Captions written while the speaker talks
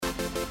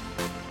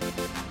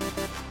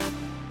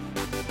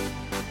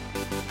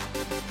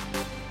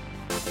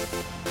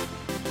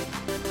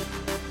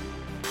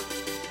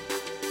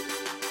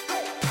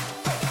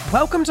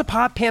Welcome to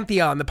Pop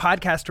Pantheon, the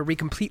podcast where we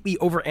completely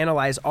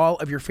overanalyze all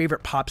of your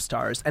favorite pop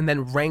stars and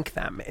then rank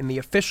them in the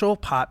official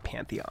Pop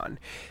Pantheon.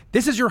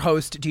 This is your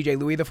host, DJ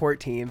Louis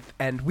XIV,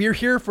 and we're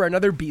here for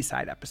another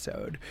B-side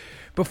episode.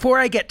 Before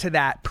I get to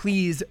that,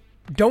 please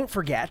don't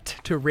forget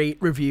to rate,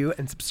 review,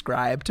 and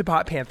subscribe to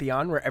Pop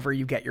Pantheon wherever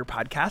you get your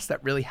podcast.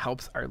 That really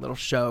helps our little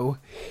show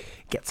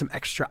get some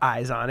extra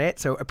eyes on it.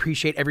 So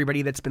appreciate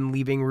everybody that's been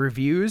leaving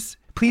reviews.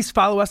 Please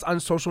follow us on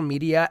social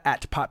media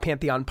at Pop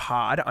Pantheon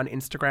Pod on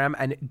Instagram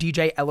and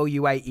DJ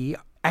LOUIE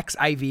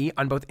XIV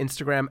on both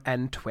Instagram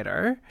and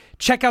Twitter.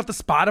 Check out the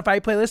Spotify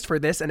playlist for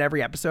this and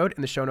every episode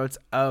in the show notes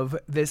of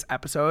this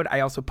episode. I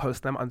also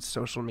post them on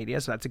social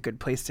media, so that's a good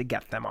place to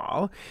get them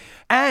all.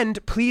 And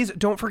please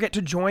don't forget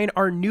to join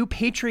our new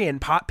Patreon,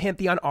 Pop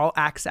Pantheon All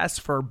Access,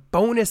 for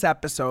bonus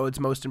episodes.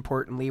 Most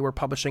importantly, we're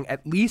publishing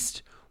at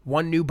least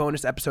one new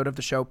bonus episode of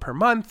the show per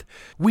month.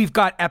 We've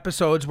got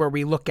episodes where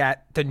we look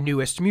at the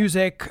newest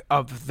music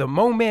of the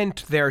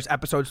moment. There's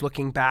episodes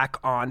looking back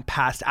on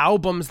past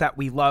albums that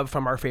we love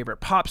from our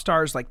favorite pop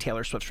stars, like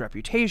Taylor Swift's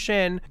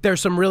Reputation.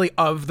 There's some really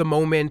of the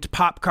moment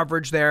pop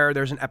coverage there.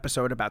 There's an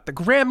episode about the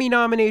Grammy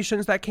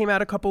nominations that came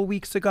out a couple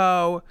weeks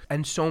ago,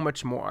 and so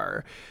much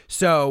more.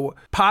 So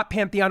Pop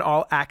Pantheon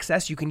All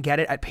Access, you can get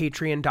it at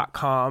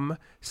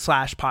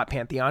patreon.com/Pop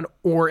Pantheon,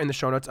 or in the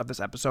show notes of this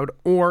episode,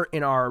 or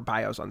in our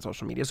bios on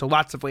social media. So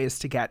lots of ways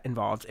to get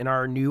involved in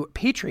our new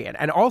Patreon.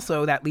 And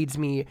also that leads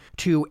me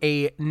to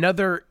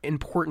another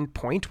important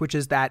point, which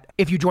is that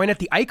if you join at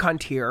the icon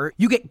tier,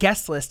 you get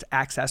guest list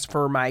access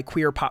for my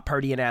queer pop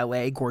party in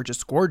LA,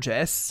 Gorgeous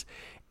Gorgeous.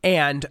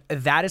 And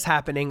that is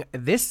happening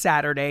this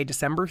Saturday,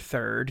 December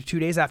 3rd, 2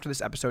 days after this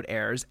episode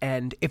airs.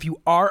 And if you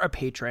are a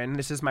patron,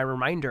 this is my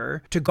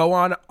reminder to go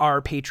on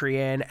our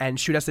Patreon and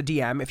shoot us a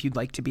DM if you'd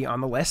like to be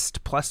on the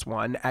list,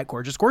 +1 at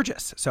Gorgeous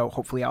Gorgeous. So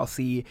hopefully I'll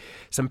see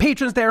some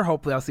patrons there.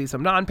 Hopefully I'll see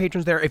some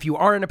non-patrons there. If you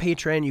aren't a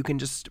patron, you can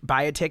just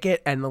buy a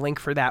ticket, and the link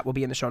for that will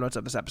be in the show notes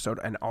of this episode.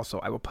 And also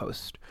I will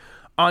post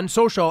on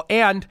social.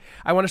 And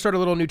I want to start a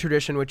little new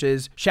tradition, which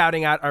is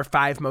shouting out our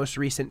 5 most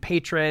recent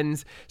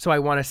patrons. So I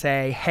want to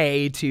say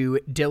hey to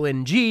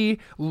Dylan G,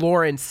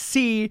 Lawrence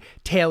C,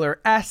 Taylor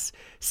S,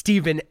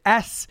 Stephen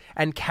S,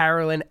 and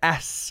Carolyn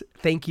S.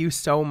 Thank you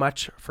so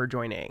much for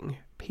joining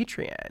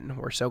Patreon.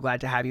 We're so glad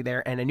to have you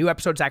there. And a new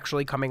episode's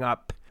actually coming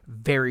up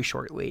very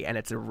shortly, and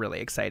it's a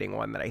really exciting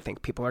one that I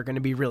think people are going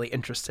to be really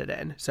interested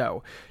in.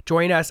 So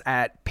join us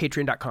at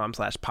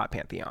patreon.com/Pop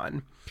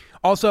Pantheon.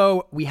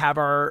 Also, we have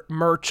our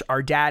merch.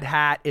 Our dad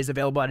hat is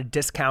available at a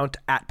discount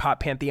at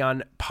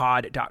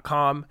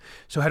poppantheonpod.com.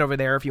 So head over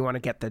there if you want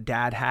to get the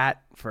dad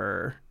hat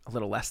for a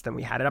little less than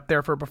we had it up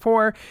there for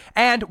before.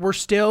 And we're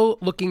still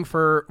looking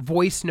for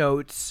voice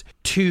notes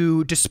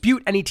to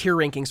dispute any tier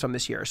rankings from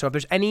this year. So if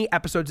there's any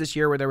episodes this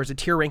year where there was a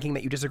tier ranking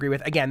that you disagree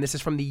with, again, this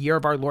is from the year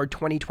of our Lord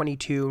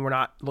 2022, and we're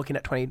not looking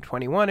at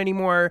 2021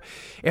 anymore.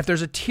 If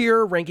there's a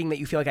tier ranking that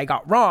you feel like I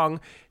got wrong,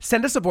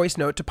 send us a voice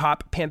note to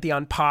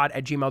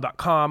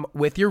poppantheonpod@gmail.com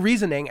with your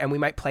reasoning, and we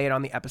might play it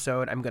on the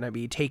episode. I'm going to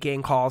be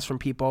taking calls from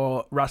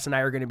people. Russ and I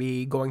are going to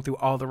be going through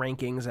all the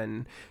rankings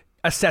and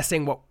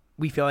assessing what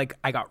we feel like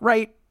I got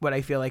right, what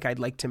I feel like I'd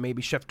like to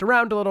maybe shift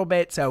around a little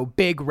bit. So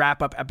big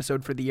wrap-up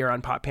episode for the year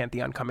on Pop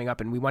Pantheon coming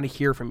up, and we want to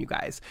hear from you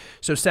guys.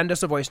 So send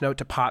us a voice note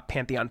to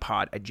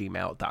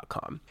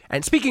poppantheonpod@gmail.com.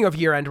 And speaking of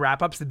year-end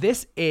wrap-ups,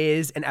 this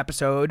is an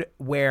episode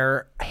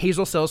where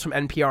Hazel Cills from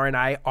NPR and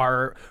I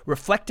are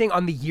reflecting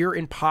on the year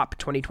in pop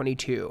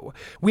 2022.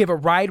 We have a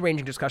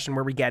wide-ranging discussion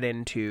where we get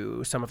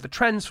into some of the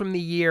trends from the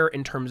year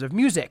in terms of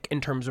music, in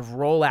terms of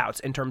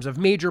rollouts, in terms of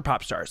major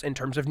pop stars, in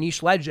terms of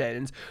niche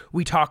legends.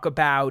 We talk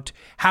about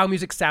how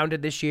music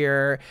sounded this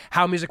year,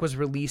 how music was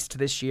released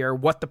this year,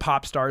 what the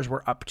pop stars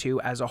were up to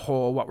as a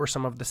whole, what were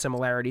some of the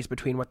similarities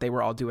between what they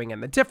were all doing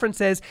and the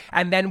differences.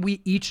 And then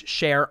we each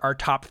share our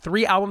top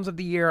 3 albums of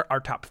the year, our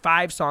top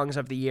 5 songs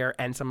of the year,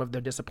 and some of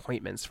the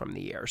disappointments from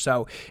the year.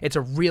 So it's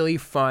a really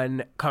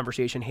fun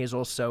conversation.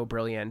 Hazel's so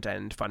brilliant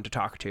and fun to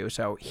talk to.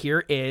 So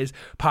here is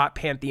Pop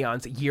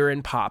Pantheon's Year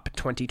in Pop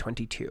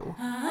 2022.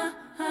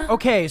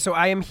 Okay, so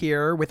I am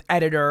here with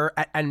editor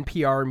at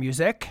NPR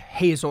Music,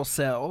 Hazel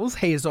Cills.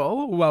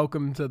 Hazel,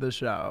 welcome to the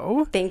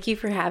show. Thank you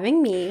for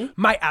having me.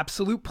 My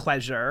absolute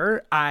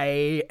pleasure.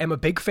 I am a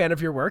big fan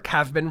of your work,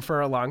 have been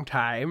for a long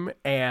time,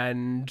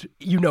 and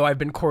you know I've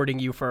been courting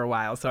you for a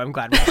while, so I'm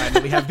glad we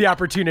finally have the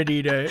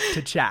opportunity to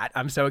chat.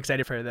 I'm so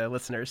excited for the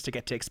listeners to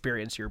get to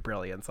experience your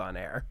brilliance on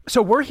air.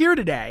 So we're here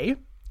today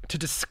to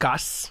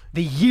discuss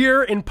the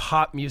year in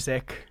pop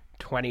music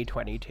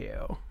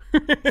 2022.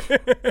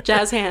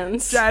 Jazz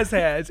hands.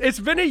 It's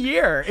been a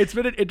year. It's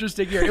been an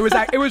interesting year. It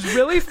was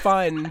really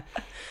fun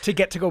to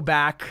get to go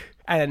back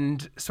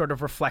and sort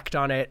of reflect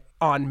on it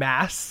en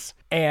masse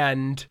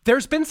And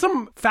there's been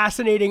some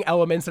fascinating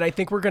elements, and I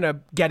think we're going to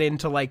get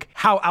into like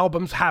how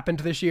albums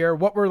happened this year.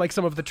 What were like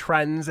some of the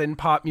trends in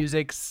pop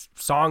music,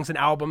 songs and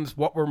albums?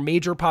 What were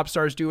major pop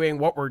stars doing?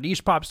 What were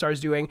niche pop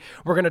stars doing?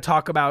 We're going to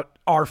talk about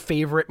our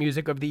favorite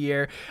music of the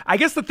year. I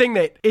guess the thing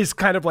that is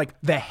kind of like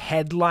the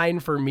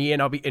headline for me,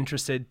 and I'll be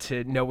interested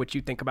to know what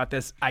you think about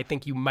this, I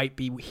think you might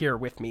be here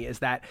with me, is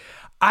that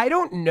I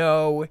don't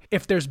know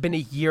if there's been a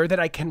year that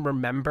I can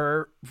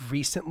remember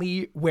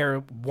recently where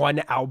one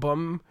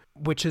album,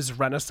 which is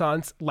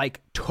Renaissance,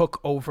 like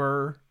took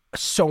over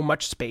so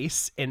much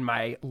space in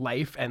my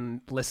life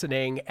and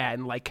listening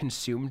and like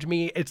consumed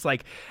me. It's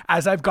like,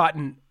 as I've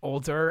gotten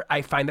older,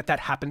 I find that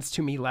happens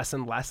to me less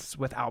and less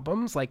with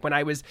albums. Like when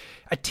I was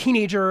a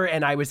teenager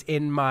and I was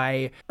in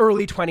my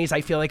early 20s,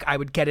 I feel like I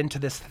would get into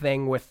this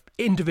thing with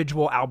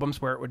individual albums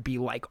where it would be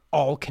like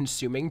all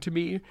consuming to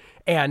me.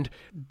 And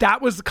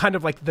that was kind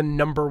of like the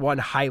number one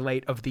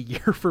highlight of the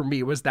year for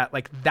me, was that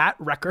like that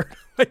record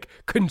like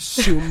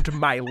consumed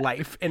my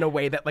life in a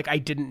way that like I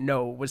didn't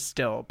know was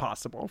still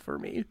possible for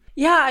me.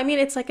 Yeah, I mean,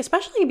 it's like,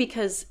 especially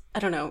because, I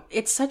don't know,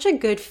 it's such a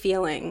good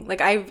feeling. Like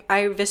I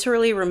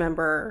viscerally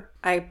remember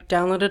I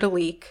downloaded a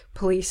leak.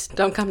 Police,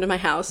 don't come to my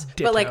house.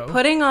 Ditto. But like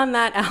putting on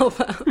that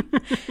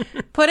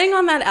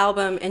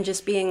album and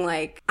just being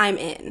like, I'm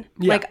in.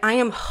 Yeah. Like I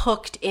am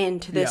hooked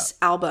into this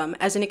album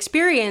as an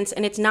experience.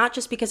 And it's not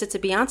just because it's a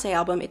Beyonce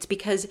album. It's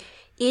because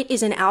it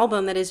is an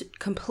album that is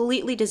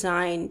completely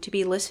designed to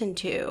be listened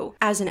to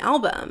as an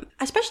album.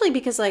 Especially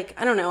because like,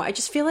 I don't know, I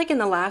just feel like in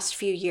the last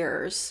few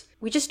years,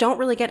 we just don't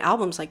really get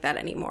albums like that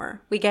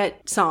anymore. We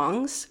get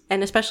songs,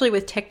 and especially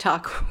with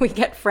TikTok, we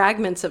get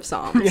fragments of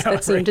songs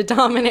that seem to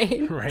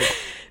dominate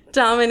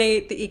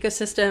the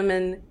ecosystem.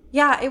 And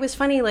yeah, it was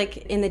funny, like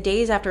in the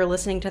days after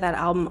listening to that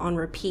album on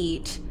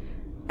repeat,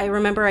 I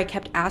remember I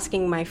kept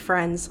asking my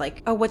friends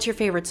like, oh, what's your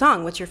favorite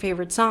song? What's your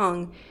favorite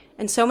song?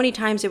 And so many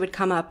times it would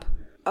come up,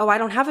 oh, I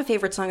don't have a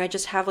favorite song. I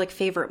just have like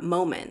favorite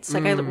moments.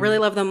 Like I really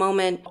love the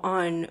moment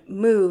on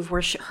Move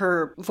where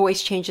her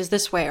voice changes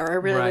this way, or I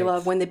really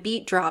love when the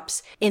beat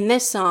drops in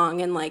this song.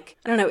 And like,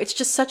 I don't know, it's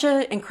just such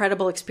an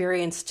incredible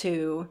experience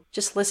to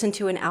just listen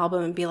to an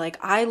album and be like,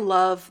 I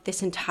love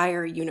this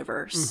entire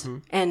universe.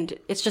 And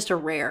it's just a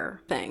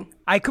rare thing.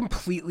 I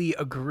completely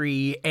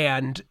agree.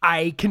 And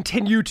I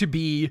continue to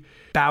be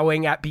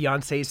bowing at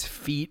Beyonce's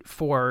feet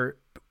for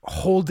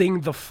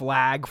holding the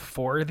flag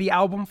for the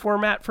album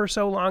format for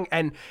so long.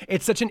 And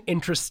it's such an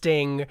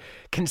interesting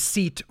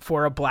conceit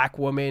for a Black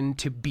woman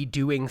to be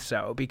doing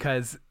so,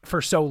 because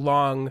for so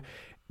long,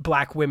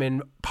 Black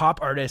women pop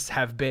artists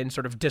have been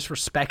sort of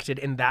disrespected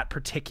in that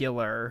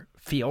particular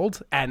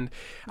field. And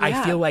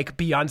I feel like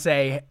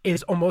Beyonce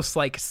is almost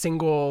like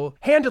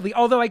single-handedly,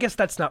 although I guess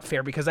that's not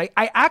fair, because I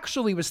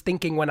actually was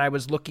thinking when I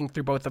was looking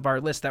through both of our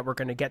lists that we're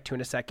going to get to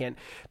in a second,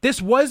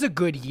 this was a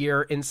good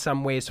year in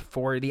some ways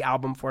for the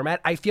album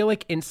format. I feel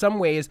like in some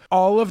ways,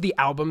 all of the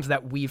albums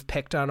that we've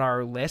picked on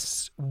our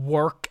lists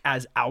work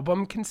as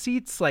album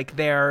conceits. Like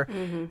they're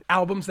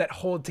albums that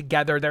hold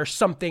together. There's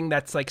something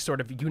that's like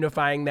sort of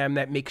unifying them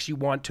that makes you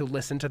want to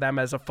listen to them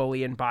as a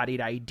fully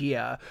embodied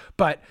idea.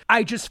 But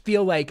I just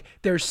feel like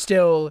there's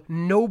still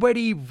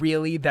nobody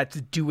really that's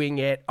doing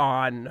it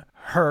on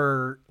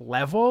her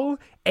level,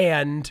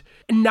 and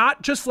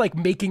not just like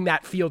making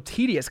that feel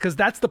tedious, because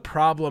that's the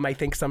problem I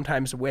think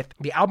sometimes with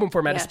the album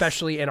format,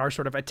 especially in our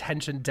sort of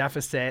attention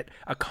deficit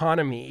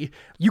economy.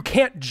 You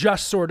can't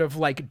just sort of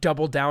like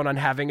double down on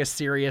having a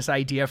serious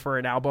idea for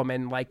an album,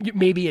 and like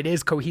maybe it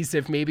is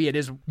cohesive, maybe it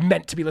is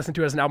meant to be listened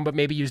to as an album, but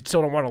maybe you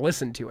still don't want to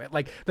listen to it.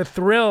 Like the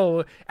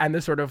thrill and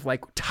the sort of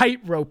like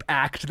tightrope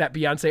act that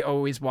Beyonce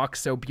always walks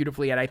so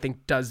beautifully, and I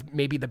think does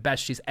maybe the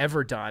best she's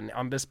ever done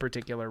on this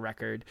particular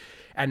record.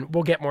 And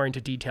we'll get more into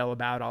detail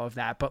about all of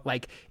that, but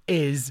like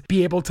is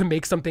be able to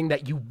make something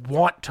that you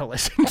want to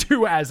listen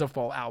to as a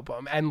full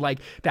album, and like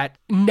that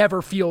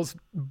never feels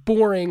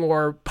boring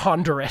or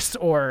ponderous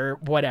or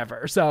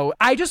whatever. So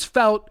I just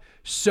felt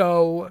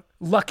so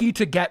lucky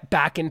to get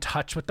back in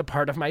touch with the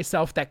part of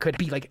myself that could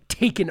be like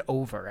taken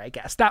over, I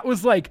guess. That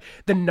was like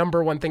the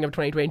number one thing of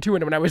 2022.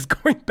 And when I was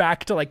going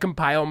back to like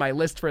compile my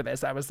list for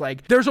this, I was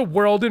like, there's a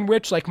world in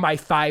which like my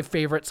 5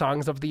 favorite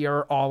songs of the year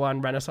are all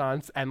on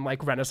Renaissance, and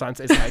like Renaissance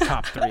is my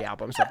top 3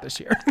 albums of this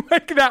year.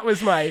 Like that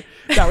was my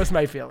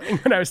feeling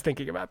when I was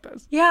thinking about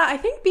this. Yeah, I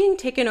think being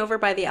taken over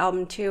by the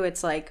album too,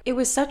 it's like, it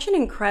was such an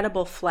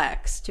incredible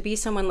flex to be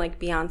someone like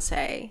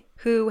Beyonce,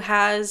 who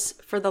has,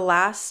 for the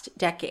last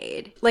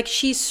decade, like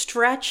she's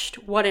stretched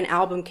what an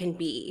album can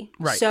be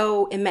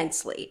so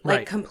immensely.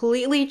 Like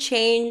completely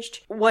changed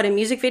what a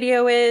music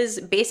video is,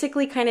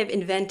 basically kind of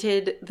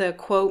invented the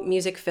quote,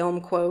 music film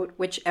quote,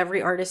 which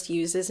every artist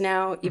uses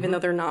now, even though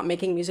they're not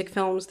making music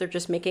films, they're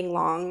just making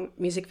long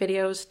music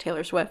videos.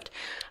 Taylor Swift.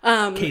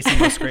 Casey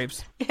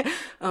Musgraves.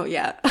 Oh,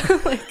 yeah.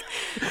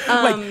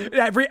 like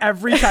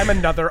every time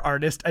another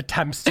artist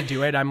attempts to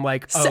do it, I'm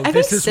like, oh,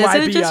 this is why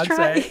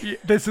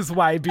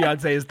Beyonce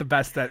is the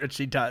best at what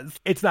she does.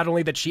 It's not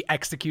only that she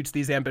executes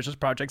these ambitious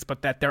projects,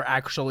 but that they're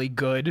actually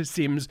good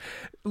seems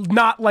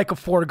not like a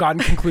foregone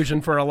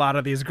conclusion for a lot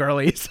of these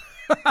girlies.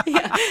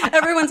 Yeah.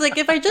 Everyone's like,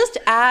 if I just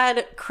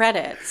add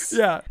credits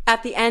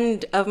at the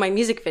end of my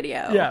music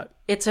video,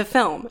 it's a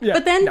film. Yeah.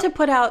 But then to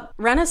put out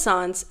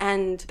Renaissance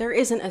and there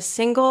isn't a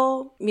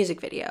single music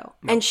video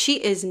and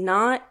she is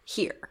not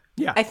here.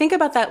 Yeah. I think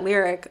about that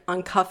lyric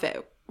on Cuff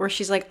It where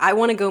she's like, I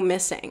want to go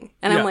missing.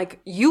 And I'm like,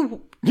 you're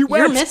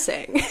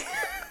missing.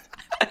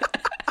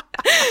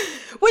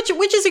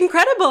 Which is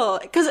incredible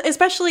because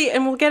especially,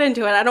 and we'll get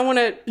into it. I don't want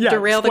to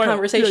derail the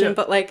conversation,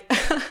 but like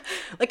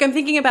I'm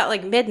thinking about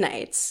like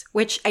Midnights,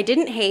 which I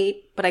didn't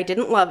hate, but I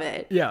didn't love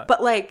it. Yeah.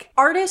 But like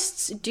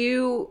artists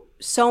do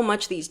so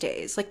much these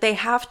days. Like they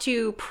have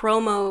to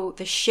promo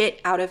the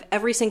shit out of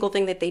every single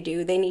thing that they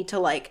do. They need to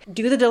like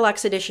do the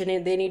deluxe edition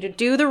and they need to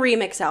do the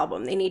remix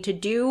album. They need to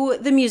do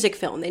the music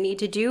film. They need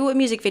to do a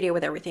music video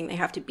with everything. They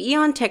have to be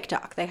on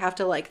TikTok. They have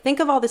to like think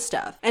of all this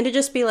stuff and to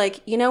just be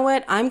like, you know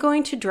what? I'm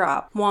going to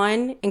drop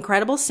one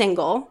incredible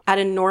single at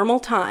a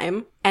normal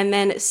time and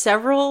then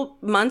several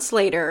months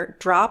later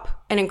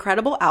drop an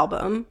incredible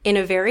album in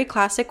a very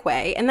classic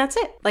way. And that's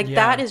it. Like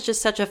that is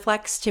just such a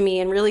flex to me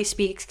and really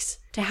speaks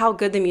to how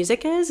good the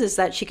music is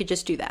that she could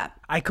just do that.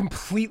 I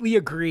completely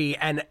agree.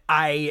 And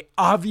I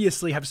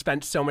obviously have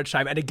spent so much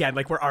time. And again,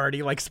 like we're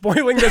already like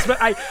spoiling this,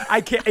 but I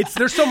can't,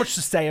 there's so much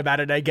to say about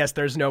it. I guess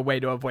there's no way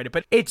to avoid it,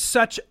 but it's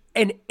such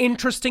an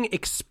interesting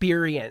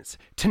experience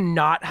to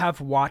not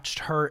have watched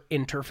her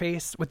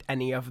interface with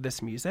any of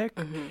this music.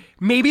 Mm-hmm.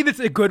 Maybe that's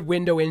a good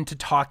window into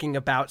talking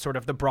about sort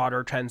of the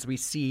broader trends we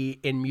see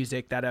in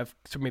music that have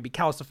sort of maybe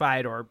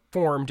calcified or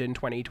formed in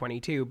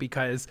 2022,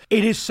 because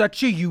it is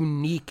such a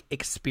unique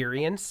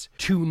experience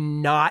to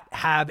not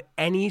have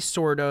any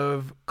sort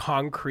of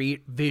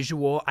concrete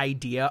visual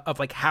idea of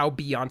like how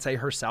Beyonce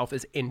herself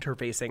is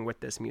interfacing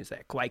with this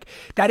music. Like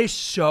that is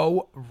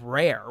so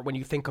rare when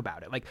you think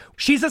about it. Like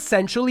she's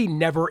essentially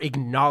never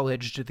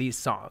acknowledged these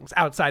songs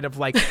outside of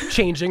like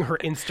changing her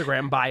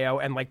Instagram bio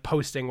and like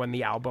posting when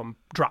the album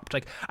dropped.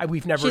 Like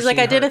we've never She's like,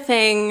 I did a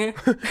thing.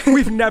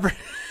 We've never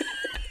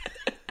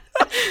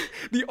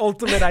the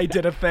ultimate I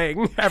did a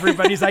thing.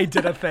 Everybody's I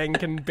did a thing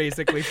can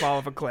basically fall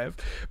off a cliff.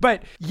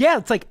 But yeah,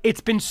 it's like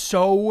it's been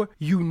so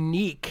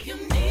unique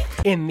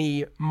in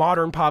the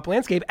modern pop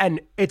landscape.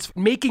 And it's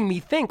making me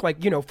think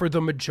like, you know, for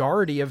the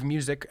majority of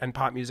music and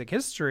pop music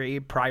history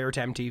prior to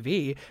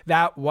MTV,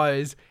 that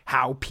was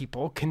how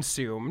people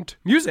consumed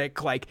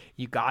music. Like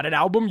you got an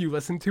album, you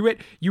listened to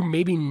it, you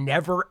maybe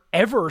never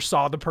ever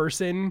saw the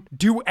person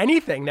do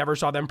anything, never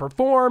saw them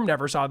perform,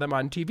 never saw them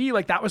on TV.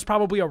 Like that was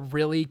probably a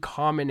really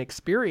common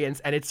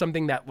experience. And it's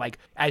something that, like,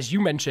 as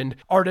you mentioned,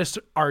 artists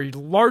are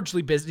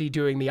largely busy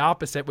doing the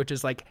opposite, which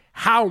is like,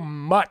 how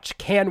much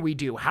can we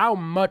do? How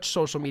much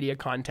social media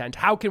content?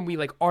 How can we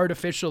like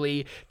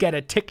artificially get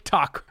a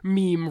TikTok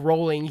meme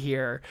rolling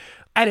here?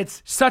 And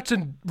it's such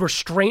a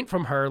restraint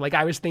from her. Like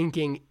I was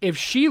thinking if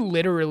she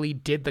literally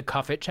did the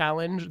Cuff It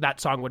challenge,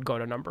 that song would go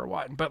to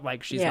 #1, but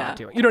like she's not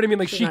doing, you know what I mean?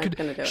 Like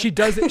she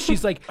does it.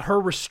 She's like, her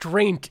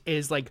restraint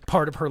is like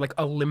part of her like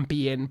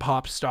Olympian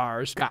pop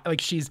stars.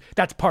 Like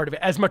that's part of it.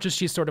 As much as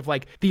she's sort of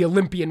like the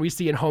Olympian we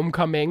see in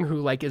Homecoming, who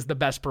like is the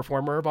best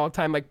performer of all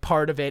time. Like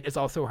part of it is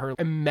also her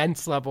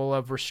immense level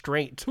of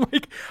restraint.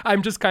 Like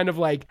I'm just kind of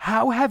like,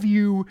 how have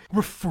you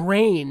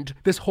refrained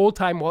this whole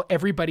time while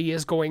everybody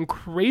is going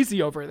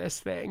crazy over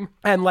this thing?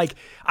 And like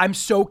I'm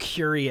so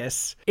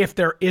curious if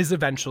there is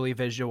eventually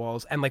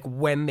visuals and like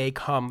when they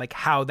come, like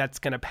how that's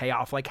gonna pay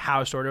off, like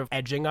how sort of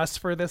edging us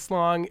for this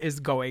long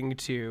is going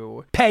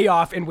to pay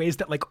off in ways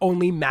that like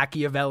only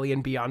Machiavelli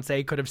and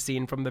Beyonce could have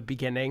seen from the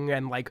beginning,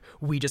 and like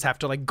we just have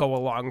to like go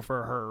along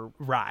for her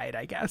ride,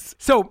 I guess.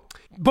 So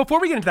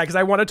before we get into that, because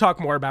I want to talk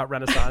more about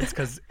Renaissance,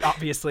 because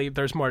obviously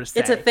there's more to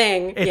say. It's a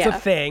thing. It's a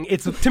thing.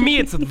 It's to me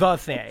it's the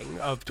thing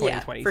of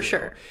 2022. Yeah, for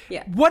sure.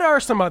 Yeah. What are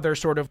some other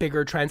sort of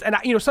bigger trends? And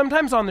you know,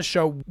 sometimes on the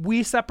show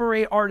we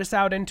separate artists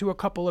out into a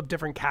couple of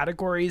different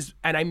categories,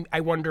 and I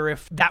wonder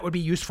if that would be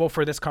useful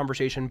for this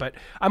conversation. But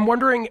I'm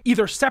wondering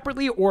either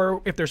separately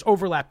or if there's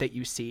overlap that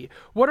you see.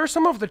 What are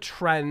some of the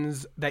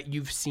trends that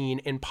you've seen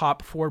in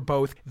pop for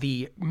both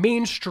the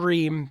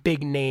mainstream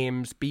big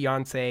names,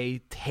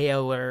 Beyonce,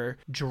 Taylor,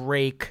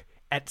 Drake,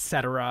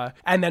 etc.,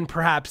 and then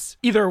perhaps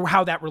either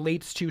how that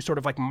relates to sort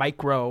of like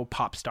micro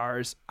pop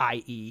stars,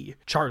 i.e.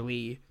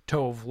 Charlie,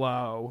 Tove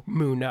Lo,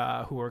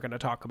 Muna, who we're going to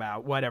talk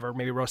about, whatever,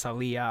 maybe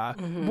Rosalia.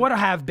 Mm-hmm. What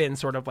have been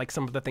sort of like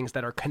some of the things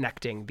that are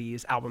connecting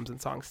these albums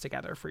and songs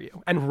together for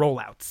you? And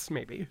rollouts,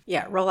 maybe.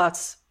 Yeah,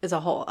 rollouts is a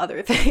whole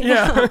other thing.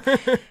 Yeah.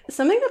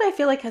 Something that I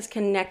feel like has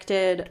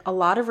connected a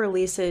lot of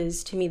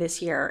releases to me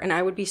this year, and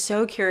I would be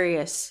so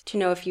curious to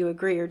know if you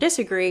agree or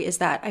disagree, is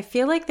that I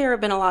feel like there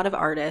have been a lot of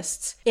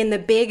artists in the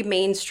big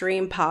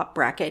mainstream pop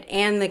bracket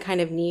and the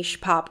kind of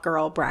niche pop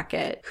girl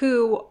bracket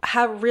who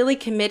have really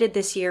committed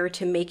this year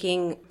to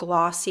making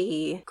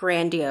glossy,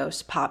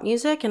 grandiose pop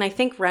music. And I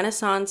think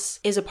Renaissance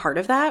is a part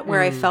of that,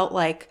 where I felt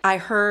like I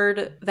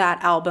heard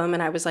that album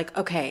and I was like,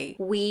 okay,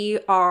 we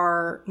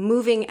are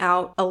moving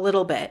out a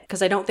little bit,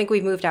 because I don't think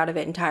we've moved out of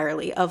it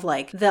entirely, of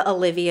like the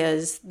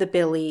Olivias, the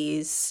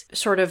Billies,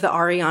 sort of the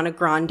Ariana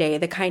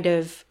Grande, the kind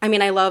of, I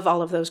mean, I love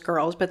all of those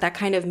girls, but that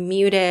kind of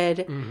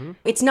muted,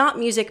 it's not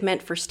music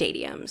meant for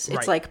stadiums.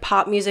 It's like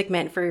pop music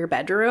meant for your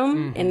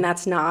bedroom, and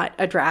that's not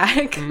a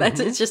drag.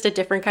 It's just a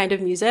different kind of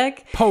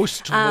music.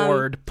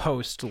 Post-Lorde,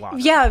 post-Lana.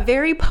 Yeah,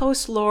 very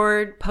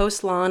post-Lorde,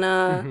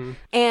 post-Lana.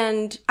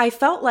 And I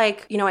felt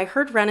like, you know, I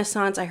heard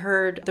Renaissance, I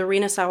heard the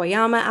Rina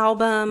Sawayama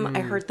album, I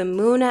heard the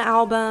Muna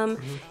album,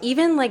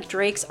 even like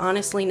Drake's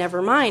Honestly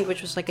Nevermind,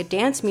 which was like a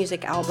dance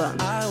music album.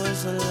 I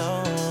was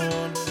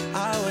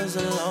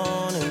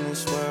alone in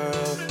this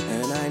world,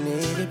 and I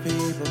needed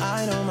people.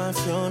 I know my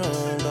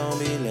funeral gon'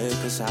 be lit,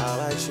 'cause how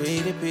I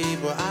treated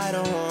people. I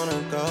don't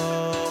wanna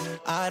go,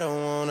 I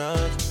don't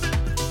wanna.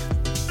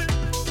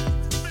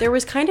 There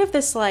was kind of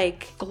this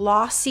like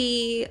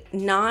glossy,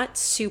 not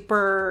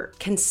super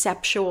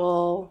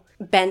conceptual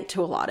bent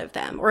to a lot of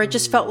them, or it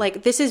just felt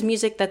like this is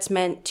music that's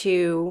meant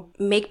to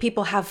make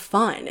people have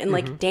fun and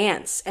like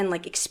dance and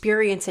like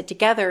experience it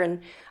together. And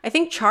I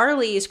think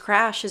Charlie's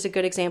Crash is a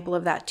good example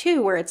of that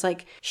too, where it's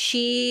like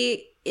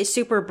she is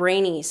super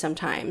brainy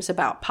sometimes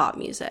about pop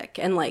music,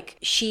 and like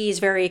she's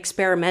very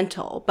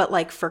experimental, but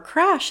like for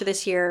Crash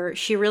this year,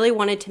 she really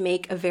wanted to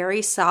make a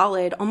very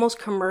solid, almost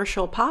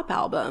commercial pop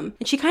album,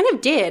 and she kind of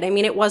did. I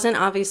mean, it wasn't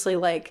obviously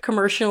like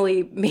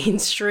commercially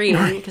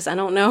mainstream, because I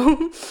don't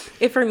know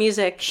if her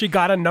music, she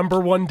got a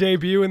 #1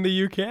 debut in the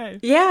UK.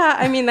 Yeah,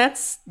 I mean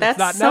that's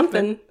not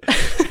something.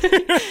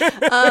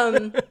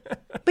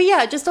 But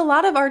yeah, just a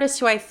lot of artists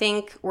who I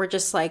think were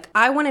just like,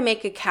 I want to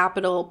make a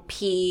capital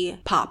P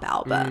pop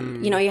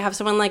album. You know, you have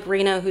someone like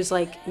Rina who's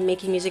like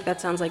making music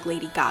that sounds like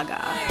Lady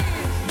Gaga.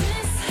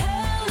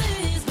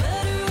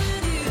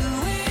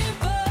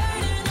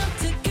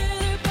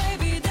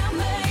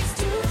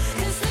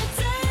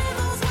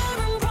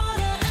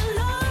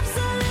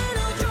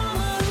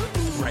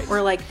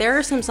 Or like there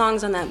are some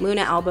songs on that Muna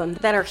album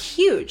that are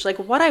huge. Like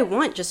What I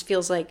Want just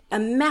feels like a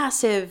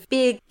massive,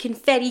 big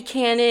confetti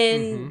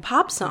cannon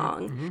pop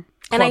song.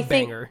 And I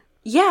think banger.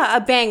 Yeah, a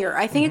banger.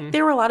 I think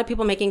there were a lot of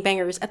people making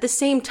bangers. At the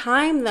same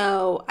time,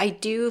 though, I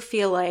do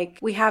feel like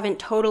we haven't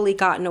totally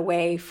gotten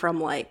away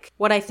from like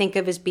what I think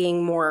of as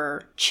being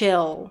more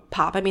chill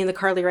pop. I mean, the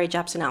Carly Rae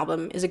Jepsen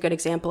album is a good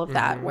example of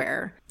that,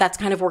 where that's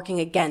kind of working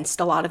against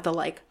a lot of the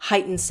like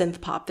heightened synth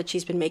pop that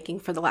she's been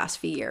making for the last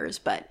few years.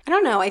 But I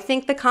don't know. I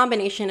think the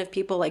combination of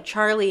people like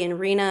Charlie and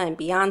Rina and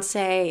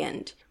Beyonce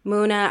and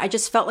Muna, I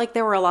just felt like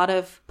there were a lot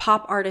of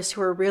pop artists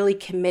who were really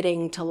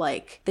committing to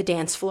like the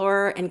dance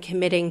floor and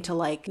committing to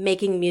like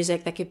making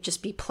music that could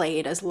just be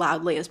played as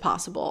loudly as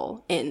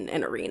possible in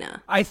an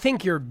arena. I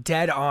think you're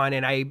dead on,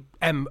 and I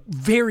am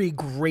very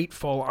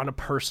grateful on a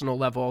personal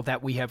level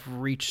that we have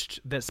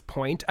reached this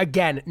point.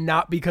 Again,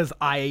 not because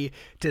I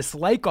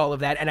dislike all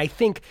of that, and I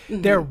think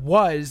there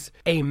was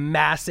a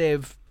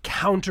massive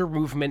counter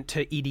movement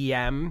to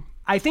EDM.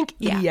 I think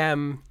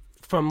EDM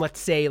from, let's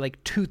say,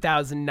 like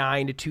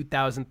 2009 to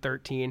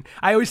 2013.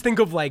 I always think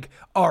of like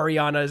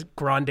Ariana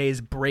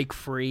Grande's Break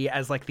Free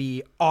as like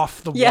the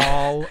off the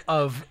wall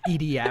of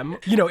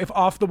EDM. You know, if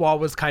Off the Wall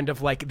was kind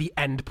of like the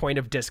end point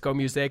of disco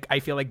music, I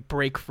feel like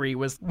Break Free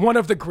was one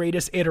of the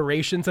greatest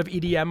iterations of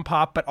EDM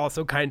pop, but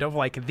also kind of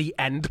like the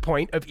end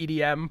point of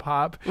EDM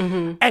pop.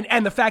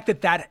 And the fact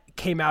that that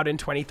came out in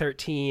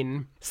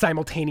 2013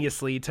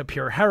 simultaneously to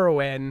Pure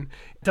Heroine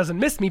doesn't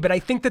miss me, but I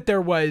think that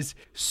there was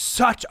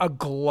such a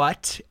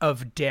glut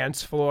of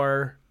dance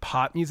floor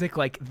pop music,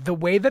 like the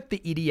way that the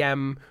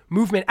EDM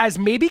movement, as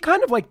maybe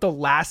kind of like the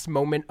last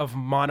moment of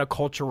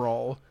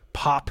monocultural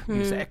pop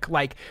music,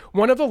 like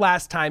one of the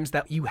last times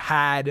that you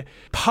had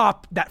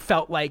pop that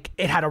felt like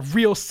it had a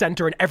real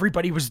center and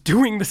everybody was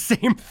doing the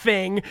same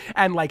thing,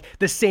 and like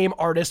the same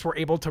artists were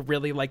able to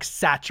really like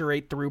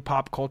saturate through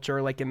pop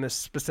culture like in this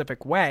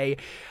specific way.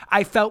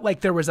 I felt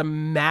like there was a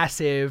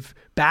massive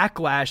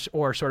backlash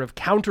or sort of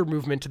counter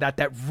movement to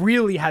that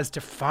really has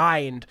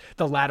defined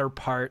the latter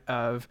part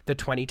of the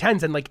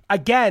 2010s, and like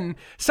again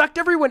sucked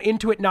everyone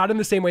into it, not in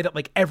the same way that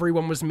like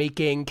everyone was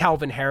making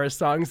Calvin Harris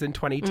songs in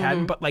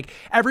 2010, but like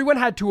everyone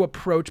had to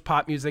approach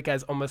pop music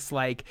as almost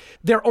like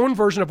their own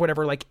version of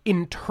whatever like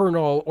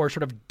internal or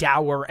sort of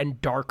dour and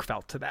dark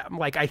felt to them.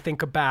 Like I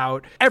think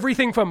about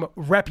everything from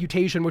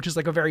Reputation, which is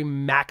like a very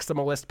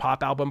maximalist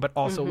pop album, but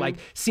also like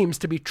seems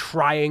to be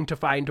trying to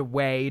find a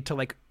way to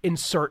like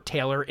insert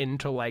Taylor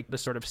into like the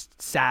sort of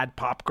sad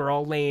pop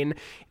girl lane,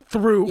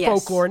 through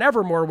Folklore and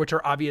Evermore, which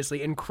are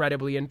obviously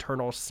incredibly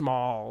internal,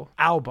 small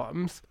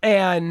albums.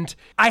 And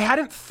I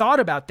hadn't thought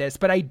about this,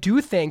 but I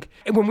do think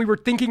when we were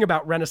thinking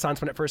about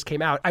Renaissance when it first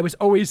came out, I was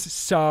always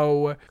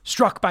so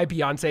struck by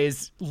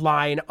Beyonce's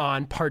line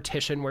on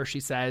Partition where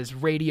she says,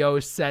 radio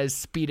says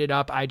speed it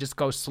up, I just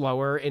go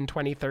slower in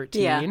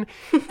 2013.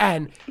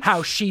 And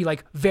how she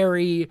like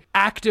very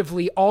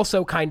actively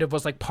also kind of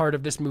was like part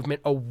of this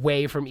movement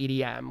away from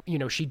EDM. You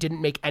know, she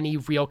didn't make any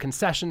real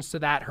concessions to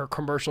that. Her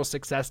commercial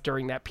success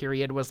during that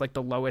period was like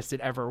the lowest it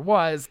ever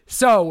was.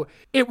 So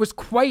it was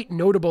quite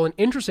notable and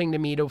interesting to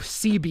me to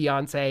see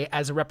Beyonce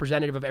as a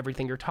representative of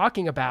everything you're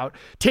talking about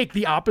take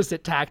the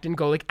opposite tact and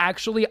go like,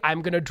 actually,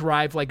 I'm going to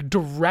drive like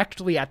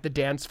directly at the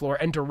dance floor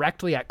and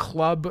directly at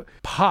club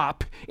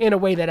pop in a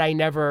way that I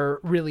never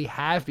really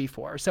have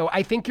before. So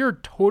I think you're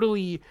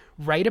totally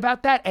right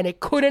about that. And it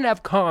couldn't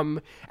have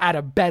come at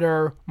a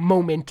better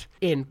moment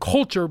in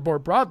culture more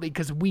broadly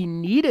because we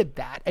needed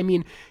that. I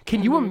mean,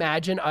 can you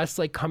imagine us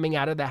like coming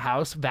out of the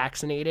house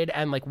vaccinated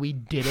and like we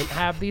didn't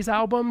have these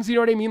albums? You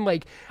know what I mean?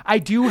 Like I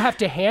do have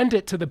to hand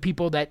it to the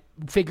people that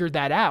figured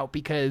that out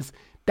because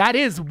that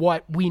is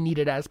what we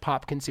needed as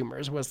pop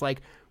consumers was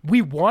like, we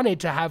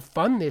wanted to have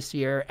fun this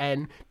year.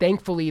 And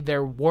thankfully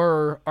there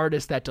were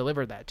artists that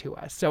delivered that to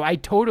us. So I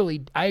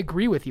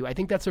agree with you. I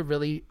think that's a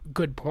really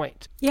good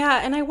point.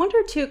 Yeah. And I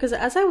wonder too, because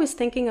as I was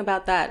thinking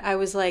about that, I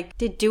was like,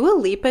 did Dua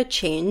Lipa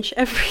change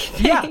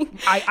everything? Yeah,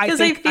 I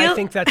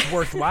think that's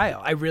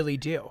worthwhile. I really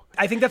do.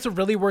 I think that's a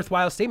really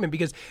worthwhile statement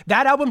because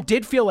that album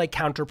did feel like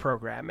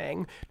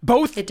counter-programming,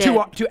 both to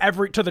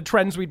the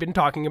trends we've been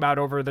talking about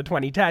over the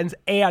 2010s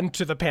and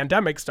to the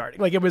pandemic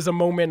starting. Like it was a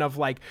moment of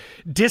like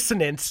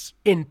dissonance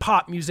in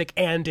pop music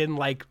and in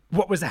like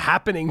what was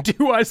happening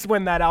to us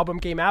when that album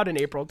came out in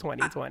April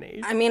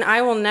 2020. I mean,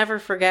 I will never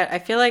forget. I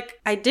feel like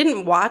I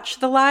didn't watch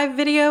the live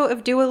video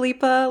of Dua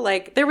Lipa.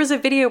 Like there was a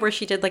video where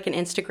she did like an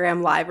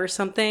Instagram live or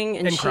something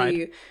and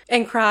she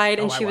cried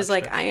and she was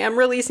like, I am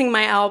releasing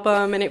my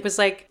album. And it was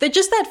like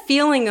just that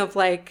feeling of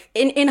like,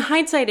 in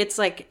hindsight, it's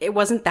like, it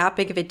wasn't that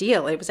big of a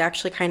deal. It was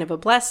actually kind of a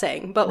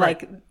blessing. But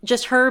like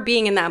just her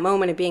being in that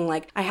moment of being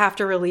like, I have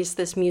to release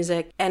this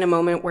music in a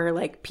moment where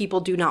like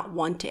people do not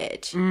want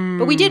it.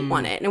 But we did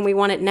want it and we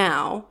want it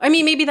now. I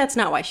mean, maybe that's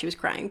not why she was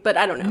crying, but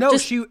I don't know.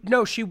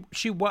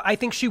 I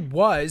think she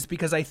was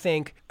because I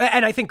think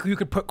you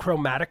could put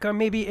Chromatica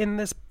maybe in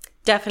this.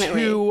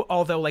 Definitely. Too,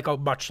 although like a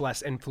much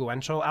less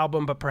influential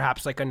album, but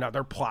perhaps like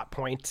another plot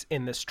point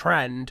in this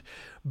trend.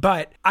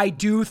 But I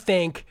do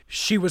think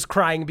she was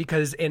crying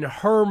because in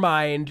her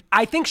mind,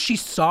 I think she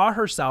saw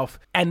herself,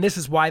 and this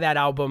is why that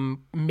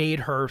album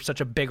made her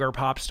such a bigger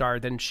pop star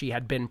than she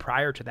had been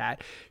prior to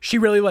that. She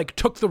really like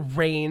took the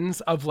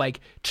reins of like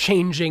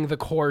changing the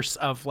course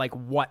of like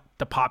what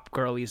the pop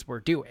girlies were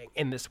doing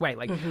in this way.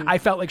 Like I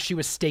felt like she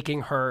was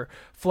staking her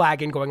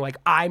flag and going like,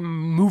 I'm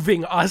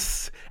moving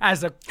us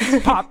as a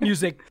pop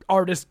music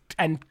artist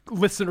and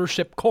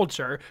listenership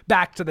culture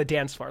back to the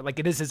dance floor.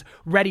 Like this is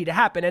ready to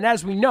happen. And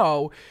as we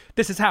know,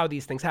 this is how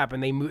these things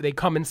happen. They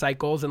come in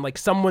cycles and like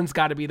someone's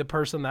got to be the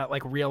person that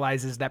like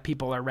realizes that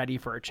people are ready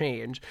for a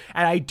change.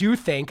 And I do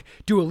think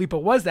Dua Lipa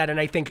was that. And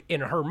I think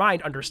in her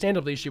mind,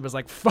 understandably, she was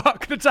like,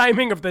 fuck, the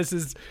timing of this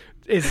is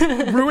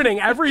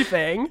ruining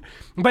everything.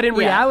 But in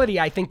reality,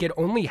 I think it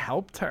only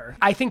helped her.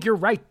 I think you're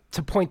right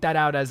to point that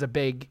out as a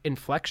big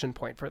inflection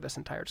point for this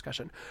entire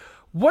discussion.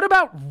 What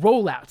about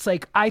rollouts?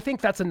 Like, I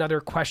think that's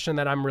another question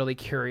that I'm really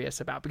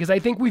curious about because I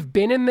think we've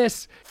been in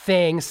this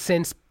thing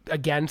since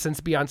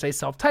Beyonce's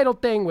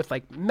self-titled thing with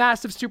like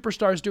massive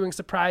superstars doing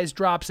surprise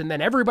drops and then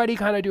everybody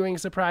kind of doing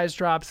surprise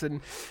drops.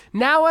 And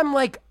now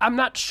I'm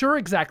not sure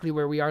exactly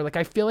where we are. Like,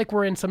 I feel like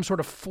we're in some sort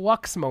of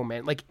flux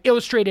moment, like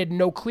illustrated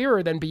no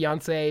clearer than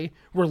Beyonce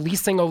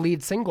releasing a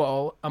lead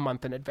single a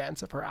month in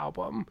advance of her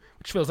album,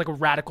 which feels like a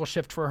radical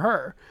shift for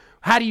her.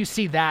 How do you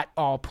see that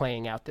all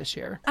playing out this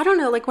year? I don't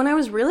know. Like when I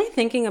was really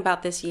thinking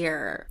about this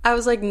year, I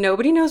was like,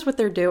 nobody knows what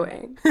they're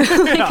doing.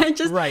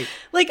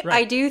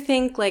 I do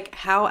think like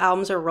how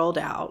albums are rolled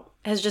out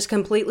has just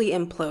completely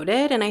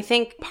imploded. And I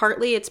think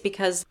partly it's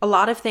because a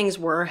lot of things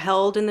were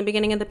held in the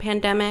beginning of the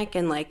pandemic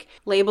and like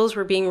labels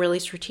were being really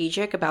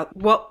strategic about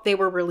what they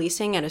were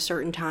releasing at a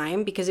certain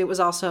time, because it was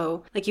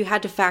also like you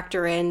had to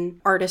factor in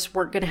artists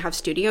weren't going to have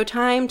studio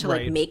time to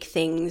like make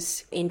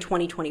things in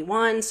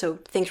 2021. So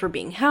things were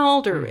being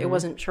held or it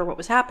wasn't sure what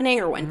was happening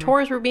or when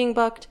tours were being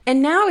booked.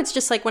 And now it's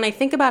just like when I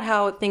think about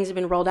how things have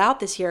been rolled out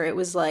this year, it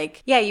was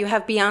like, yeah, you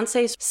have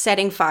Beyonce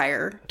setting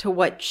fire to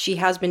what she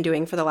has been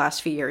doing for the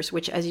last few years,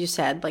 which as you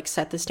said, like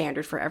set the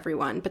standard for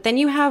everyone. But then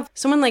you have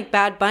someone like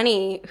Bad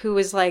Bunny who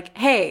was like,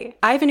 hey,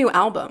 I have a new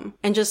album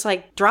and just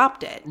like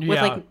dropped it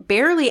with like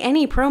barely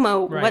any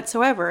promo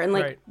whatsoever and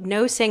like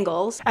no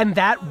singles. And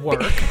that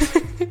worked.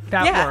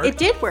 Worked. It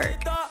did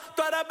work.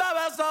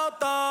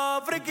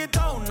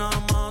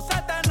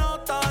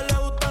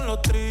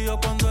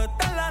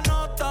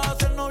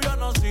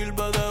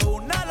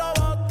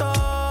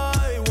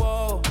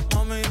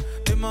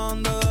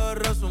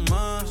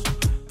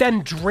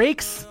 Then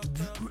Drake's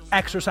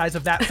exercise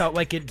of that felt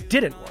like it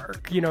didn't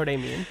work. You know what I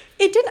mean?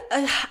 It did.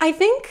 I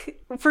think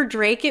for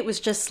Drake, it was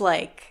just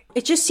like,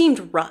 it just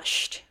seemed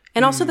rushed.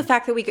 And also the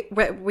fact that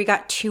we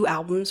got 2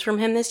 albums from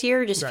him this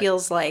year just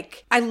feels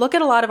like, I look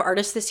at a lot of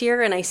artists this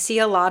year and I see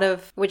a lot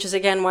of, which is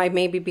again why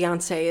maybe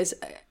Beyonce is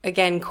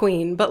again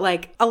queen, but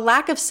like a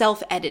lack of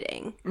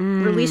self-editing,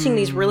 releasing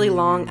these really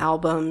long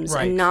albums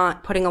and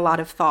not putting a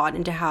lot of thought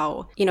into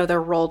how, you know, they're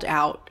rolled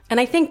out. And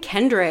I think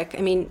Kendrick,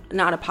 I mean,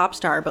 not a pop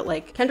star, but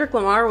like Kendrick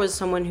Lamar was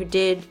someone who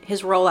did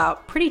his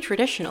rollout pretty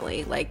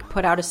traditionally, like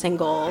put out a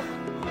single.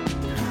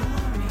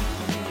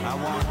 I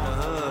want the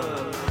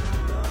hood.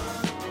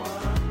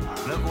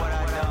 Look what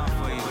I done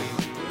for you.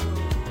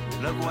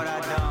 Look what I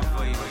done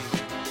for you.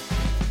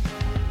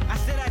 I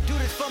said I do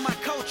this for my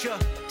culture,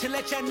 to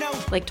let you know.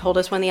 Like told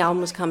us when the album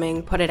was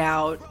coming, put it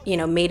out, you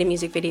know, made a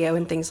music video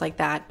and things like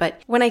that.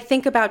 But when I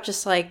think about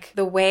just like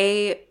the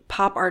way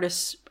pop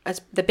artists,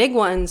 as the big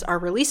ones, are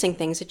releasing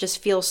things, it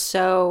just feels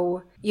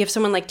so, you have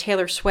someone like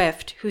Taylor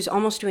Swift who's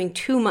almost doing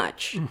too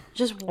much,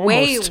 just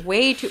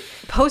way too,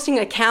 posting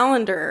a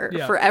calendar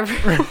for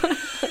everyone.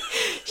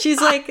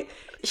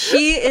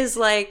 She is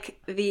like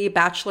the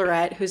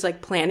Bachelorette who's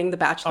like planning the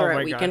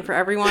Bachelorette weekend for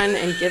everyone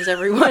and gives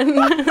everyone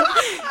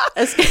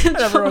a schedule. And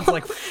everyone's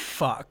like,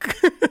 fuck.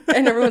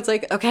 And everyone's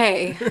like,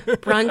 okay,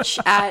 brunch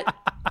at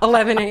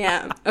 11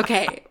 a.m.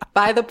 Okay,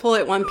 buy the pool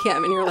at 1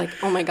 p.m. And you're like,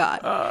 oh my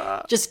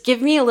God, just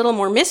give me a little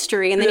more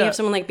mystery. And then you have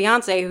someone like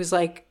Beyonce who's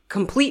like,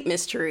 complete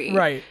mystery.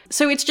 Right.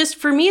 So it's just,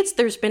 for me,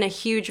 there's been a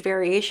huge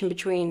variation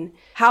between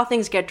how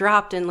things get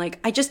dropped and like,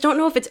 I just don't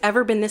know if it's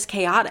ever been this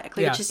chaotic.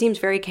 Like it just seems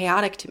very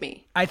chaotic to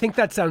me. I think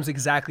that sounds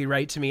exactly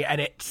right to me.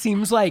 And it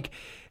seems like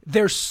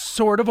there's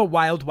sort of a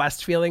Wild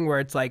West feeling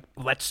where it's like,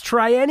 let's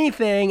try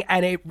anything.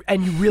 And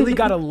you really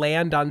got to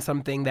land on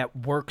something that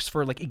works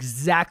for like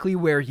exactly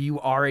where you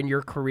are in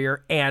your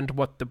career and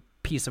what the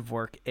piece of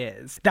work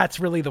is.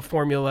 That's really the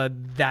formula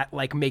that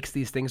like makes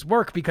these things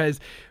work, because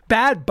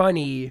Bad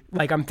Bunny,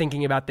 like I'm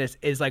thinking about this,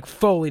 is like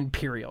full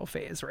Imperial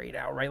phase right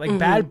now, right? Like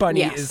Bad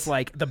Bunny is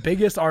like the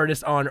biggest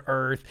artist on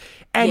earth.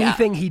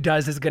 Anything he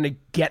does is going to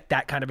get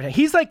that kind of,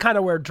 he's like kind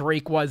of where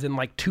Drake was in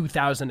like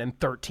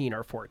 2013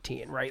 or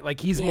 14, right? Like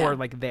he's more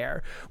like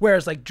there.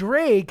 Whereas like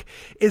Drake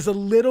is a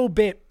little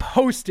bit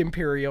post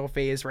Imperial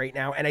phase right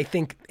now. And I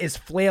think is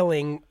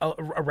flailing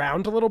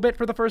around a little bit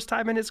for the first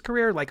time in his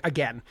career. Like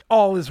again,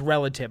 all is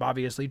relative.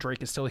 Obviously,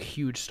 Drake is still a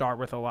huge star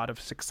with a lot of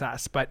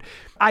success, but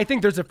I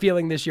think there's a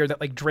feeling this year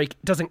that like Drake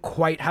doesn't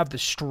quite have the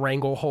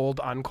stranglehold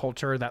on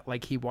culture that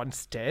like he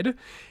once did.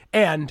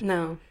 And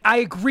no, I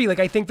agree. Like,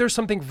 I think there's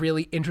something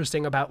really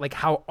interesting about like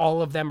how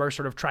all of them are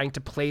sort of trying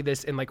to play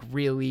this in like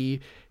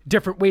really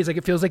different ways. Like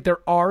it feels like there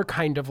are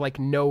kind of like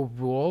no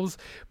rules,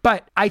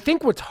 but I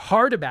think what's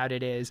hard about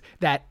it is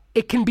that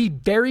it can be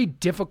very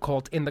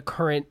difficult in the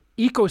current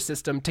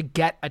ecosystem to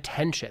get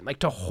attention, like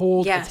to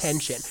hold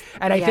attention.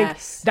 And I think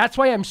that's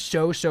why I'm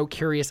so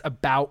curious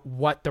about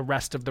what the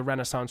rest of the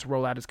Renaissance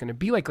rollout is going to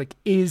be like. Like,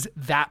 is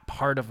that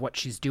part of what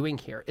she's doing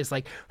here, is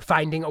like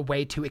finding a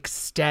way to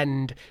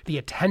extend the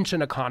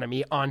attention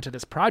economy onto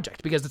this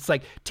project? Because it's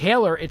like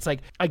Taylor, it's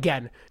like,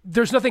 again,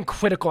 there's nothing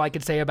critical I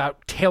could say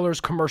about Taylor's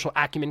commercial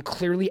acumen.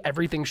 Clearly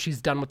everything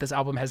she's done with this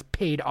album has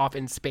paid off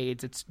in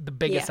spades. It's the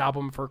biggest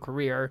album of her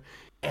career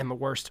and the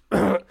worst.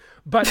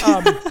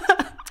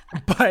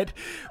 But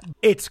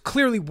it's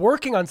clearly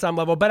working on some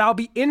level. But I'll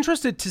be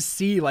interested to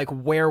see like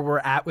where we're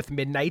at with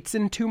Midnights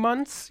in 2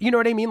 months. You know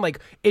what I mean? Like,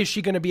 is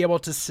she going to be able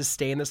to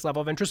sustain this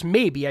level of interest?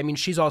 Maybe. I mean,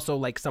 she's also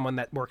like someone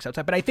that works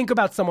outside. But I think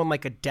about someone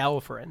like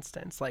Adele, for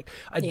instance. Like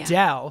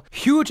Adele,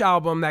 huge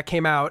album that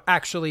came out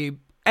actually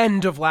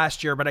end of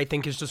last year, but I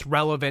think is just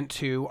relevant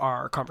to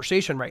our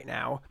conversation right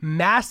now.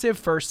 Massive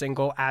first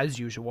single, as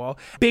usual.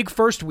 Big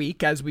first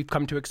week, as we've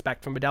come to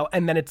expect from Adele.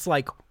 And then it's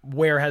like,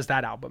 where has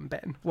that album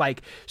been?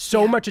 Like,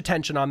 so much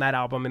attention on that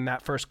album in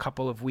that first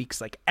couple of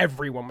weeks. Like,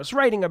 everyone was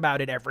writing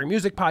about it. Every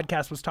music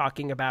podcast was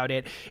talking about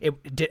it.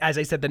 It did, as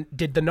I said,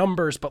 did the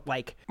numbers, but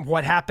like,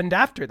 what happened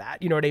after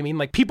that? You know what I mean?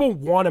 Like, people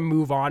want to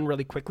move on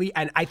really quickly.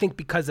 And I think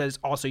because, as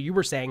also you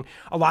were saying,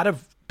 a lot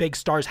of big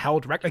stars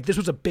held like this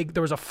was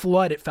there was a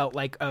flood, it felt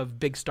like, of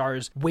big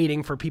stars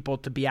waiting for people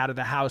to be out of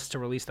the house to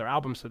release their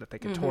albums so that they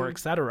could tour,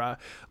 etc.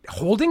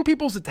 Holding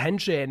people's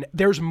attention,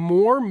 there's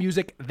more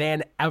music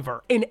than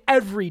ever in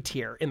every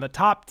tier, in the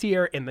top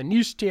tier, in the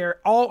niche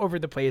tier, all over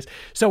the place.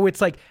 So it's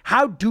like,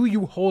 how do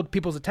you hold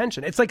people's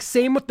attention? It's like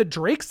same with the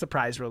Drake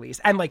surprise release.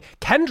 And like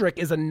Kendrick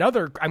is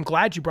another, I'm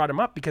glad you brought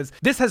him up, because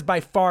this has by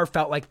far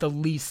felt like the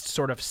least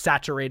sort of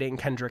saturating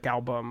Kendrick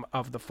album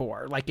of the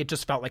four. Like, it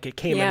just felt like it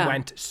came and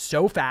went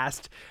so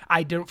fast.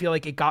 I didn't feel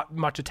like it got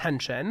much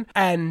attention.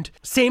 And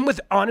same with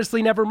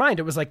honestly Nevermind.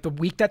 It was like the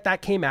week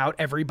that came out,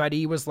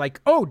 everybody was like,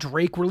 oh,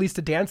 Drake released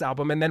a dance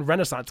album, and then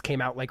Renaissance came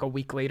out like a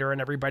week later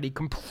and everybody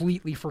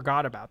completely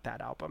forgot about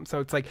that album. So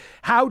it's like,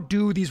 how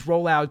do these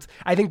rollouts,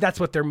 I think that's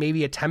what they're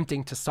maybe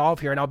attempting to solve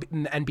here. And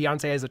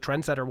Beyonce as a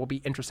trendsetter will be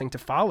interesting to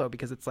follow,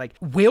 because it's like,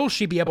 will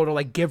she be able to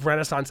like give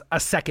Renaissance a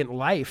second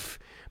life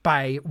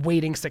by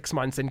waiting 6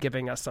 months and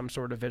giving us some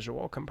sort of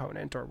visual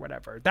component or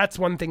whatever. That's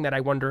one thing that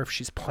I wonder if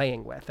she's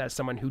playing with as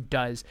someone who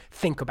does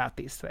think about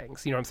these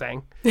things. You know what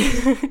I'm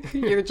saying?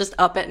 You're just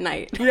up at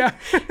night. Yeah.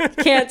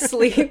 Can't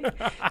sleep.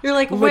 You're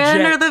like,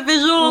 when are the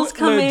visuals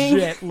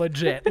coming?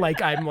 Legit.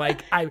 Like, I'm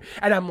like,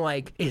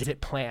 is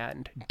it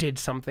planned? Did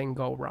something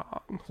go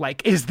wrong?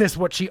 Like, is this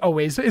what she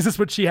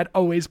had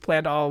always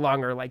planned all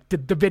along? Or like,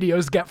 did the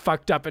videos get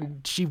fucked up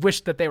and she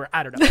wished that they were,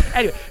 I don't know.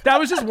 Anyway, that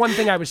was just one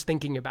thing I was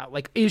thinking about.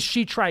 Like, is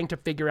she trying to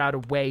figure out a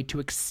way to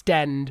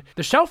extend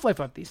the shelf life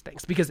of these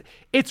things? Because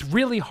it's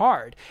really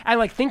hard. And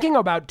like thinking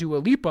about Dua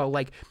Lipa,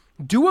 like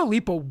Dua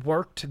Lipa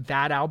worked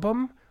that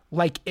album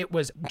like it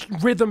was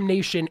Rhythm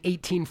Nation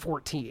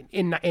 1814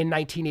 in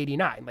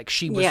 1989. Like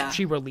she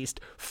released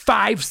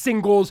 5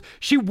 singles.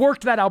 She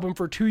worked that album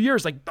for 2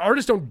 years. Like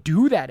artists don't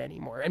do that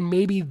anymore. And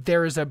maybe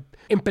there's a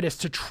impetus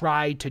to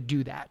try to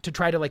do that, to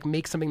try to like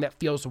make something that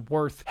feels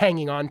worth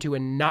hanging on to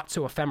and not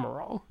so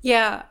ephemeral.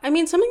 Yeah. I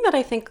mean, something that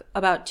I think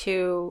about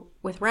too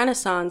with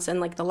Renaissance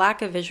and like the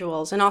lack of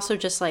visuals and also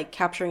just like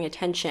capturing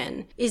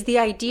attention is the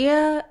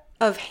idea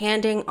of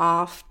handing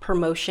off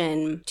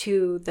promotion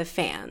to the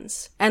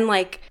fans. And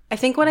like, I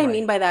think what I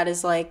mean by that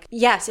is like,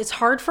 yes, it's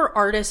hard for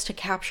artists to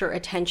capture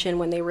attention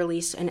when they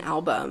release an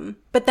album,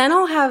 but then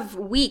I'll have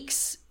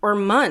weeks or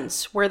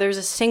months where there's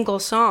a single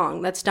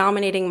song that's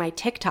dominating my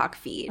TikTok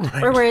feed,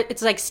 or where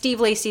it's like Steve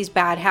Lacy's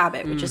Bad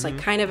Habit, which is like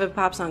kind of a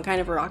pop song,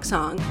 kind of a rock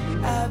song.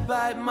 I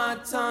bite my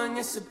tongue,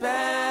 it's a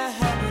bad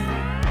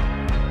habit.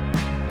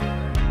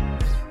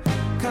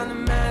 Kinda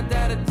mad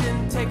that I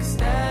didn't take a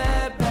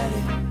step at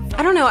it.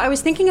 I don't know. I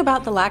was thinking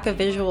about the lack of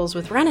visuals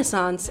with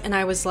Renaissance, and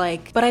I was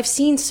like, but I've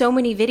seen so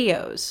many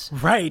videos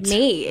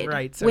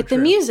made so with true.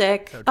 the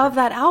music So of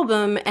that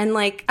album. And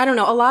like, I don't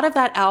know, a lot of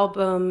that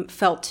album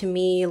felt to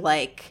me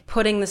like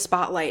putting the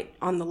spotlight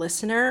on the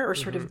listener or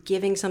sort of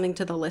giving something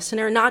to the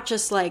listener, not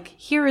just like,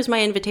 here is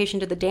my invitation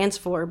to the dance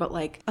floor, but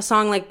like a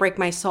song like Break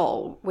My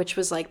Soul, which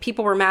was like,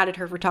 people were mad at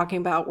her for talking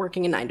about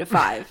working a 9 to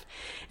 5.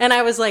 And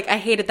I was like, I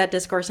hated that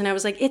discourse. And I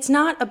was like, it's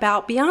not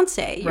about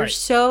Beyonce. You're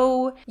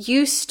so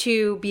used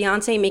to Beyonce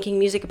making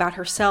music about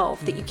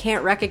herself that you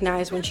can't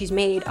recognize when she's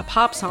made a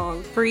pop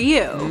song for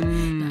you.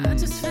 I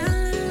just fell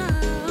in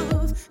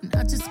love, and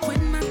I just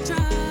quit my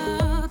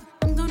job.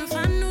 I'm gonna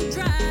find no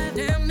drive.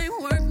 Damn, they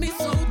work me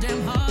so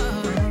damn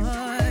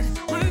hard.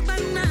 Work by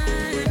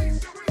 9,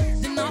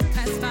 then off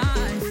past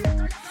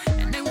 5,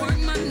 and they work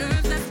my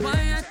nerves. That's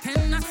why I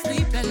cannot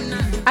sleep at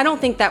night. I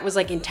don't think that was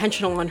like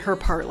intentional on her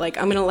part. Like,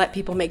 I'm gonna let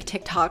people make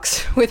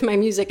TikToks with my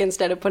music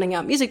instead of putting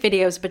out music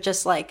videos. But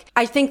just like,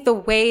 I think the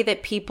way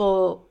that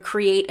people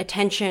create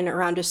attention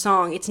around a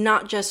song, it's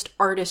not just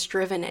artist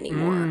driven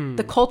anymore.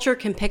 The culture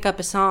can pick up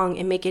a song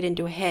and make it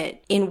into a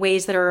hit in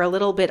ways that are a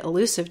little bit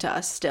elusive to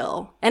us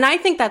still. And I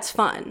think that's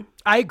fun.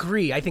 I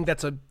agree. I think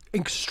that's a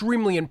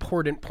extremely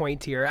important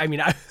point here. I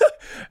mean,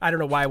 I don't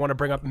know why I want to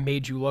bring up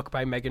Made You Look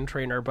by Meghan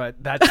Trainor,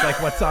 but that's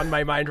like what's on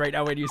my mind right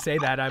now when you say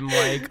that. I'm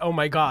like, oh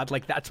my God,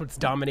 like that's what's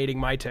dominating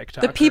my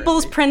TikTok. The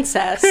people's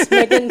princess,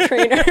 Meghan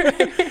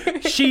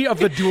Trainor. She of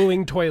the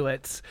dueling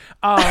toilets.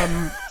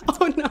 Oh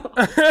no.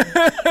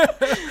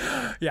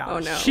 Yeah. Oh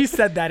no. She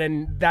said that,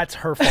 and that's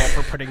her fault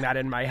for putting that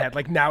in my head.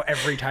 Like now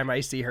every time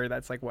I see her,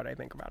 that's like what I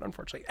think about,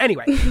 unfortunately.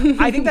 Anyway,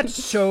 I think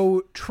that's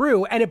so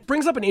true. And it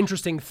brings up an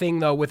interesting thing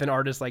though with an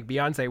artist like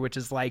Beyonce, which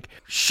is like,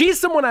 she's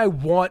someone I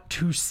want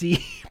to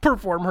see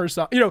perform her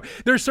song. You know,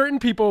 there's certain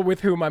people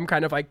with whom I'm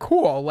kind of like,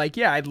 cool. Like,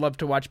 yeah, I'd love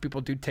to watch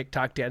people do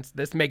TikTok dance to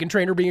this. Meghan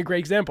Trainor being a great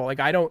example. Like,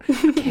 I don't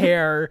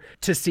care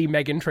to see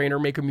Meghan Trainor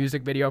make a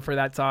music video for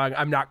that song.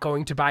 I'm not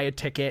going to buy a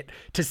ticket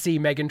to see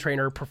Meghan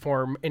Trainor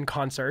perform in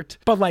concert.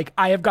 But like,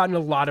 I have gotten a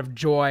lot of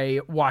joy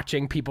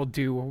watching people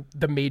do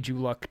the Made You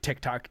Look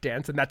TikTok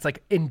dance. And that's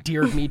like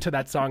endeared me to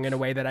that song in a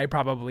way that I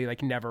probably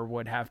like never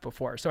would have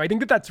before. So I think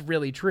that that's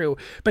really true.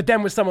 But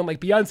then with someone like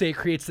Beyonce, it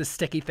creates this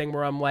sticky thing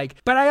where I'm like,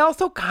 but I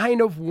also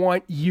kind of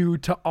want you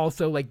to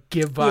also like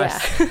give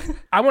us,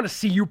 I want to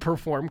see you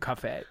perform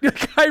Cuff It.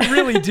 Like, I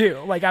really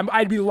do. Like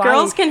I'd be lying.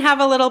 Girls can have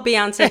a little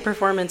Beyonce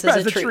performance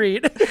as a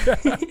treat.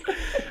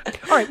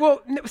 All right.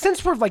 Well,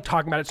 since we're like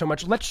talking about it so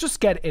much, let's just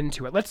get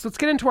into it. Let's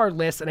get into our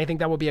list. And I think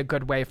that will be a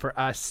good way for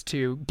us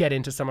to get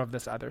into some of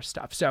this other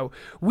stuff. So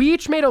we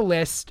each made a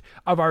list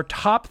of our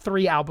top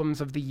 3 albums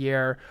of the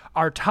year,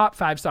 our top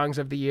 5 songs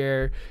of the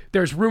year.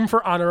 There's room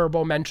for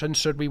honorable mentions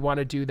should we want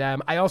to do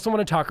them. I also want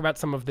to talk about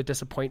some of the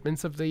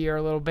disappointments of the year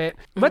a little bit.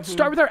 Let's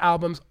start with our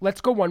albums. Let's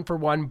go one for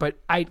one, but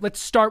let's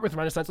start with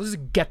Renaissance. Let's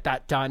just get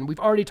that done. We've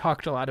already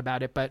talked a lot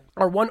about it, but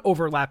our one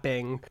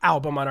overlapping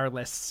album on our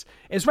lists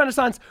is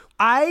Renaissance.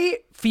 I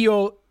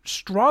feel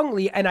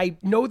strongly, and I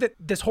know that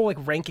this whole like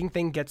ranking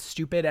thing gets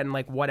stupid and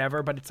like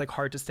whatever, but it's like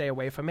hard to stay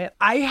away from it.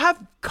 I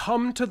have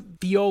come to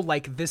feel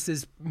like this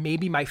is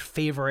maybe my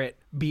favorite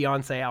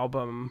Beyonce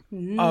album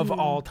of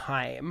all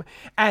time.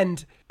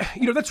 And,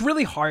 you know, that's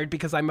really hard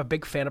because I'm a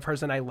big fan of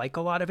hers and I like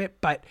a lot of it,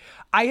 but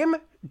I am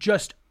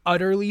just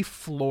utterly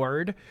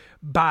floored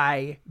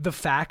by the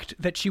fact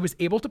that she was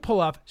able to pull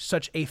off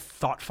such a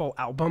thoughtful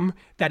album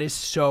that is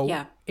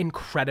so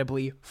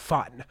incredibly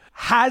fun.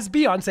 Has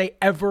Beyonce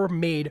ever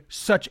made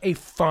such a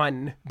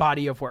fun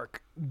body of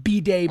work?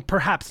 B-Day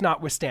perhaps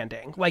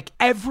notwithstanding. Like,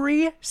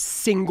 every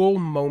single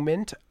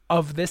moment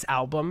of this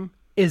album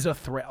is a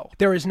thrill.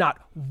 There is not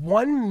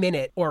 1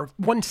 minute or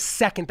 1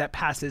 second that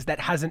passes that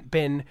hasn't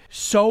been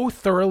so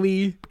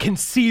thoroughly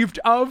conceived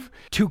of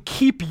to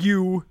keep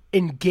you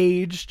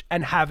engaged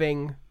and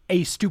having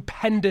a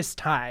stupendous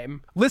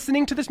time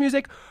listening to this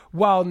music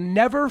while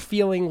never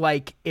feeling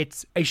like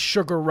it's a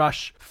sugar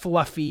rush,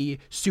 fluffy,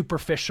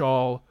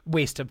 superficial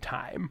waste of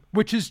time,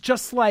 which is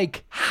just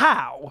like,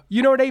 how?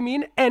 You know what I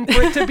mean? And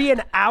for it to be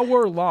an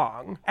hour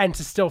long and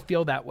to still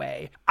feel that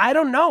way, I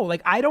don't know.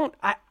 Like,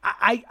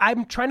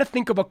 I'm trying to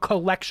think of a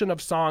collection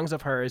of songs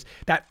of hers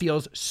that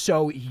feels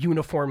so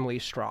uniformly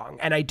strong.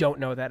 And I don't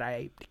know that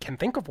I can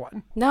think of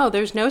one. No,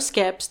 there's no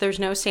skips. There's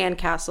no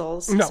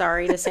sandcastles. No.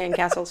 Sorry to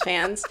Sandcastles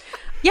fans.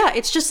 Yeah,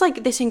 it's just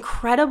like this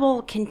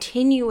incredible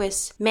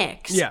continuous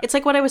mix. Yeah. It's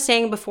like what I was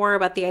saying before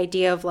about the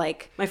idea of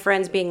like my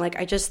friends being like,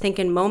 I just think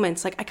in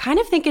moments. Like, I kind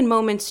of think in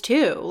moments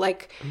too.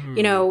 Like,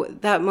 you know,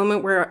 that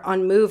moment where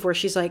on Move where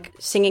she's like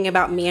singing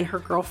about me and her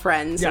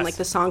girlfriends and like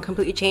the song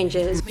completely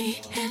changes.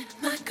 Me and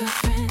my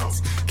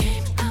girlfriends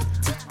came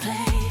out to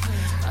play.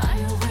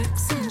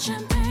 Fireworks and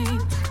champagne,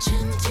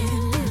 gin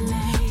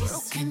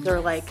lace.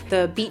 Or like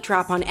the beat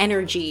drop on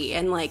Energy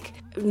and like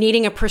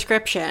needing a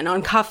prescription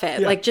on Cuff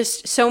It. Like,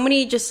 just so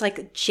many just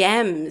like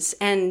gems.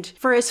 And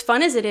for as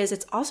fun as it is,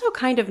 it's also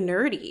kind of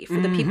nerdy for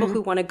the people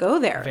who want to go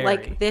there. Very.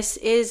 Like, this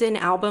is an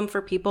album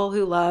for people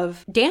who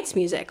love dance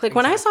music. Like,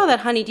 when I saw that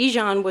Honey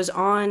Dijon was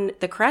on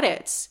the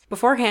credits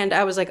beforehand,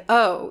 I was like,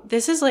 oh,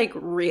 this is like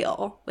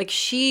real. Like,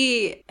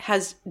 she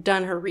has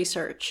done her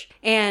research.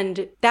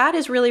 And that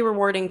is really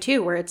rewarding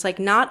too, where it's like,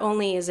 not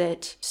only is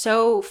it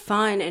so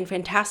fun and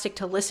fantastic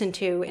to listen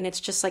to, and it's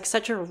just like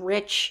such a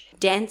rich,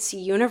 dense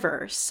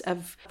universe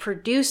of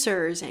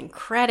producers and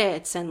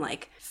credits and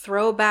like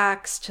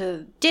throwbacks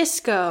to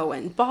disco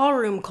and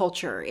ballroom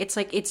culture. It's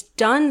like, it's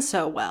done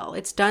so well.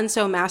 It's done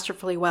so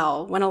masterfully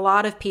well, when a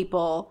lot of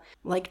people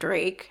like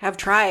Drake have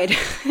tried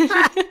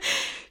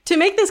to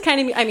make this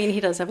kind of, I mean, he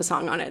does have a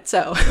song on it,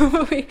 so.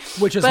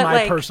 Which is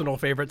my personal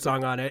favorite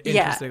song on it,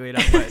 interestingly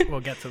enough, but we'll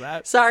get to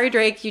that. Sorry,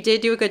 Drake, you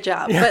did do a good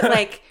job. But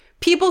like,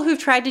 people who've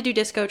tried to do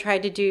disco,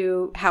 tried to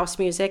do house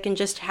music, and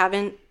just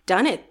haven't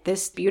done it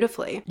this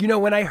beautifully. You know,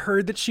 when I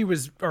heard that she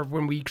was, or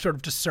when we sort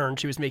of discerned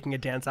she was making a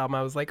dance album,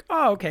 I was like,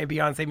 oh, okay,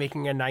 Beyonce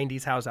making a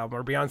 90s house album,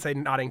 or Beyonce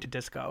nodding to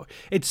disco.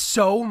 It's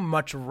so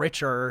much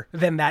richer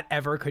than that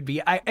ever could be.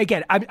 I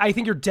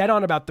think you're dead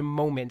on about the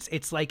moments.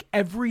 It's like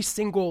every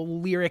single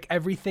lyric,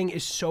 everything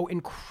is so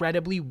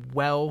incredibly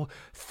well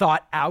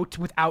thought out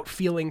without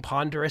feeling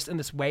ponderous in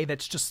this way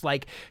that's just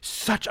like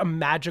such a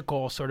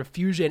magical sort of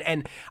fusion.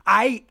 And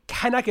I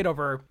cannot get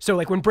over, so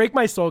like when Break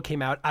My Soul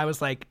came out, I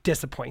was like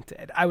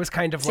disappointed. I was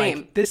kind of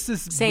like, this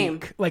is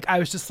weak. Like, I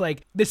was just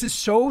like, this is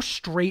so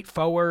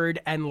straightforward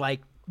and like,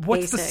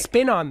 what's the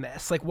spin on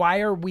this? Like, why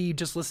are we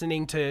just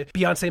listening to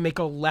Beyonce make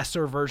a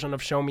lesser version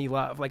of Show Me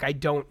Love? Like, I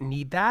don't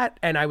need that.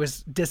 And I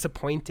was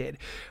disappointed.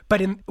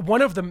 But in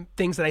one of the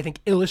things that I think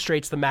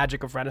illustrates the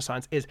magic of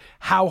Renaissance is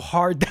how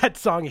hard that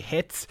song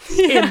hits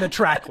in the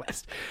track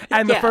list.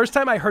 And the first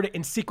time I heard it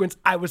in sequence,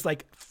 I was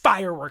like,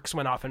 fireworks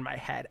went off in my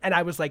head. And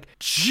I was like,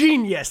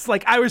 genius.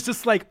 Like, I was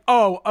just like,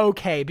 oh,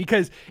 okay.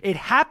 Because it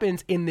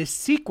happens in this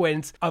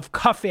sequence of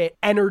Cuff It,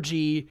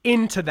 Energy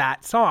into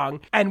that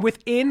song. And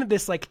within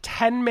this like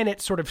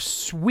 10-minute sort of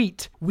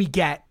suite, we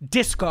get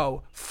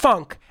disco,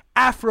 funk,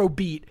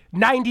 Afrobeat,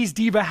 90s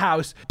diva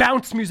house,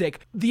 bounce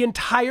music. The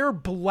entire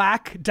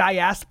Black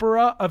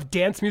diaspora of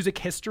dance music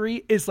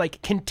history is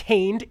like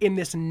contained in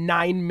this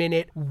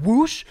 9-minute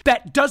whoosh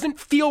that doesn't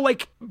feel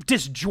like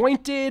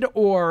disjointed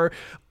or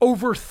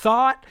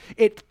overthought.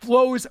 It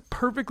flows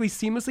perfectly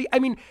seamlessly. I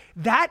mean,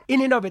 that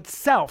in and of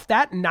itself,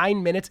 that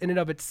 9 minutes in and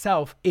of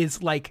itself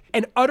is like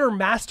an utter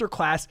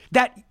masterclass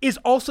that is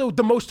also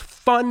the most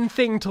fun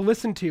thing to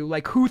listen to.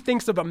 Like, who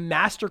thinks of a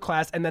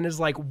masterclass and then is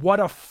like, what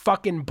a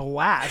fucking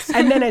blast.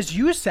 And then, as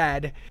you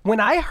said, when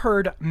I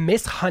heard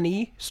Miss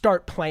Honey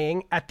start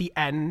playing at the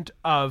end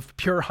of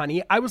Pure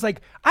Honey, I was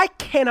like, I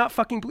cannot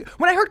fucking believe.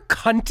 When I heard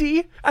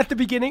Cunty at the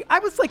beginning, I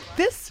was like,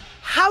 this,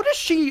 how does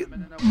she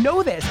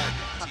know this?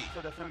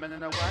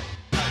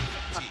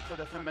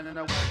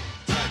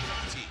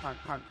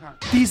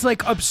 These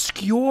like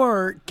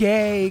obscure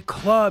gay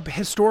club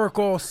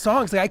historical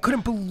songs. Like, I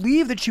couldn't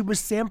believe that she was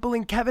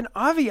sampling Kevin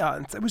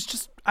Aviance. It was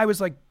just, I was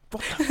like,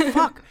 what the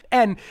fuck?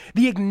 And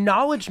the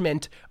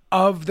acknowledgement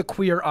of the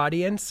queer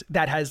audience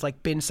that has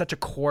like been such a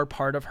core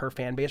part of her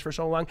fan base for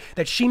so long,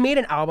 that she made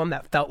an album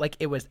that felt like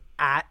it was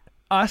at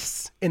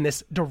us in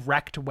this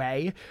direct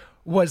way,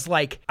 was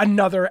like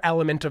another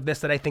element of this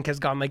that I think has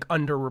gone like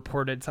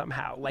underreported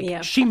somehow.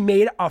 Like she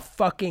made a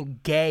fucking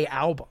gay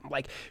album.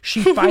 Like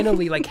she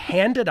finally like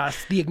handed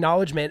us the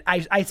acknowledgement.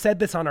 I said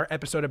this on our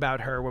episode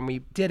about her when we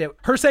did it.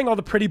 Her saying all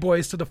the pretty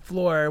boys to the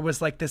floor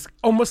was like this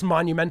almost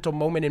monumental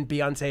moment in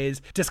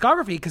Beyonce's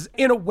discography, because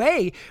in a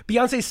way,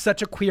 Beyonce is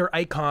such a queer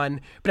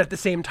icon, but at the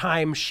same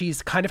time,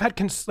 she's kind of had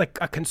like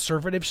a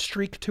conservative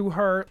streak to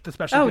her,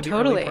 especially in the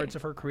early parts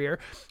of her career.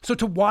 So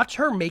to watch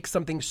her make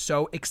something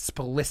so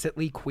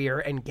explicitly queer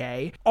and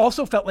gay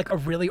also felt like a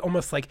really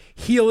almost like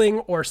healing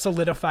or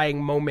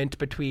solidifying moment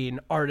between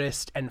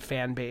artist and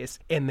fan base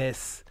in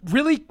this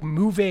really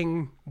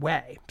moving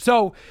way.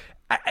 So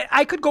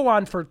I could go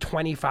on for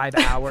 25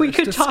 hours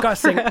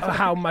discussing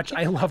how much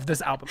I love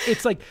this album.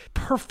 It's like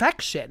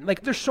perfection.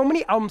 Like there's so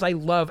many albums I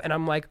love and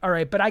I'm like, all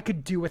right, but I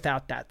could do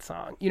without that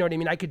song. You know what I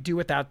mean? I could do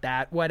without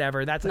that,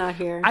 whatever. That's not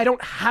here. I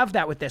don't have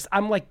that with this.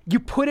 I'm like, you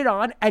put it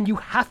on and you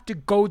have to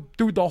go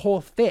through the whole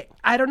thing.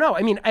 I don't know.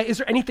 I mean, is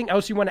there anything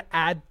else you want to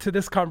add to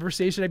this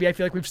conversation? I mean, I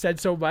feel like we've said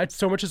so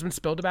much has been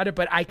spilled about it,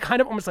 but I kind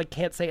of almost like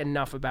can't say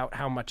enough about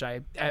how much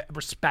I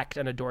respect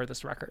and adore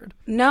this record.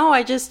 No,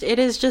 it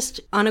is just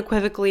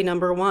unequivocally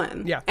number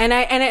one. Yeah. And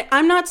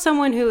I'm not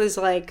someone who is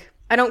like,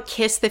 I don't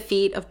kiss the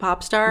feet of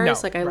pop stars. No,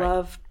 like I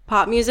love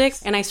pop music,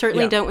 and I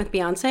certainly don't with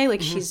Beyonce.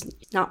 Like she's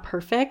not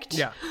perfect.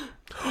 Yeah.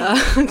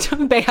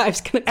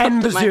 Bayhive's gonna come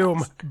end to the my Zoom.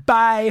 house.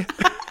 Bye.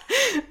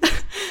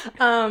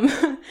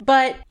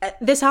 But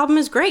this album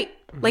is great.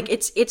 Like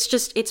it's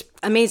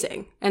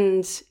amazing,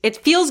 and it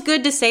feels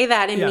good to say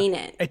that and mean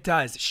it. It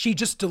does. She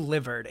just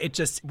delivered.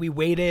 We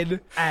waited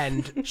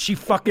and she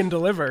fucking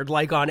delivered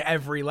like on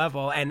every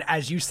level. And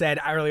as you said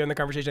earlier in the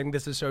conversation, I think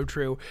this is so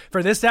true.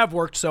 For this to have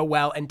worked so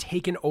well and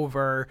taken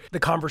over the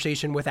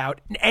conversation without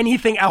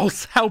anything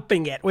else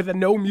helping it, with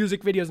no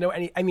music videos,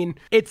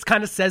 it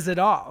kind of says it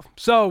all.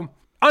 So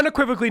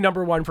unequivocally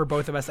number one for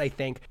both of us, I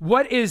think.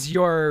 What is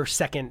your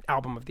second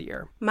album of the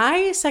year?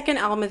 My second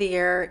album of the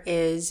year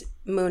is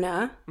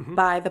Muna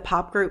by the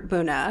pop group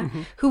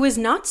Muna, who was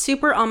not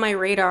super on my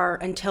radar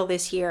until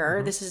this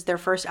year. This is their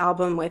first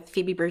album with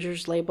Phoebe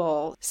Bridgers'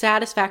 label,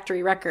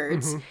 Satisfactory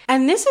Records.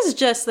 And this is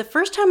just the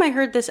first time I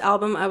heard this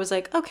album, I was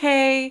like,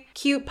 okay,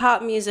 cute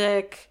pop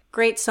music,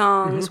 great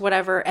songs,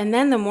 whatever. And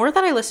then the more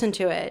that I listened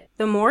to it,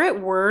 the more it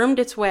wormed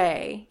its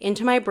way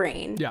into my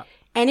brain. Yeah.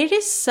 And it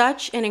is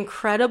such an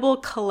incredible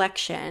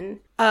collection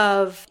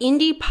of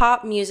indie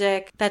pop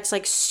music that's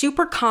like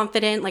super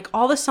confident. Like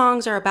all the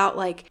songs are about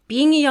like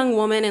being a young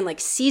woman and like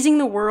seizing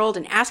the world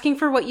and asking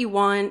for what you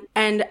want.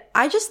 And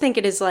I just think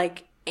it is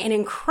like an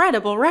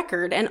incredible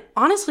record and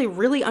honestly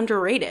really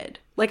underrated.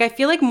 Like I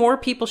feel like more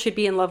people should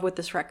be in love with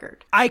this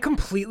record. I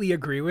completely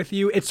agree with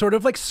you. It sort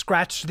of like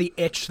scratched the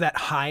itch that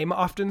Haim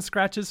often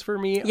scratches for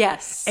me.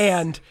 Yes.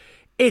 And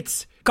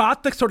it's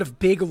got the sort of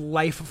big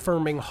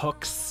life-affirming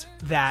hooks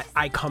that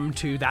I come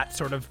to that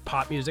sort of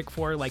pop music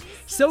for. Like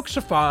Silk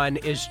Chiffon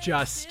is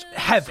just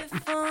heaven.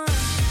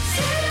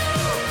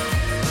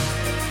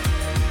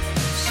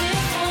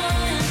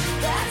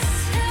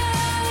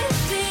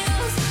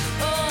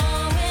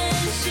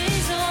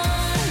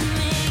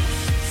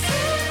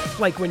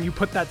 Like when you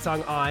put that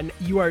song on,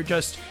 you are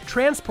just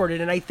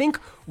transported. And I think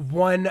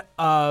one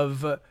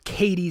of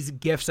Katie's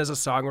gifts as a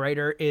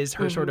songwriter is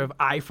her sort of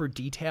eye for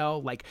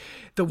detail, like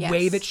the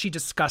way that she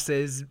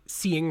discusses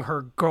seeing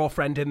her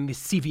girlfriend in the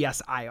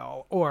CVS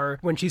aisle, or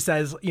when she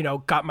says, you know,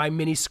 got my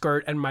mini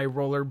skirt and my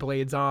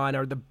rollerblades on,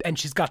 and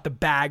she's got the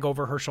bag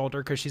over her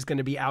shoulder because she's going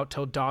to be out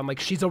till dawn. Like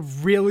she's a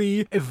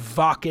really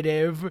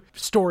evocative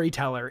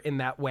storyteller in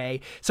that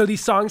way. So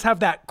these songs have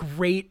that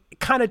great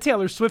kind of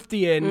Taylor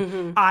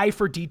Swiftian eye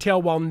for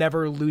detail while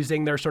never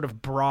losing their sort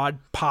of broad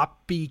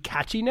poppy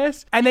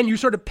catchiness. And then you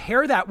sort of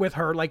pair that with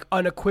her like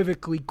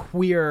unequivocally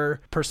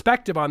queer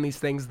perspective on these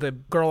things, the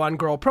girl on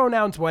girl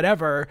pronouns,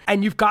 whatever.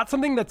 And you've got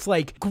something that's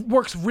like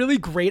works really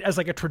great as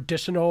like a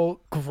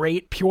traditional,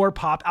 great pure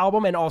pop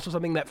album, and also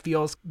something that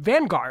feels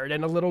vanguard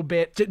and a little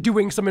bit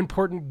doing some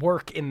important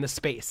work in the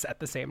space at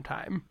the same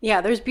time.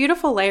 Yeah, there's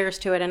beautiful layers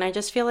to it. And I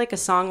just feel like a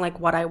song like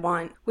What I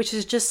Want, which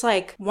is just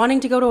like wanting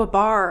to go to a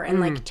bar and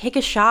like take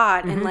a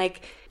shot and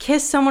like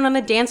kiss someone on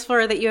the dance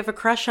floor that you have a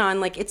crush on.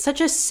 Like it's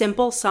such a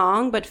simple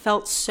song, but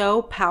felt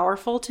so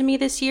powerful to me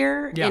this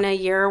year, in a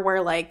year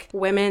where like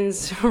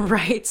women's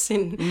rights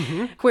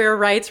and queer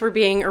rights were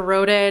being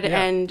eroded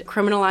and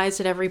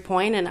criminalized at every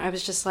point. And I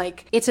was just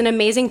like, it's an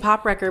amazing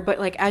pop record, but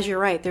like, as you're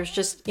right, there's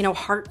just, you know,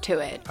 heart to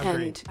it. Agreed.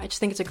 And I just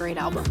think it's a great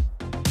album.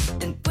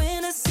 And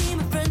when I see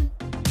my friend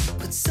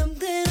put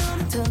something on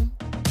her tongue,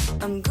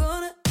 I'm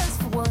gonna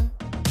ask for one,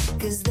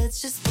 'cause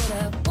that's just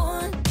what I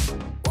want.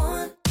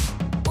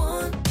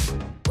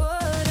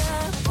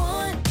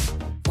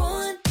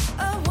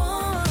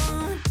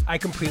 I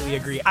completely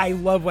agree. I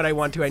love What I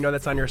Want To. I know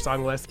that's on your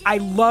song list. I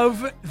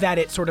love that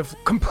it sort of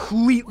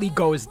completely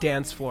goes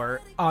dance floor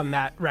on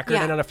that record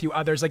and on a few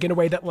others, like in a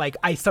way that like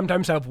I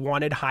sometimes have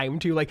wanted Haim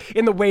to, like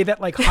in the way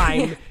that like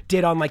Haim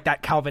did on like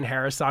that Calvin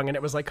Harris song, and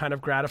it was like kind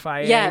of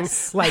gratifying.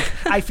 Yes. Like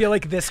I feel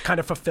like this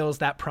kind of fulfills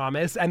that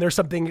promise, and there's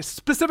something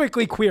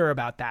specifically queer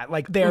about that.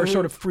 Like their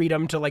sort of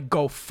freedom to like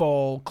go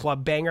full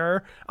club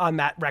banger on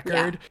that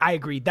record. Yeah. I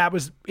agree. That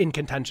was in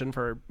contention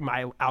for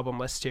my album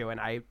list too, and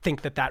I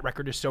think that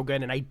record is so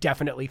good, and I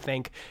definitely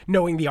think,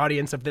 knowing the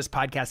audience of this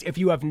podcast, if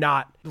you have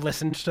not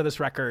listened to this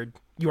record,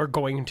 you are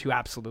going to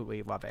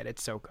absolutely love it.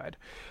 It's so good.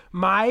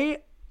 My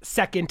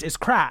second is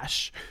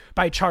Crash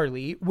by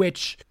Charlie,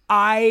 which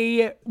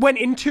I went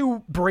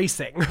into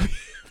bracing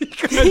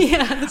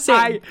because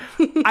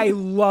I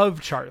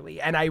love Charlie,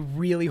 and I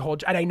really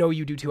hold, and I know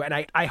you do too,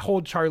 and I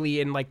hold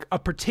Charlie in like a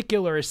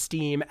particular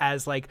esteem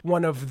as like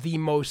one of the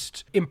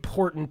most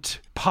important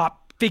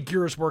pop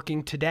figures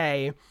working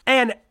today.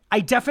 And I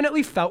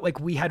definitely felt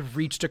like we had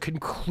reached a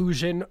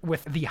conclusion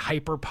with the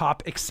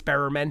hyperpop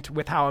experiment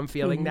with How I'm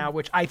Feeling Now,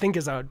 which I think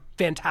is a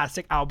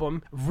fantastic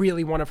album,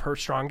 really one of her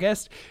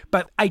strongest.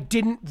 But I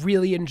didn't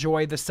really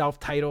enjoy the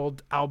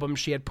self-titled album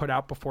she had put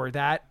out before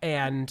that.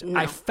 And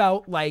I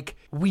felt like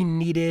we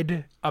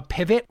needed a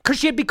pivot because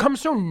she had become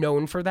so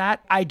known for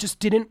that. I just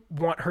didn't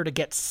want her to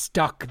get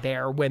stuck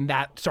there when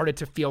that started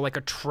to feel like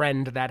a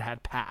trend that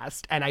had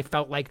passed. And I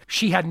felt like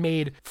she had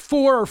made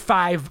 4 or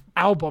 5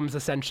 albums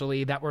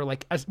essentially that were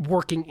like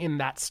working in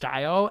that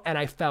style. And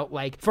I felt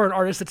like for an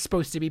artist that's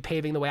supposed to be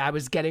paving the way, I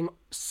was getting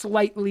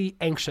slightly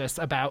anxious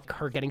about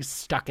her getting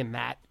stuck in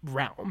that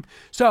realm.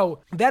 So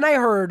then I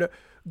heard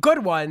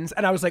Good Ones,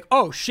 and I was like,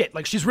 oh shit,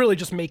 like she's really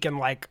just making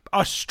like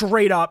a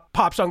straight up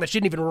pop song that she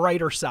didn't even write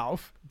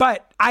herself.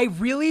 But I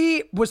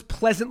really was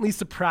pleasantly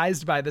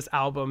surprised by this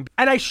album,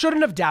 and I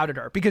shouldn't have doubted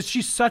her because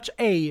she's such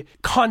a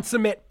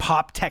consummate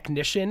pop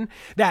technician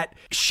that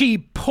she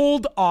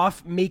pulled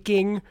off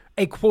making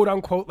a quote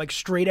unquote like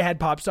straight ahead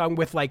pop song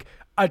with like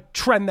a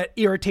trend that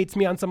irritates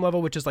me on some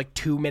level, which is like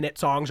 2-minute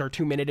songs or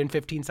 2-minute and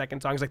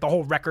 15-second songs. Like the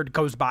whole record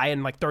goes by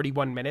in like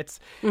 31 minutes.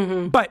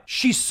 But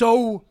she's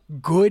so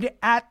good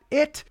at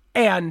it,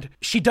 and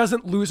she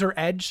doesn't lose her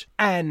edge.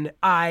 And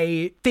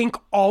I think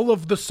all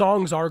of the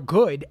songs are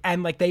good,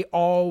 and like they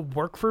all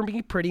work for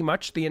me pretty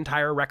much. The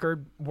entire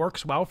record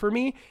works well for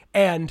me.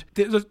 And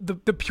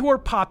the pure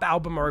pop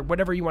album, or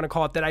whatever you want to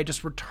call it, that I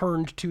just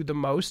returned to the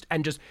most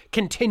and just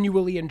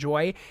continually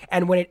enjoy.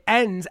 And when it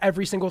ends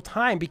every single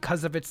time,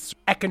 because of its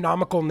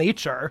economical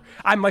nature,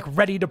 I'm like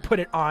ready to put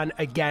it on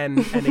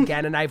again and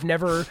again. And I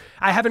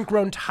haven't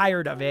grown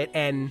tired of it.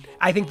 And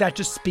I think that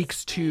just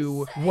speaks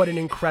to what an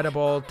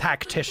incredible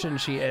tactician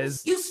she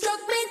is. You struck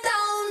me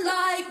down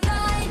like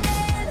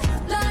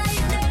lightning,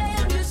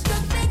 lightning. You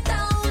struck me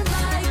down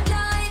like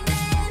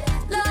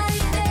lightning,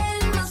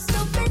 lightning. Must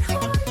have been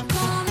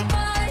hard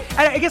by.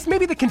 And I guess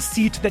maybe the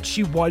conceit that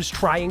she was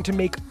trying to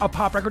make a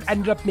pop record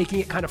ended up making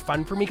it kind of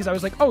fun for me, because I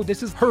was like, oh,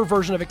 this is her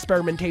version of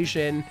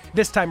experimentation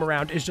this time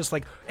around, is just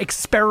like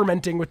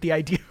experimenting with the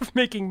idea of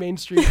making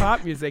mainstream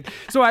pop music.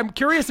 So I'm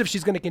curious if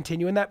she's going to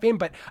continue in that vein,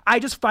 but I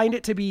just find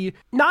it to be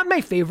not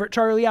my favorite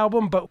Charlie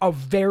album, but a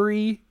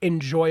very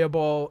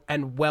enjoyable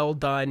and well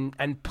done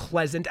and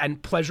pleasant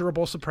and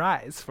pleasurable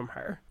surprise from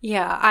her.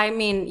 Yeah, I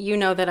mean, you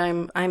know that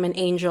I'm an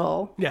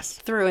angel, yes,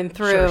 through and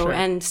through. Sure.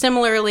 And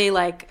similarly,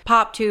 like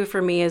Pop 2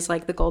 for me is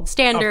like the gold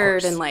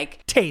standard, and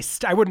like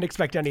taste. I wouldn't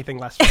expect anything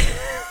less from you.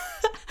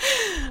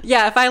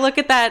 Yeah, if I look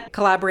at that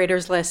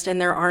collaborators list and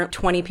there aren't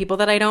 20 people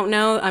that I don't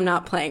know, I'm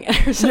not playing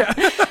it. So,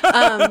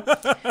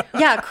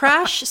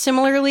 Crash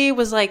similarly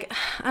was like,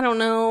 I don't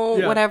know,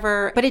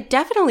 whatever. But it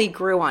definitely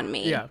grew on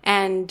me. Yeah.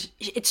 And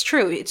it's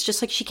true. It's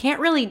just like she can't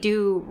really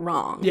do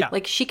wrong. Yeah.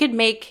 Like she could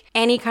make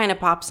any kind of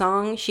pop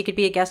song. She could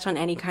be a guest on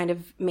any kind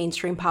of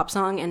mainstream pop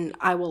song, and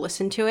I will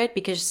listen to it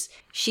because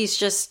she's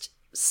just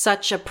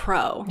such a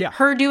pro. Yeah.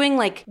 Her doing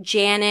like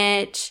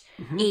Janet,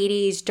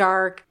 80s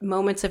dark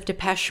moments of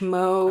Depeche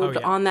Mode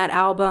on that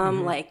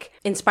album, like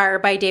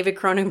inspired by David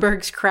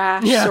Cronenberg's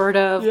Crash, sort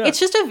of. Yeah. It's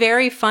just a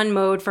very fun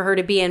mode for her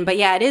to be in. But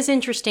yeah, it is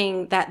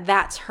interesting that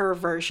that's her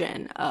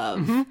version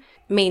of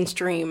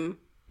mainstream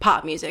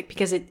pop music,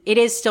 because it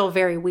is still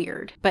very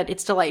weird, but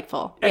it's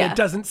delightful. And it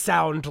doesn't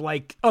sound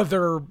like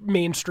other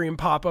mainstream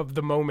pop of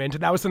the moment.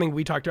 And that was something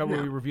we talked about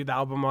when we reviewed the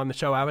album on the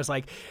show. I was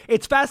like,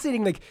 it's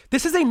fascinating. Like,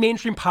 this is a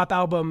mainstream pop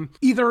album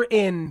either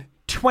in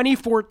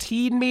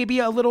 2014, maybe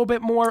a little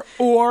bit more,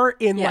 or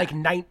in like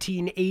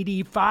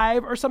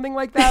 1985 or something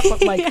like that.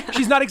 But like,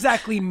 she's not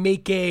exactly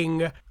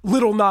making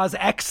Lil Nas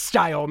X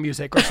style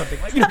music or something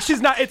like,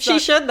 she's not. She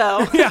should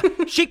though. Yeah,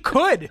 she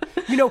could.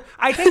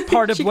 I think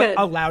part of what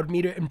allowed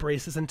me to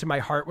embrace this into my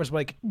heart was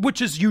like,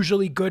 which is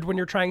usually good when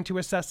you're trying to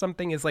assess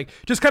something, is like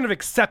just kind of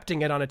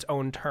accepting it on its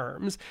own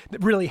terms.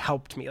 That really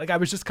helped me. Like, I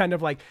was just kind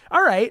of like,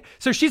 all right,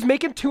 so she's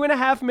making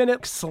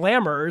 2.5-minute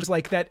slammers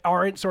like that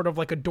aren't sort of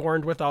like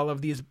adorned with all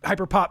of these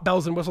hyper pop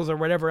bells and whistles or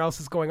whatever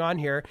else is going on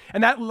here.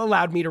 And that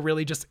allowed me to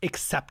really just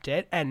accept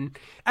it. And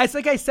as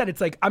like I said,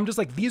 it's like, I'm just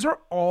like, these are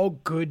all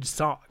good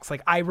songs. songs.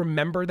 Like, I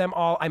remember them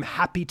all. I'm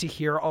happy to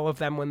hear all of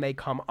them when they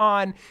come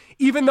on,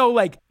 even though,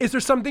 like, is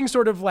there something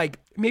sort of like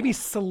maybe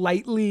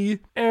slightly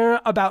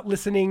about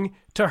listening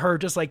to her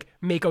just like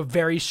make a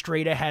very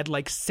straight ahead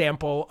like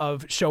sample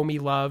of Show Me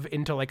Love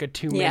into like a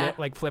 2-minute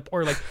like flip,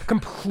 or like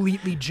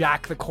completely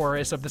jack the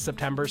chorus of the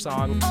September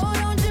song. Oh,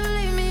 don't you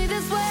leave me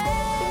this way.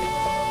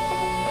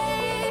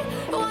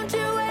 Won't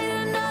you wait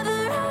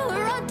another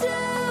hour or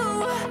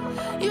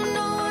two? You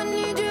know I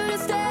need you to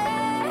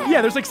stay.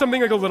 Yeah, there's like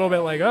something like a little bit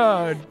like,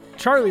 oh,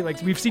 Charlie,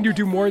 like we've seen you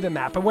do more than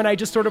that. But when I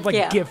just sort of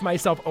like give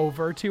myself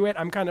over to it,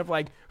 I'm kind of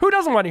like, who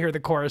doesn't want to hear the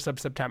chorus of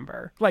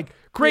September? Like,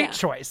 great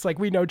choice. Like,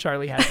 we know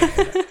Charlie has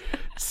that.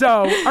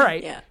 So, all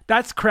right,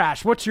 that's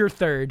Crash. What's your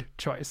third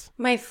choice?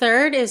 My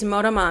third is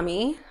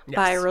Motomami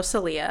by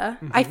Rosalia.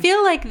 I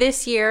feel like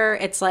this year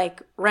it's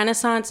like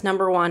Renaissance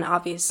 #1,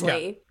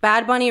 obviously. Yeah.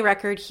 Bad Bunny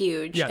record,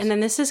 huge. Yes. And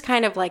then this is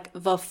kind of like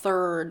the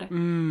third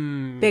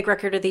big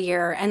record of the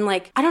year. And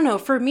like, I don't know,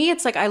 for me,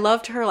 it's like I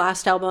loved her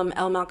last album,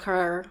 El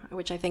Malcar,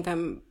 which I think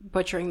I'm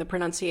butchering the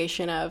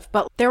pronunciation of.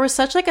 But there was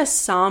such like a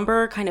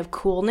somber kind of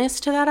coolness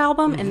to that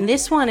album. And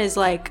this one is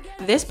like,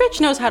 this bitch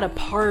knows how to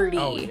party.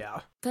 Oh, yeah.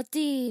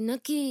 Pati,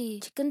 naki,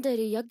 chicken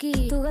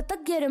teriyaki. Tu gata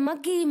quiere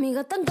maki, mi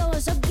gata en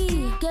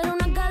Kawasaki. Quiero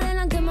una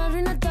cadena que me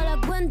arruine toda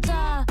la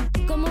cuenta.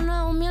 Como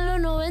Naomi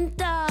en los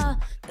 90.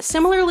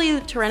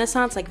 Similarly to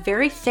Renaissance, like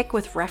very thick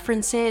with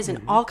references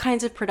and all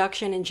kinds of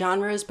production and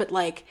genres, but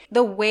like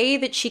the way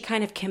that she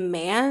kind of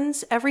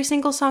commands every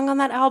single song on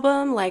that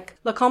album, like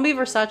La Combi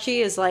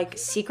Versace is like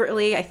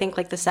secretly, I think,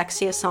 like the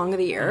sexiest song of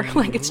the year.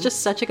 Like, it's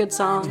just such a good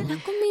song.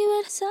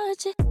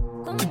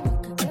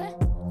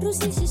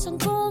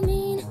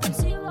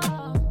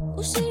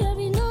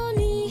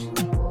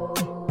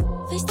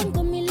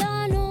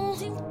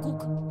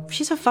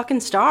 She's a fucking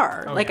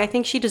star. I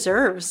think she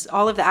deserves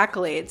all of the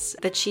accolades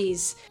that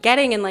she's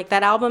getting. And like,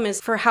 that album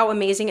is, for how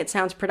amazing it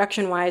sounds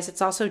production wise,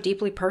 it's also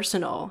deeply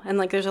personal. And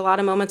like, there's a lot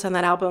of moments on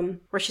that album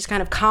where she's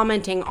kind of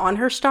commenting on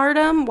her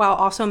stardom while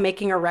also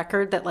making a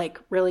record that like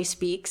really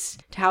speaks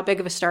to how big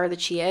of a star that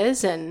she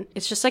is. And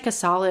it's just like a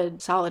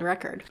solid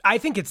record. I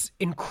think it's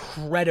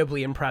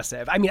incredibly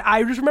impressive. I mean,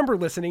 I just remember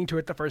listening to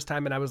it the first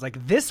time and I was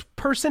like, this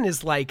person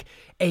is like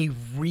a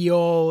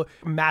real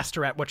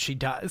master at what she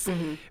does.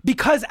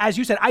 Because as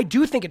you said, I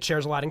do think it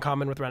shares a lot in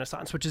common with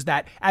Renaissance, which is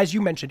that, as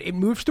you mentioned, it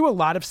moves through a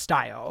lot of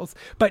styles,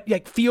 but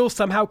like feels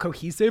somehow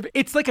cohesive.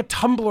 It's like a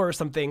Tumblr or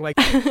something. Like,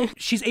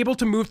 she's able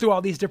to move through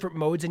all these different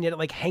modes, and yet it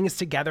like hangs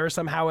together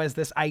somehow as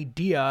this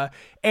idea.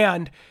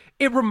 And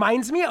it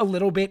reminds me a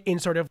little bit in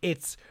sort of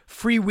its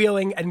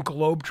freewheeling and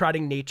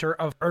globe-trotting nature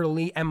of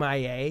early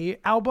MIA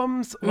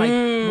albums, like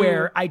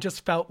where I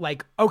just felt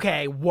like,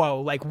 okay,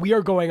 whoa, like we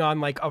are going on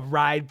like a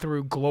ride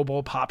through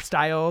global pop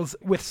styles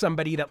with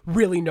somebody that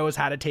really knows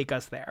how to take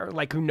us there,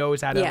 like who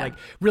knows how to like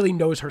really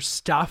knows her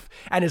stuff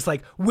and is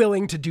like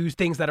willing to do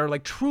things that are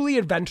like truly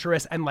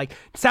adventurous and like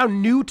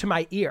sound new to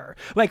my ear.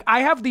 Like,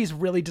 I have these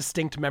really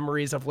distinct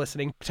memories of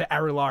listening to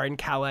Arilar and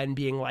Kala and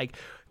being like,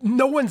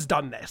 no one's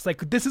done this.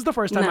 Like, this is the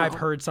first time I've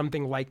heard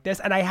something like this.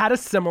 And I had a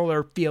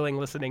similar feeling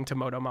listening to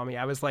Motomami.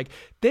 I was like,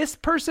 this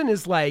person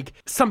is like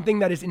something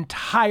that is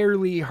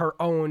entirely her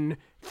own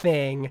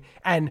thing,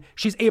 and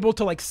she's able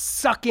to like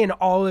suck in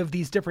all of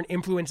these different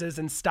influences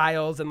and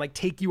styles and like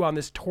take you on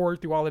this tour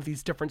through all of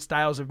these different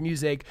styles of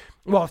music,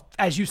 well,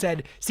 as you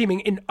said, seeming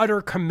in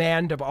utter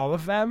command of all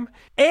of them,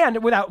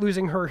 and without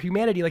losing her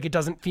humanity. Like, it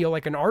doesn't feel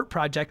like an art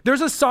project. There's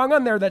a song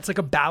on there that's like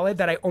a ballad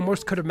that I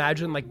almost could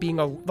imagine like being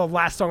the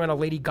last song on a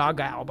Lady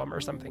Gaga album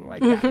or something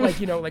like that. Like,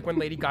 you know, like when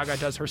Lady Gaga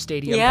does her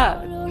stadium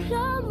ballad.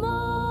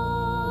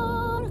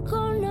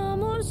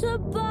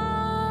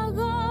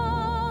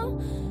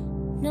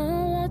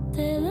 Nada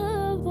te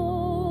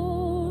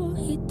debo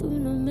y tú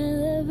no me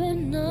debes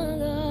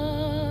nada.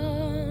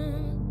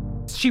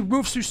 She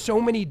moves through so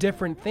many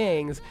different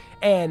things.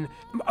 And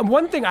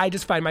one thing I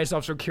just find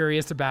myself so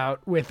curious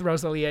about with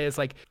Rosalia is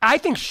like, I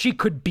think she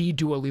could be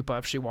Dua Lipa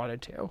if she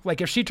wanted to.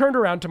 Like, if she turned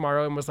around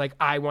tomorrow and was like,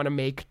 I want to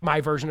make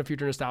my version of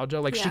Future Nostalgia,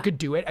 like she could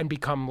do it and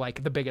become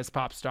like the biggest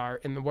pop star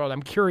in the world.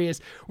 I'm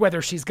curious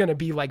whether she's going to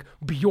be like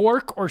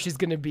Bjork or she's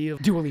going to be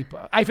Dua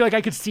Lipa. I feel like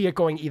I could see it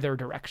going either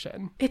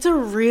direction. It's a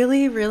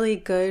really, really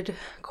good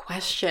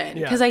question,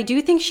 because I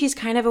do think she's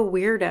kind of a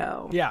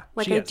weirdo. Yeah,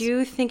 like I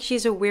do think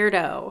she's a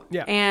weirdo.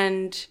 Yeah.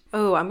 And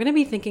I'm going to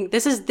be thinking,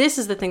 this is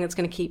the thing that's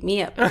going to keep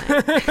me up.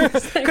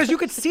 Because you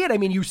could see it. I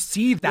mean, you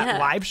see that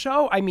live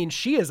show. I mean,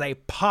 she is a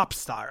pop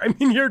star. I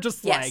mean, you're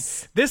just like,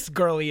 this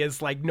girlie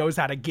is like, knows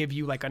how to give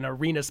you like an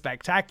arena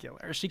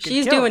spectacular.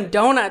 She's doing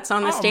donuts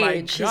on the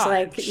stage. She's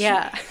like,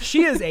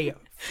 she is a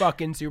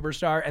fucking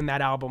superstar, and that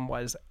album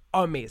was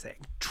amazing.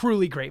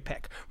 Truly great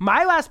pick.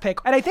 My last pick,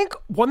 and I think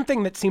one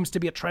thing that seems to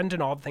be a trend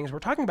in all the things we're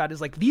talking about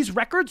is like these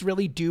records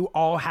really do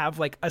all have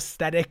like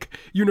aesthetic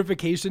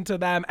unification to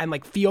them and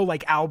like feel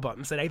like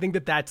albums. And I think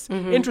that that's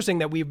interesting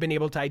that we've been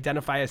able to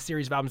identify a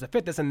series of albums that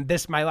fit this. And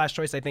this, my last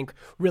choice, I think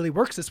really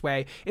works this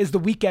way, is The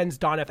Weeknd's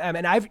Dawn FM.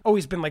 And I've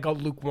always been like a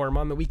lukewarm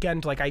on The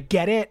Weeknd. Like I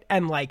get it.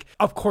 And like,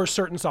 of course,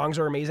 certain songs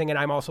are amazing. And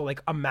I'm also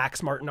like a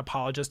Max Martin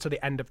apologist to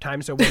the end of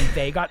time. So when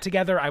they got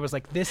together, I was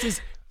like, this is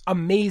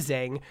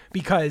amazing,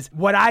 because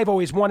what I've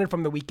always wanted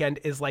from The Weeknd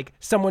is like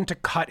someone to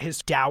cut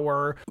his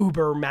dour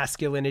uber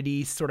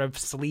masculinity sort of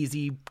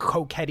sleazy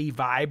coquetty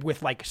vibe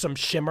with like some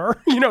shimmer,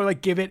 you know,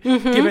 like give it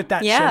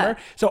that shimmer.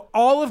 So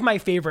all of my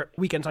favorite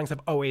Weeknd songs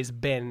have always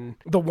been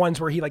the ones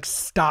where he like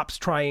stops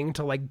trying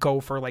to like go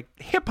for like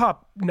hip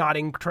hop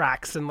nodding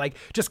tracks and like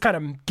just kind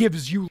of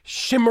gives you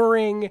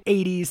shimmering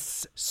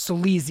 80s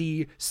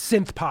sleazy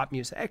synth pop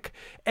music.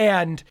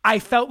 And I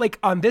felt like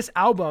on this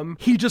album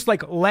he just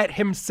like let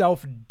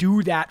himself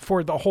do that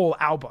for the whole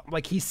album.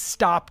 Like he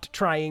stopped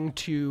trying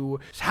to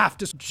have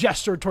to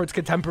gesture towards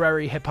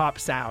contemporary hip hop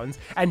sounds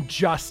and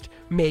just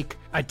make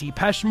a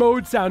Depeche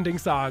Mode sounding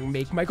song,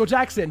 make Michael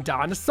Jackson,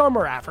 Donna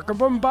Summer, Africa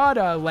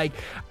Bambaataa. Like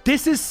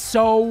this is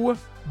so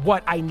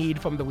what I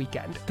need from The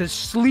Weeknd. The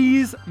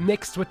sleaze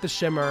mixed with the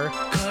shimmer.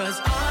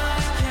 'Cause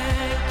I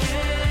can't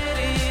get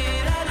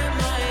it out of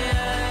my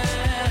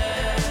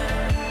head.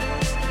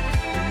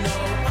 No,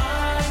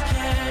 I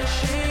can't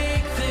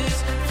shake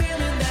this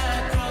feeling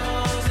that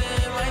crawls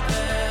in my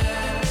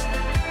bed.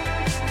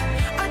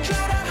 I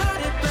try to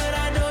hide it, but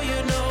I know you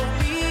know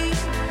me.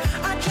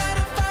 I try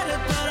to fight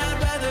it, but I'd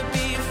rather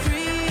be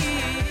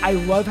free. I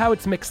love how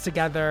it's mixed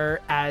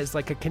together as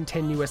like a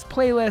continuous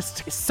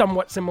playlist,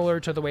 somewhat similar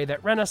to the way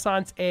that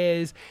Renaissance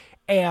is.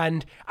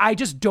 And I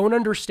just don't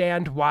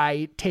understand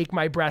why Take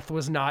My Breath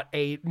was not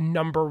a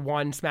number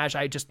one smash.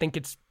 I just think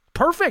it's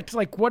perfect.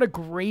 Like what a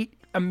great,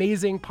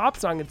 amazing pop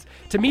song. It's,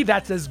 to me,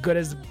 that's as good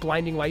as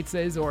Blinding Lights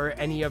is or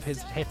any of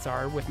his hits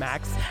are with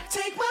Max.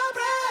 Take my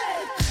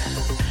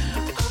breath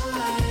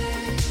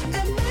away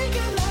and make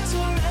it last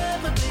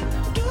forever,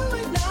 babe. Do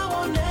it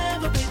now or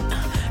never, babe.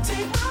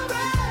 Take my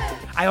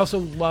breath. I also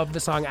love the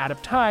song Out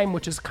of Time,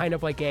 which is kind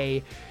of like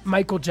a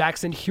Michael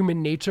Jackson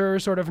Human Nature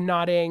sort of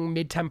nodding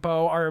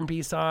mid-tempo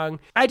R&B song.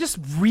 I just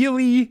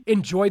really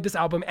enjoyed this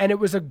album, and it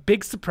was a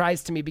big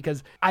surprise to me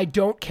because I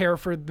don't care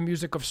for the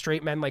music of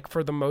straight men, like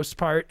for the most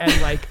part,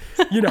 and like,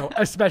 you know,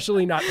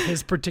 especially not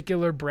his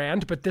particular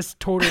brand, but this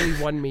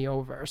totally won me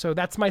over. So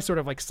that's my sort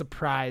of like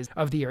surprise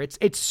of the year.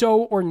 It's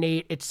so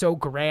ornate, it's so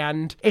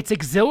grand, it's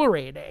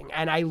exhilarating,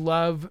 and I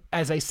love,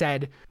 as I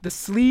said, the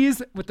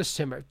sleaze with the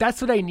shimmer.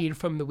 That's what I need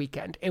from The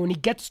Weeknd. And when he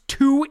gets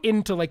too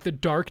into like the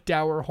dark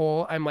dour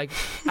hole, I'm like,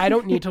 I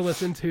don't need to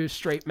listen to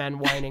straight men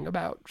whining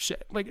about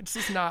shit. Like it's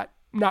just not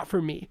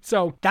for me.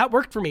 So that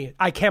worked for me.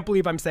 I can't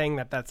believe I'm saying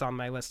that that's on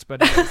my list,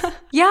 but it is.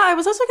 Yeah, I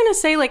was also going to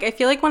say, like, I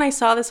feel like when I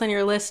saw this on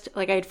your list,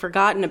 like I'd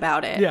forgotten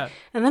about it. Yeah.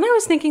 And then I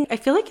was thinking, I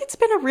feel like it's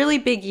been a really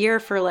big year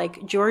for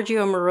like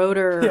Giorgio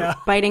Moroder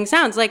biting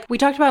sounds. Like we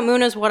talked about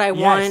Muna's What I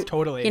Want. Yes,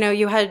 totally. You know,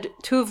 you had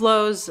Tuve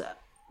Lo's,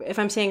 if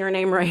I'm saying her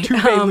name right.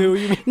 Tuve Lu,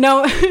 you mean?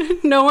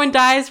 No One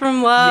Dies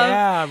from Love.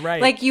 Yeah,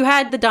 right. Like you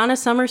had the Donna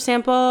Summer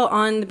sample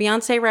on the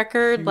Beyonce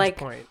record. Huge like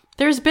point.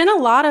 There's been a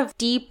lot of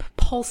deep,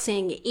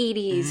 pulsing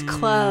 80s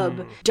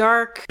club,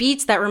 dark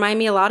beats that remind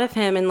me a lot of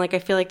him. And like I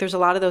feel like there's a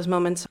lot of those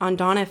moments on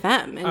Dawn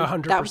FM. And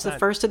 100%. that was the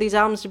first of these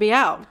albums to be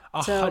out.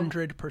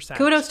 100%.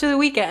 Kudos to The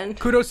Weeknd.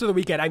 Kudos to The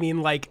Weeknd. I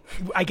mean, like,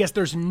 I guess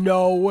there's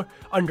no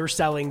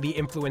underselling the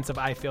influence of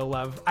I Feel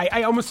Love.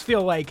 I almost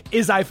feel like,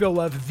 is I Feel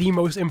Love the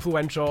most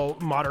influential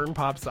modern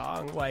pop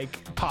song?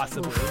 Like,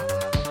 possibly. Oof.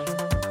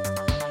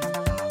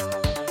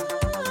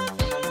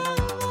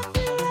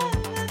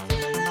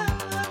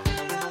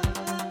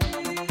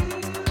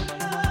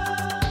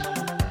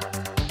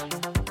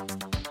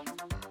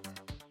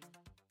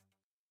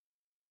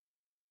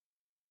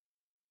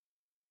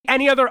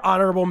 Any other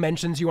honorable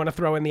mentions you want to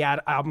throw in the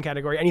album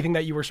category? Anything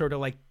that you were sort of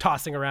like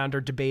tossing around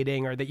or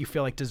debating or that you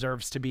feel like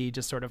deserves to be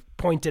just sort of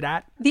pointed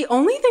at? The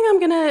only thing I'm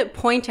going to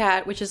point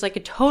at, which is like a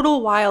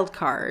total wild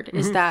card,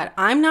 is that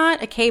I'm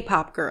not a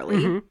K-pop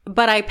girly,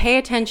 but I pay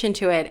attention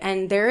to it.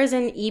 And there is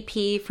an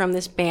EP from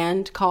this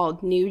band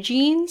called New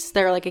Jeans.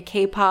 They're like a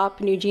K-pop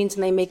New Jeans,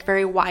 and they make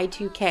very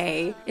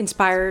Y2K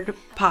inspired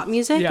pop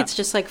music. Yeah. It's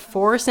just like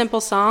 4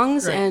 simple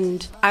songs, Right.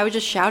 and I would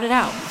just shout it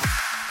out.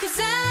 'Cause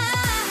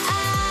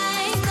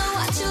I know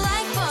what you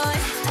like, boy.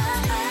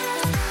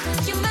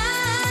 You're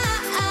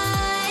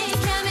mine,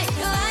 can't make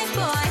you like,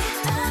 boy.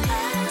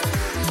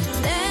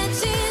 내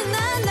지난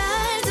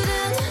날들은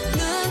눈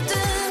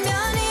뜨면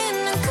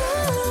있는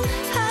cool.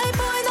 High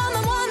boy 너만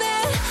원해.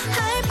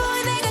 High boy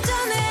내가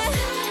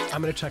전해.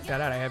 I'm going to check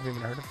that out. I haven't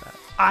even heard of that.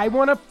 I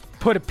want to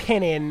put a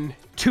pin in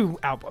 2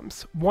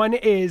 albums. One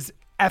is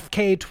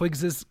FK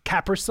Twigs's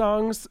Capper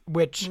Songs,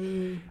 which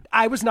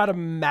I was not a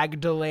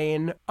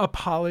Magdalene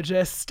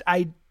apologist.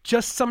 I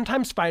just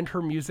sometimes find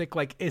her music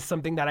like is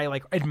something that I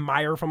like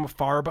admire from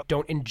afar but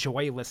don't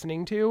enjoy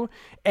listening to.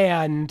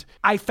 And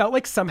I felt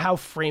like somehow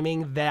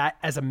framing that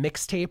as a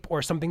mixtape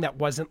or something that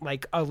wasn't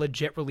like a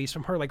legit release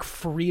from her like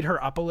freed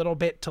her up a little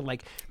bit to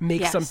like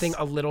make something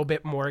a little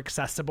bit more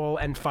accessible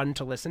and fun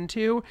to listen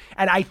to.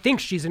 And I think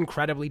she's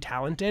incredibly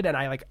talented and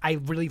I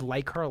really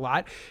like her a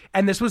lot.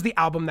 And this was the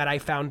album that I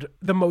found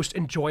the most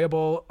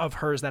enjoyable of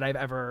hers that I've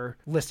ever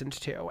listened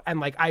to. And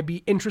like I'd be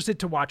interested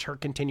to watch her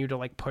continue to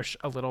like push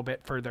a little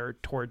bit further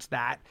towards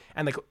that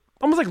and like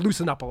almost like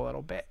loosen up a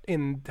little bit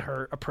in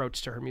her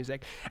approach to her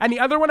music. And the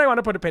other one I want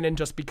to put a pin in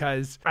just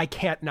because I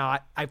can't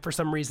not, for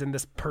some reason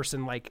this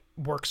person like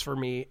works for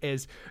me,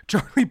 is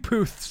Charlie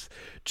Puth's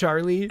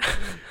Charlie.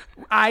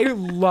 I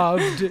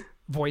loved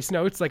Voice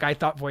Notes. Like I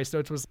thought Voice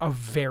Notes was a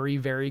very,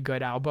 very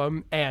good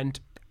album, and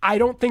I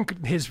don't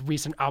think his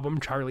recent album,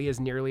 Charlie, is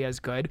nearly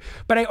as good,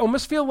 but I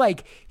almost feel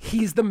like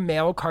he's the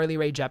male Carly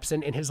Rae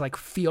Jepsen in his like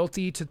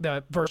fealty to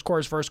the verse,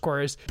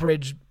 chorus,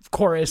 bridge,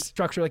 chorus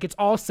structure. Like it's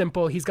all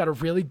simple. He's got a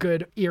really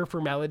good ear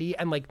for melody.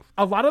 And like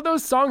a lot of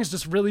those songs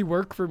just really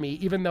work for me,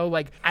 even though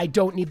like I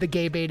don't need the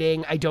gay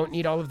baiting. I don't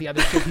need all of the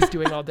other shit he's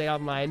doing all day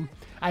online.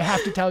 I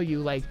have to tell you,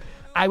 like,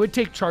 I would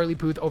take Charlie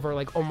Puth over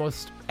like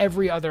almost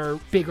every other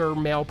bigger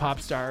male pop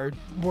star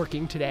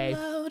working today.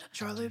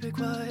 Charlie, be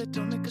quiet,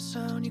 don't make a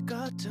sound. You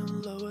got to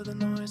lower the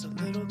noise a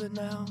little bit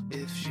now.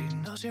 If she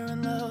knows you're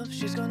in love,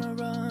 she's gonna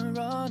run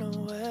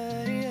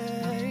away.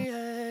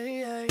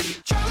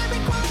 Charlie,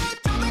 be quiet,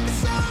 don't make a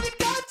sound. You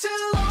got to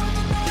lower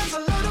the noise a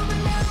little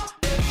bit now.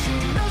 If she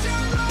knows you're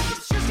in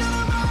love, she's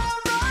gonna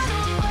run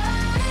away.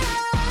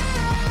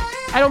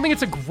 I don't think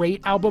it's a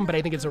great album, but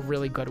I think it's a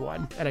really good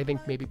one. And I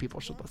think maybe people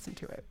should listen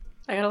to it.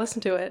 I gotta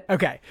listen to it.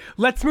 Okay,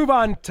 let's move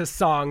on to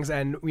songs,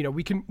 and you know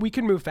we can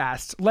move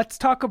fast. Let's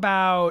talk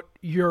about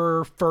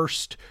your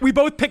first. We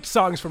both picked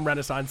songs from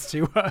Renaissance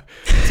to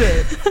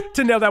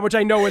nail that, which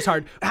I know was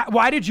hard.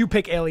 Why did you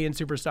pick Alien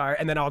Superstar?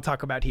 And then I'll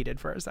talk about Heated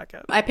for a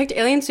second. I picked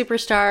Alien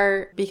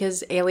Superstar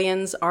because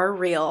aliens are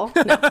real.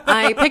 No,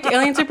 I picked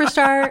Alien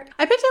Superstar.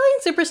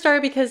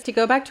 Because to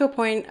go back to a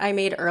point I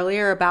made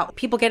earlier about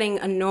people getting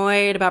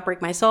annoyed about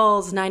Break My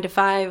Soul's 9 to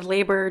 5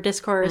 labor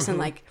discourse, and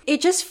like it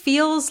just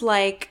feels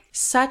like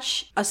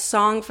such a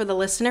song for the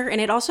listener. And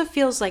it also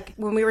feels like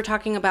when we were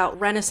talking about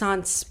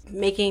Renaissance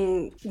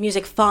making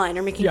music fun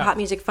or making pop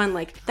music fun,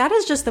 like that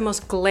is just the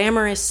most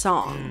glamorous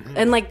song.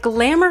 And like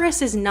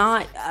glamorous is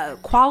not a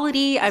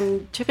quality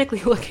I'm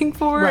typically looking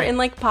for in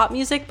like pop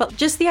music, but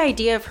just the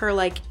idea of her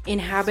like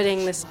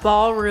inhabiting this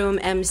ballroom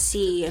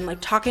MC and like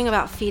talking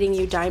about feeding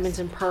you diamonds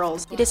and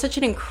pearls. It is such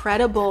an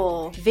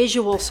incredible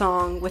visual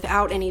song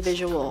without any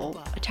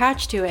visual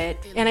attached to it.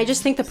 And I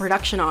just think the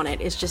production on it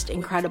is just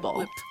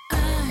incredible.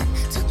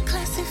 Too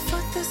classy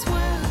for this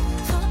world.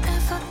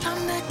 Forever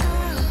I'm that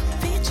girl.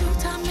 Feed you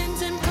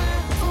diamonds and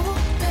pearls. Oh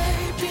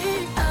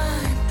baby,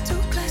 I'm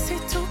too classy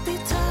to be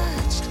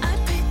touched. I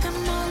paid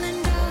them all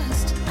in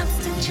dust. I'm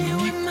stingy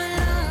with my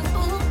love.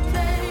 Oh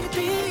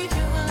baby,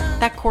 you are.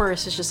 That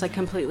chorus is just like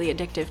completely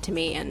addictive to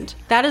me, and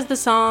that is the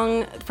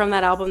song from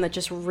that album that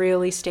just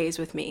really stays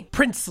with me.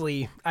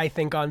 Princely, I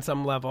think, on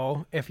some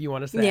level, if you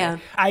want to say. Yeah.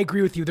 I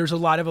agree with you. There's a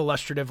lot of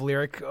illustrative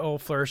lyrical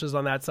flourishes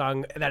on that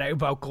song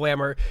about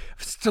glamour.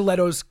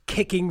 Stilettos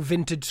kicking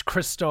vintage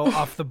crystal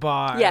off the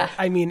bar. Yeah.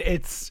 I mean,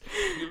 it's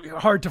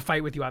hard to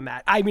fight with you on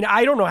that. I mean,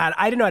 I didn't know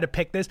how to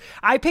pick this.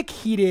 I pick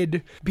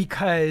Heated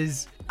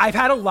because I've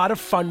had a lot of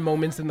fun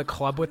moments in the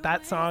club with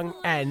that song,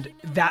 and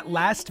that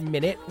last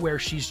minute where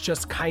she's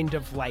just kind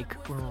of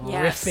like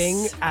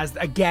riffing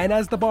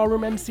as the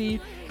ballroom MC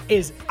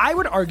is, I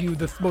would argue,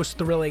 the most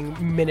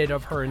thrilling minute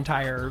of her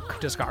entire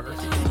discography.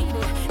 Eat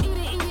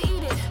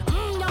it.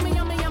 Yummy,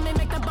 yummy, yummy,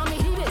 make that bummy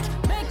heated.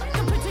 Make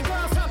the pretty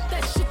girls up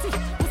that shitty.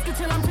 Whiskey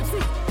till I'm tipsy.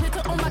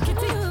 Glitter on my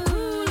kitty.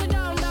 Cool it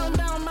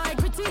down, my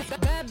pretty.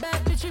 Bad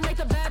bitchy, make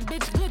the bad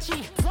bitch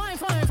glitchy. Fine.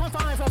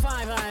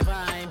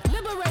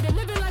 Liberated,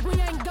 living like we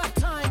ain't got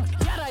time.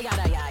 Yada,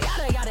 yada, yada,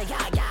 yada, yada,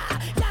 yada.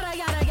 Yada,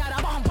 yada,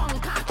 yada, bum, bum,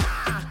 ka,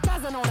 ka.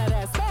 Gazzing on that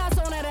ass, fast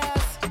on that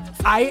ass.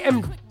 I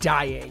am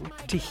dying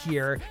to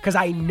hear, because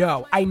I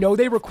know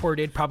they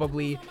recorded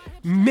probably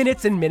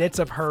minutes and minutes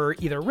of her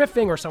either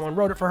riffing or someone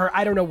wrote it for her.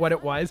 I don't know what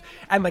it was.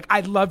 And like,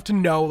 I'd love to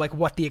know like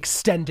what the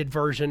extended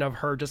version of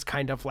her just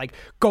kind of like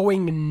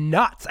going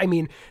nuts. I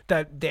mean,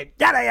 the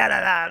yada,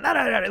 yada,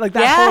 yada, yada, like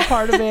that whole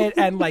part of it.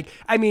 And like,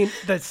 I mean,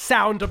 the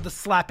sound of the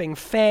slapping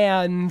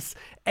fans.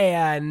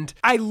 And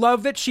I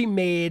love that she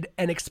made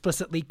an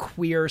explicitly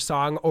queer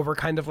song over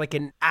kind of like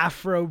an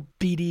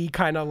Afro-beaty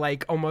kind of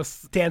like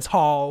almost dance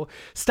hall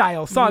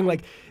style song.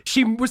 Like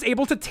she was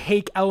able to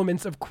take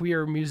elements of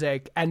queer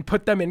music and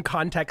put them in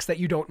context that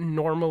you don't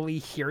normally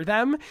hear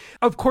them.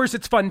 Of course,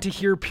 it's fun to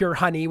hear Pure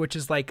Honey, which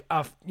is like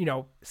a,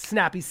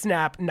 snappy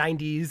snap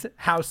 90s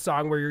house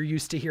song where you're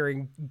used to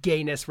hearing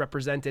gayness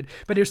represented.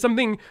 But there's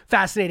something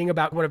fascinating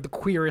about one of the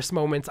queerest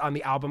moments on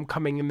the album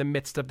coming in the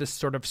midst of this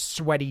sort of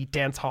sweaty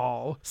dance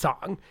hall incredible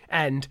song.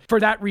 And for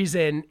that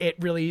reason, it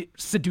really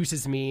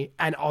seduces me.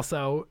 And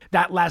also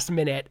that last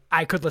minute,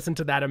 I could listen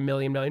to that a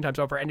million times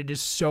over. And it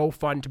is so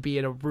fun to be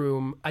in a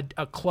room,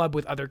 a club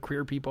with other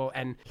queer people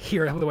and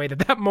hear the way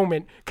that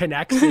moment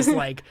connects is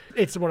like,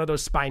 it's one of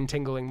those spine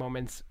tingling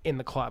moments in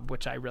the club,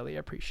 which I really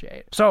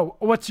appreciate. So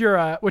what's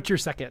your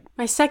second?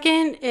 My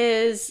second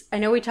is, I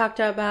know we talked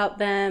about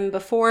them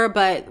before,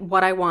 but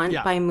What I Want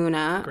by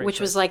Muna, Great which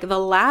choice. was like the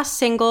last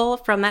single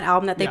from that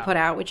album that they put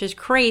out, which is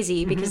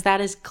crazy because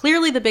that is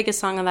clearly the biggest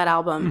song on that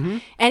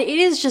album. And it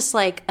is just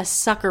like a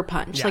sucker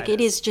punch. Yeah, like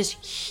it it is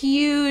just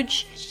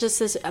huge. It's just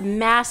this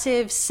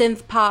massive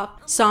synth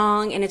pop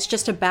song. And it's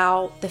just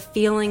about the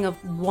feeling of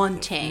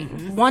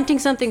wanting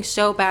something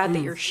so bad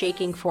that you're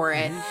shaking for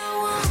it.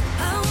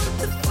 I want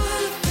the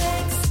full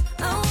effects.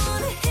 I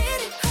wanna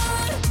hit it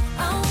hard.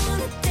 I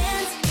wanna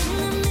dance in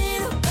the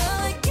middle of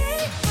a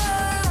gay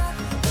bar.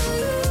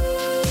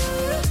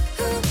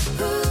 Ooh, ooh,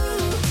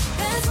 ooh.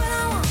 That's what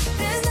I want.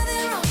 There's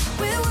nothing wrong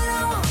with what I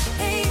want.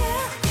 Hey,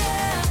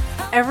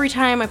 yeah. Every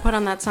time I put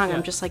on that song,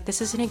 I'm just like,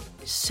 this is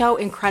so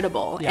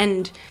incredible.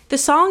 And the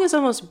song is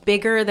almost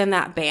bigger than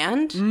that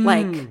band.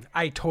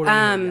 I totally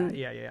hear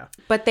that. Yeah.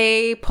 But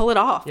they pull it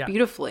off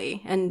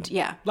beautifully. And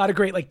A lot of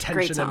great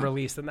tension and song.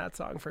 release in that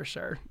song for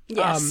sure.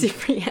 Yes.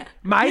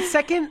 My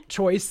second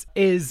choice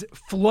is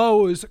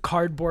Flo's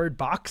Cardboard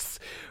Box,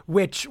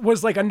 which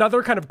was like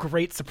another kind of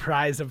great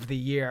surprise of the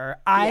year.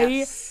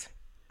 I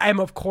am,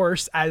 of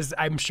course, as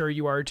I'm sure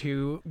you are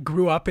too,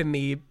 grew up in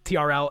the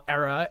TRL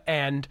era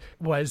and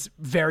was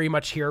very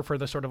much here for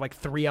the sort of like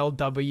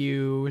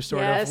 3LW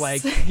sort of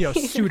like,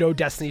 pseudo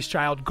Destiny's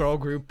Child girl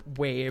group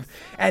wave.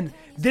 And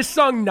this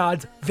song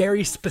nods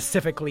very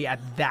specifically at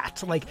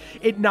that. Like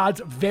it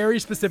nods very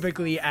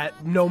specifically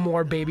at No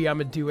More Baby,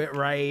 I'ma Do It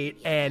Right.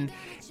 And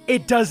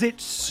it does it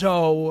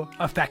so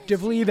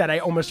effectively that I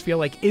almost feel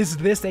like, is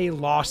this a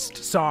lost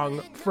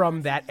song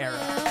from that era?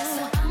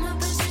 So I'ma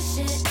put this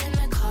shit in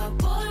the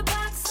cardboard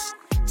box.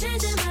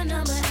 Changing my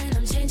number and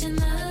I'm changing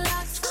the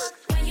locks.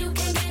 When you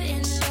can get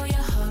in, know your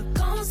heart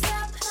gon'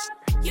 stop.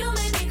 You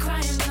make me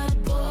crying,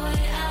 but boy,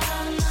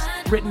 I'm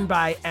not. Written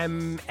by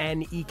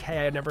MNEK.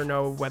 I never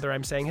know whether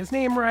I'm saying his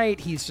name right.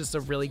 He's just a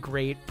really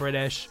great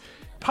British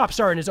pop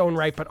star in his own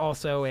right, but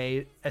also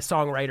a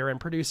songwriter and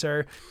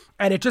producer.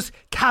 And it just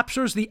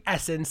captures the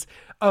essence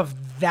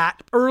of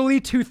that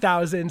early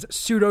 2000s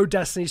pseudo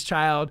Destiny's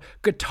Child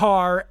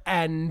guitar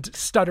and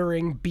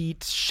stuttering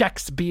beat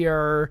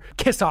Shakespeare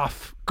kiss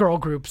off girl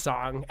group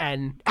song,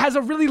 and has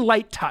a really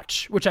light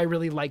touch, which I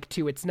really like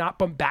too. It's not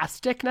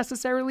bombastic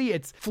necessarily,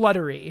 it's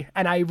fluttery,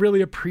 and I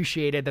really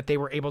appreciated that they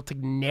were able to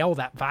nail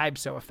that vibe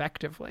so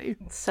effectively.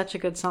 Such a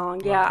good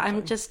song.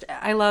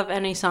 I love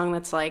any song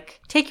that's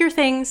like, take your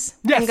things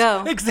and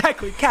go.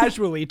 Exactly.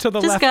 Casually to the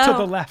Just left, go. to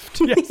the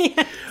left.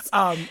 Yes.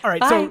 All right.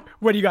 Bye. So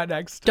what do you got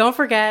next? Don't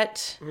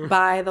Forget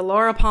by the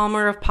Laura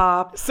Palmer of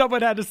pop.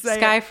 Someone had to say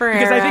Sky it, Ferreira.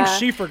 because I think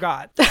she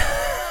forgot.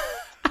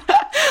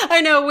 I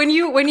know when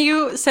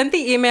you sent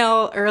the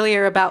email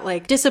earlier about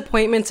like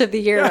disappointments of the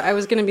year, I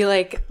was going to be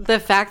like, the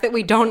fact that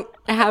we don't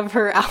have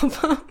her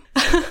album.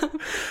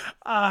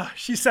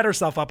 She set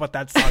herself up with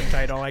that song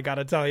title, I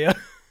gotta tell you.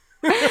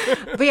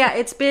 But yeah,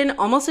 it's been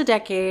almost a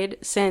decade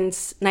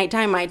since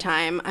Nighttime My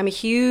Time. I'm a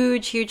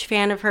huge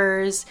fan of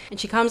hers. And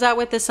she comes out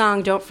with the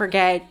song, Don't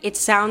Forget. It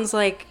sounds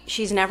like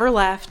she's never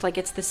left. Like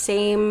it's the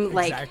same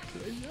like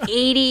Exactly.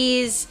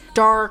 80s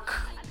dark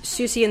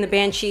Susie and the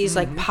Banshees,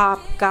 like pop,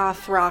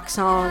 goth, rock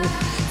song. Don't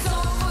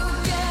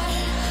forget.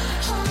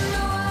 Oh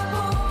no, I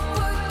won't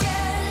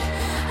forget.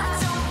 I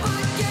don't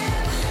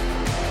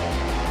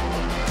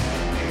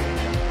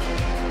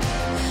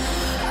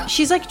forget.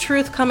 She's like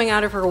truth coming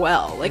out of her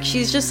well. Like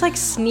she's just like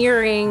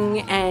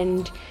sneering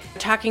and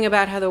talking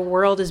about how the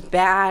world is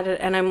bad.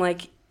 And I'm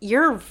like,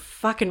 you're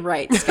fucking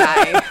right,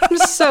 Sky. I'm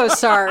so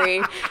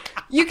sorry.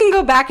 You can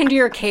go back into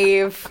your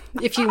cave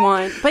if you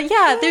want. But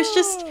yeah,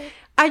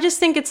 I just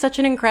think it's such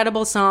an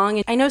incredible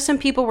song. I know some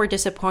people were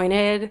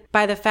disappointed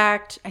by the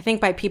fact, I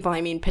think by people, I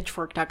mean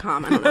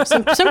pitchfork.com. I don't know.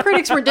 Some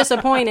critics were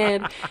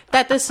disappointed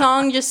that the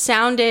song just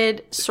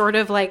sounded sort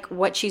of like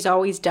what she's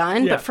always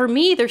done. Yeah. But for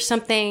me, there's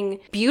something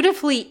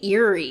beautifully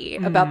eerie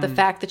about the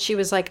fact that she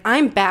was like,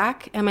 I'm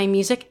back and my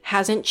music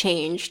hasn't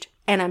changed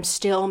and I'm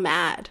still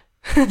mad.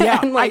 Yeah,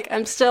 and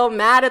I'm still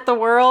mad at the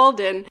world.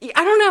 And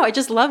I don't know. I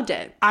just loved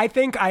it. I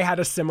think I had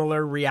a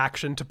similar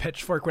reaction to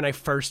Pitchfork when I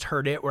first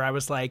heard it, where I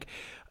was like,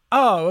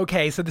 oh,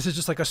 okay, so this is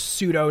just like a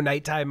pseudo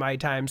Nighttime My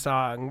Time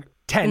song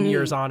 10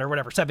 years on or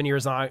whatever, 7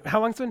 years on.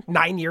 How long's it been?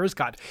 9 years?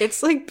 God.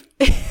 It's like...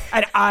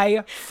 And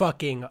I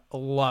fucking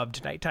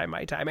loved Nighttime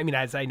My Time. I mean,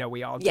 as I know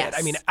we all did. Yes.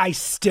 I mean, I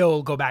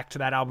still go back to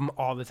that album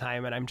all the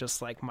time and I'm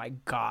just like, my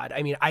God.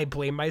 I mean, I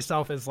blame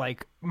myself as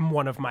like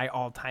one of my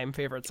all-time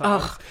favorite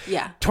songs. Oh,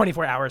 yeah.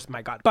 24 Hours,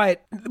 my God.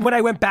 But when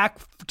I went back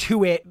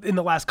to it in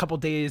the last couple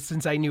days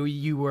since I knew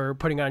you were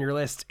putting it on your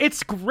list,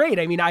 it's great.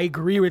 I mean, I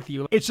agree with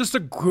you. It's just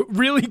a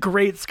really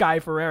great Sky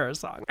Ferreira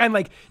song. And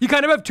like, you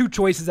kind of have two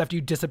choices after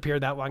you disappear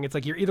that long. It's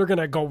like, you're either going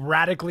to go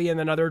radically in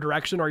another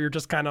direction or you're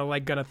just kind of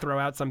like going to throw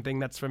out something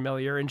that's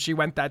familiar. And she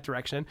went that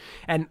direction.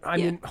 And I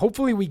mean,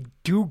 hopefully we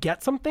do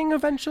get something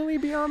eventually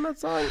beyond that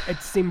song. It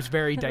seems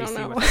very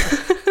dicey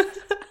with it.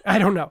 I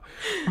don't know.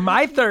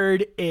 My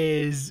third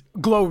is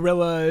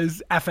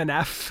Glorilla's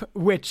FNF,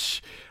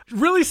 which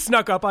really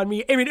snuck up on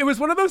me. I mean, it was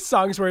one of those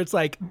songs where it's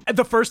like,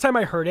 the first time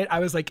I heard it, I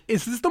was like,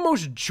 is this the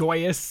most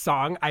joyous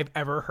song I've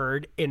ever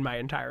heard in my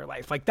entire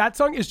life? Like, that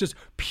song is just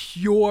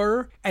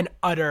pure and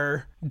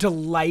utter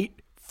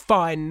delight,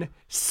 fun,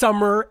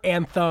 summer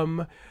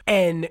anthem.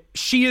 And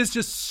she is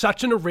just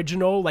such an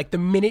original. Like, the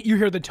minute you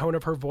hear the tone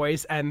of her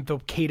voice and the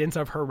cadence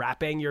of her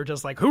rapping, you're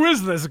just like, who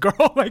is this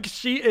girl? Like,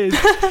 she is,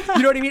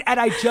 you know what I mean? And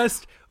I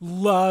just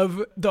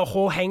love the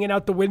whole hanging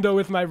out the window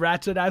with my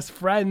ratchet ass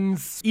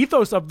friends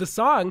ethos of the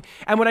song.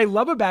 And what I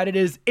love about it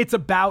is it's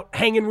about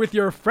hanging with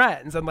your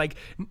friends, and like,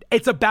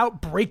 it's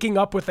about breaking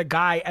up with a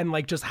guy and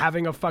like just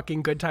having a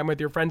fucking good time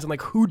with your friends. And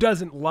like, who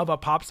doesn't love a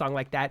pop song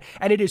like that?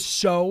 And it is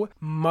so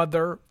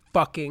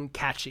fucking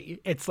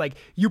catchy. It's like,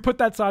 you put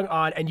that song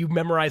on and you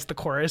memorize the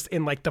chorus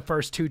in like the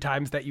first 2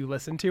 times that you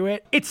listen to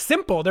it. It's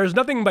simple. There's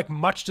nothing like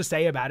much to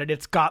say about it.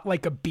 It's got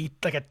like a beat,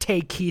 like a Tay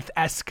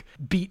Keith-esque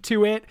beat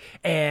to it,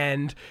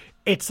 and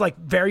it's like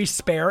very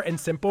spare and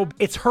simple.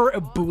 It's her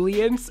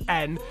ebullience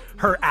and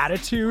her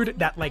attitude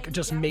that like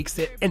just makes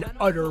it an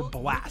utter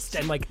blast.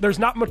 And like, there's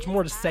not much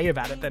more to say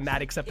about it than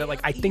that, except that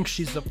like, I think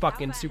she's a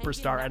fucking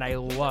superstar and I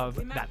love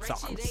that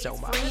song so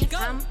much.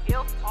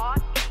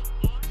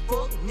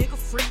 Fuck nigga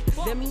free.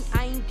 That mean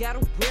I ain't gotta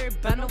worry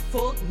about no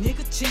fuck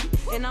nigga cheat.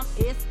 And I'm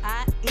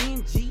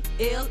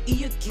SINGLE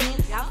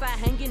again. Outside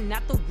hanging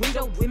out the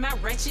window with my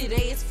ratchet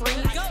ass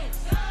friends.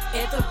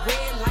 At the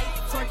red light,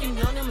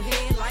 twerking on them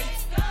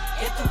headlights.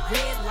 At the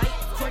red light,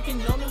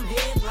 twerking on them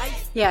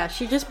headlights. Yeah,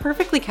 she just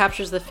perfectly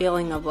captures the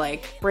feeling of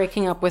like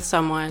breaking up with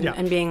someone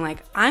and being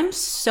like, I'm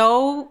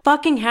so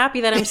fucking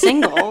happy that I'm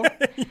single.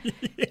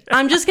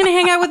 I'm just gonna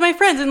hang out with my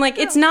friends. And like,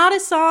 it's not a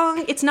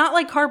song, it's not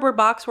like Cardboard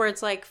Box where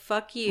it's like,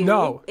 fuck you.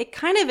 No. It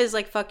kind of is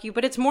like, fuck you,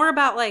 but it's more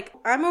about like,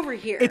 I'm over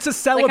here. It's a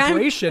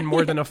celebration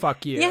more than a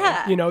fuck you.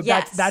 Yeah. You know,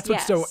 that's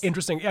what's so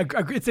interesting.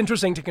 It's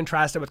interesting to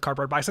contrast it with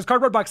Cardboard Box, because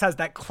Cardboard Box has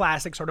that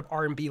classic sort of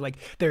R&B, like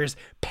there's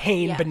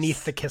pain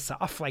beneath the kiss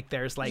off. Like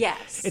there's like,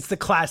 it's the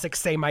classic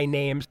say my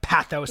name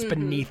pathos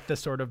beneath the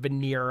sort of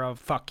veneer of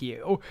fuck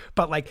you.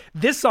 But like,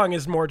 this song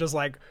is more just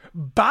like,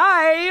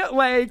 bye.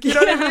 Like, you know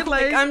what I mean?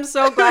 Like, I'm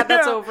so glad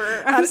that's over.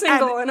 I'm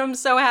single and I'm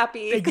so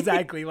happy.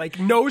 Exactly. Like,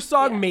 no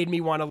song made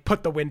me want to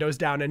put the windows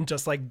down and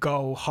just like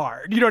go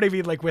hard. You know what I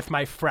mean? Like with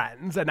my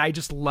friends. And I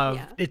just love,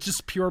 it's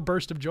just pure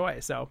burst of joy.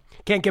 So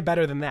can't get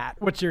better than that.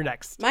 What's your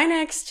next? My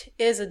next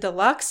is a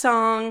deluxe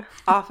song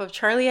off of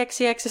Charli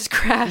XCX's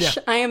Crash.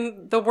 I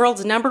am the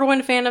world's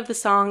 #1 fan of the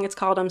song. It's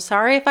called I'm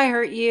Sorry If I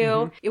Hurt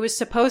You. It was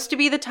supposed to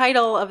be the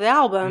title of the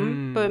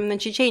album, but then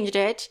she changed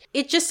it.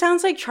 It just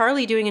sounds like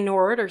Charli doing a New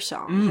Order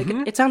song.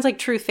 Like, it sounds like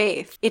True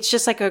Faith. It's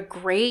just like a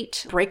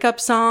great breakup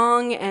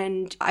song,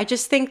 and I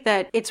just think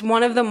that it's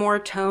one of the more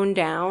toned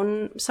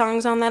down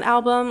songs on that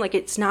album. Like,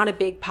 it's not a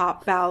big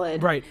pop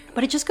ballad, right?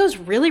 But it just goes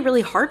really,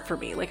 really hard for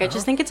me. Like, I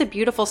just think it's a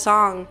beautiful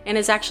song, and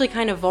it's actually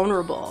kind of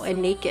vulnerable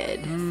and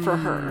naked for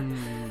her,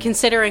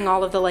 considering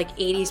all of the like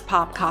 80s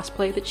pop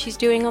cosplay that she's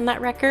doing on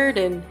that record.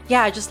 And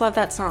yeah, I just love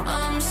that song.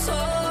 I'm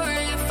sorry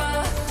if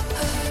I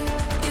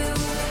hurt you.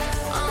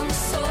 I'm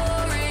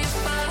sorry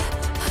if I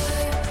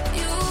hurt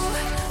you.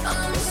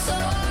 I'm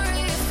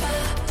sorry if I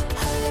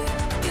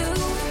hurt you.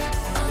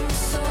 I'm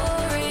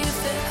sorry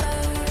if it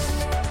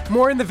hurt.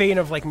 More in the vein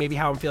of like maybe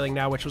how I'm feeling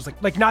now, which was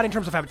like not in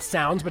terms of how it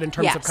sounds, but in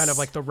terms of kind of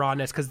like the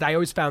rawness, because I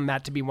always found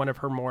that to be one of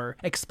her more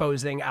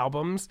exposing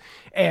albums.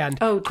 And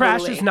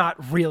Crash is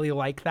not really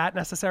like that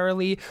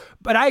necessarily,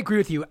 but I agree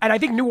with you. And I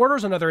think New Order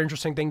is another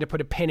interesting thing to put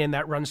a pin in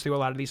that runs through a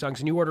lot of these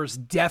songs. New Order is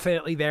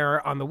definitely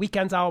there on the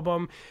Weeknd's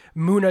album,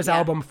 Muna's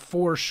album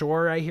for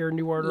sure. I hear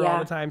New Order all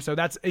the time. So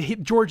that's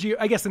Giorgio,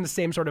 I guess in the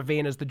same sort of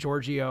vein as the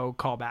Giorgio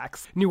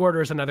callbacks. New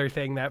Order is another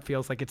thing that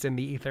feels like it's in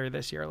the ether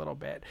this year a little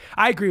bit.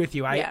 I agree with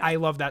you. I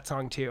love that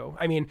song too.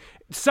 I mean,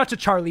 such a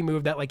Charli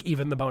move that like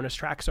even the bonus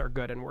tracks are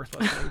good and worth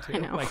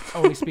listening to. Like,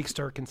 only speaks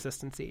to her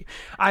consistency.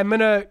 I'm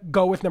gonna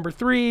go with number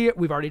 3.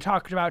 We've already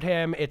talked about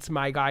him. It's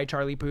my guy,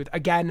 Charlie Puth.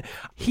 Again,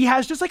 he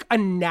has just like a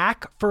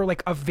knack for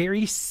like a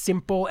very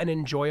simple and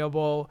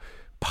enjoyable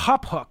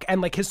pop hook,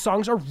 and like his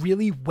songs are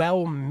really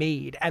well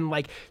made and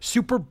like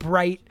super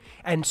bright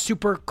and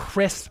super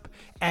crisp.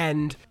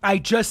 And I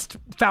just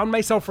found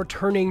myself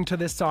returning to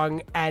this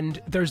song, and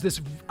there's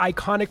this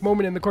iconic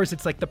moment in the chorus.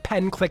 It's like the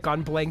pen click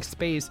on blank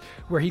space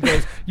where he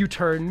goes, you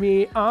turn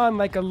me on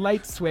like a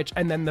light switch,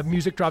 and then the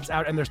music drops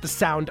out and there's the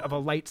sound of a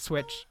light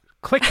switch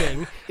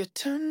clicking. You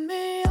turn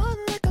me on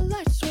like a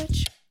light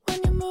switch when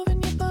you're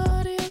moving your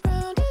body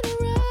around and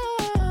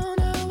around.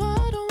 Now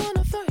I don't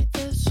wanna fight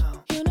this.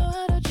 You know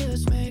how to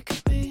just make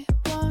me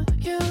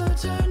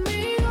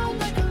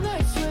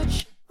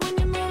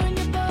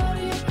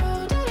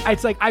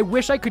It's like, I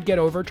wish I could get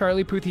over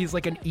Charlie Puth. He's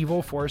like an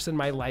evil force in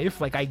my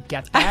life. Like, I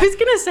get that. I was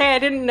gonna say, I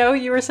didn't know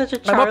you were such a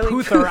Charlie I'm a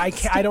Puther.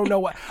 I don't know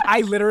what.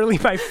 I literally,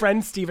 my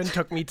friend Steven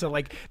took me to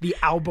like the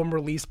album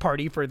release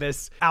party for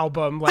this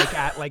album, like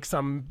at like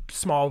some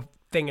small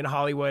thing in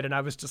Hollywood, and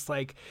I was just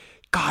like,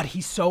 God,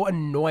 he's so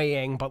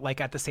annoying, but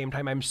like at the same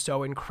time, I'm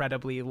so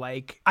incredibly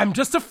like, I'm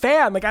just a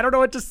fan. Like, I don't know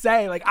what to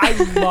say. Like, I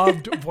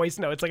loved Voice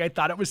Notes. Like, I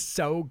thought it was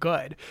so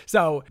good.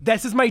 So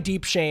this is my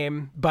deep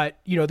shame, but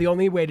you know, the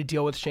only way to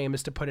deal with shame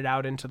is to put it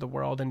out into the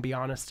world and be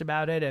honest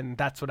about it. And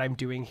that's what I'm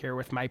doing here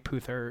with my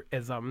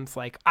Puther-isms.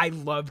 Like, I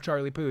love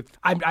Charlie Puth.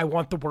 I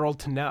want the world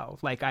to know.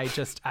 Like,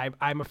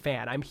 I'm a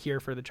fan. I'm here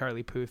for the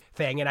Charlie Puth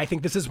thing. And I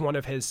think this is one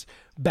of his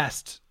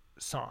best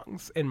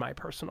songs in my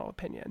personal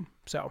opinion.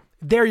 So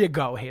there you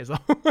go, Hazel.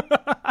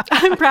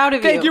 I'm proud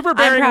of you. Thank you for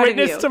bearing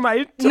witness to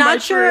my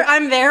Not sure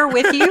I'm there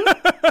with you,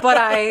 but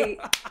I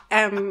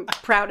am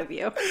proud of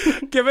you.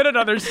 Give it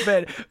another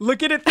spin.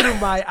 Look at it through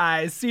my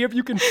eyes. See if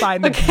you can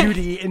find the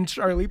beauty in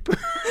Charlie Puth.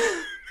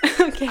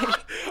 Okay.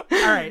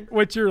 All right.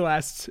 What's your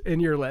last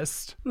in your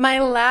list? My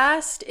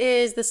last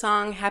is the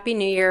song Happy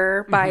New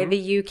Year by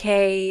the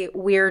UK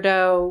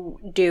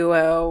weirdo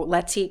duo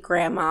Let's Eat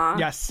Grandma.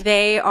 Yes.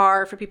 They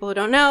are, for people who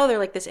don't know, they're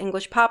like this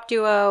English pop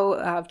duo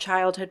of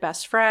childhood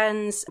best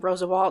friends,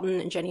 Rosa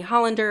Walton and Jenny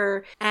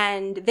Hollander.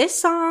 And this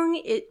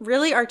song, it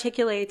really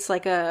articulates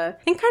like I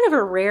think kind of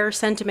a rare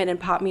sentiment in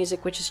pop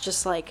music, which is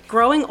just like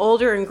growing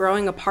older and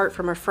growing apart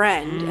from a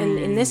friend. And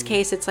in this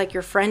case, it's like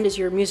your friend is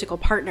your musical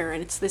partner.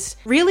 And it's this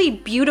really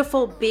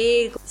beautiful,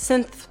 big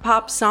synth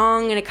pop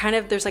song,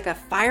 and there's like a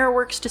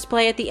fireworks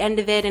display at the end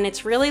of it, and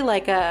it's really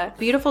like a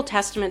beautiful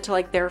testament to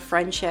like their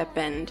friendship.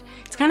 And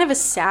it's kind of a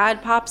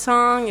sad pop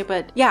song,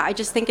 but yeah, I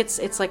just think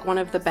it's like one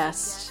of the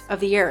best of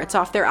the year. It's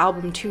off their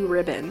album Two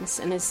Ribbons,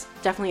 and is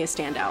definitely a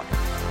standout.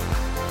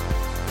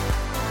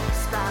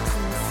 Sparks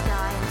in the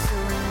sky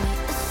until we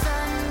meet the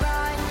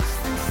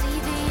sunrise, then see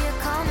the year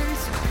come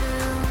into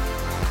blue.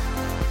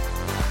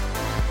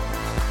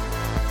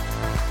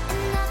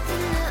 And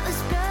nothing that was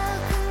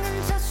broken can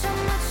touch how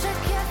much I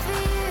care for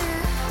you.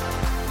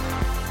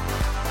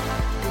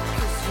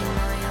 Because you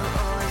know you'll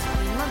always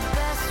be my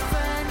best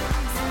friend,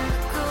 and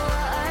look at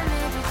what I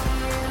made with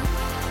you.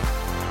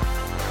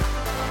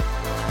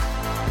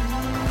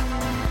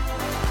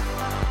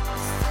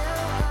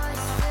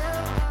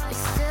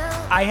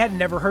 I had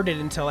never heard it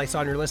until I saw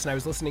on your list, and I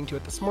was listening to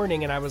it this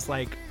morning, and I was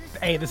like,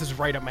 A, this is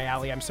right up my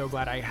alley. I'm so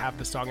glad I have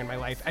this song in my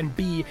life. And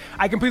B,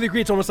 I completely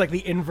agree. It's almost like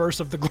the inverse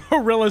of the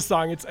Glorilla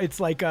song. It's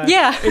like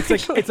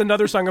it's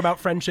another song about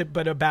friendship,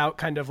 but about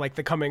kind of like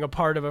the coming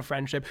apart of a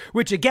friendship,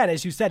 which again,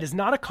 as you said, is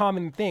not a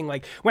common thing.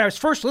 Like when I was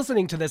first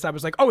listening to this, I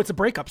was like, oh, it's a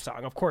breakup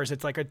song. Of course,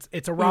 it's like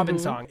it's a Robin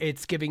song.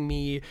 It's giving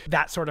me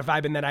that sort of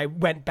vibe. And then I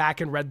went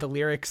back and read the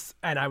lyrics,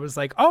 and I was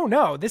like, oh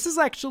no, this is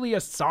actually a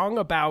song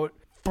about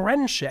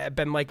friendship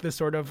and like the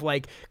sort of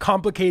like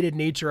complicated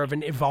nature of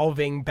an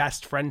evolving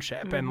best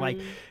friendship. And like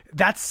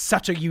that's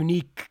such a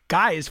unique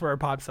guise for a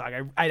pop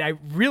song. I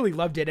really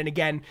loved it. And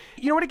again,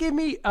 you know what it gave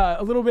me?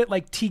 A little bit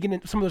like Tegan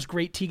and some of those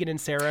great Tegan and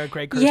Sarah,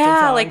 Greg Kurstin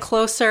songs. Like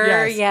Closer.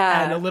 Yes.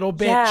 Yeah. And a little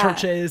bit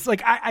Churches.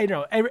 Like I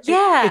know.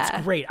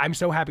 It's great. I'm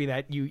so happy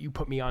that you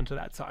put me onto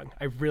that song.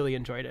 I really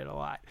enjoyed it a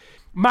lot.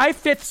 My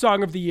fifth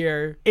song of the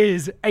year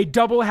is a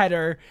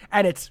doubleheader,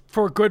 and it's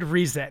for good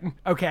reason,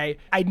 okay?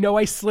 I know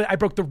I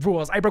broke the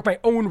rules. I broke my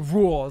own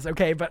rules,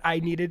 okay? But I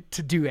needed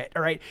to do it,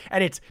 all right?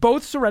 And it's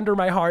both Surrender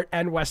My Heart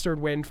and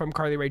Western Wind from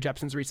Carly Rae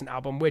Jepsen's recent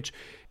album, which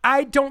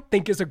I don't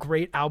think is a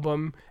great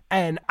album.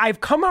 And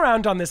I've come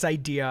around on this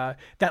idea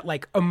that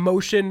like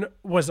Emotion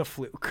was a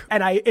fluke.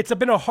 And it's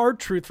been a hard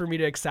truth for me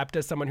to accept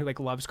as someone who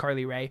like loves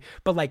Carly Rae,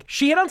 but like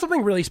she hit on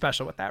something really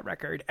special with that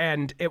record,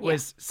 and it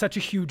was such a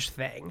huge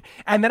thing.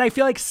 And then I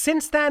feel like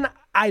since then,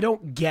 I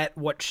don't get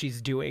what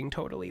she's doing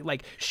totally.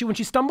 Like when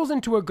she stumbles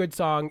into a good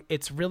song,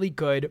 it's really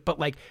good. But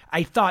like,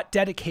 I thought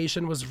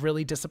Dedication was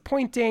really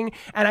disappointing.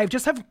 And I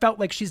just have felt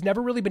like she's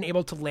never really been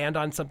able to land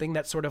on something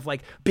that sort of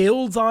like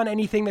builds on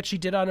anything that she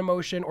did on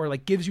Emotion or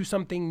like gives you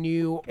something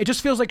new. It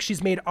just feels like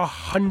she's made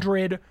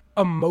 100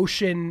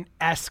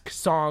 Emotion-esque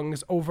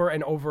songs over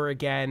and over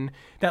again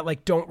that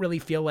like don't really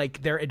feel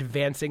like they're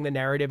advancing the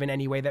narrative in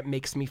any way that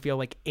makes me feel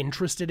like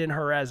interested in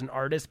her as an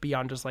artist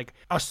beyond just like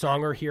a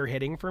song or here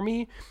hitting for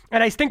me.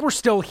 And I think we're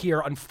still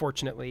here,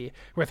 unfortunately,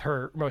 with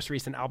her most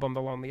recent album,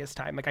 The Loneliest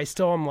Time. Like I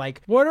still am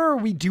like, what are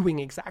we doing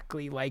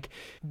exactly? Like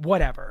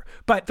whatever.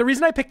 But the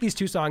reason I picked these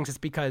two songs is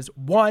because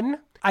one,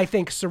 I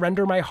think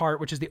Surrender My Heart,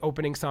 which is the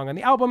opening song on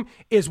the album,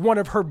 is one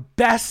of her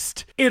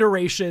best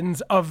iterations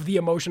of the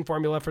Emotion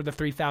formula for the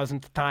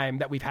 3000th time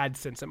that we've had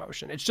since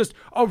Emotion. It's just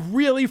a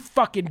really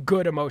fucking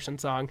good Emotion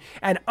song.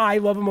 And I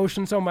love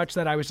Emotion so much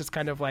that I was just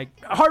kind of like,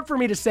 hard for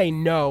me to say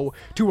no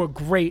to a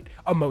great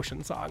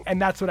Emotion song. And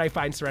that's what I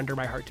find Surrender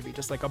My Heart to be,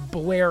 just like a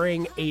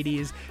blaring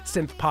 80s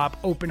synth pop,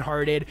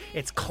 open-hearted.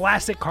 It's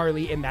classic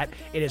Carly in that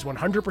it is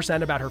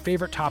 100% about her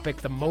favorite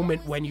topic, the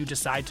moment when you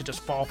decide to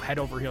just fall head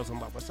over heels in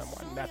love with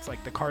someone. That's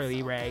like the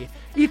Carly Rae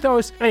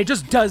ethos, and it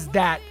just does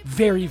that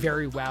very,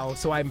 very well.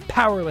 So I'm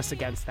powerless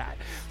against that.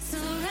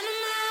 Surrender my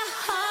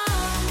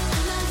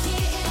heart,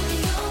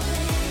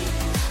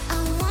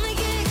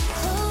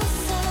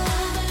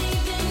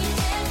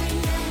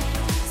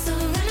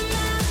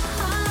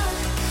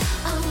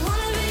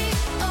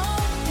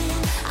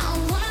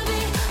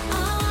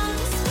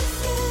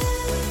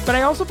 But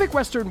I also picked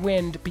Western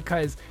Wind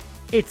because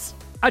it's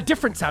a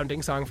different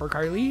sounding song for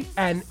Carly.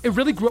 And it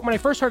really grew, when I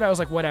first heard it, I was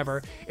like,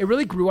 whatever. It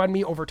really grew on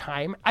me over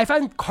time. I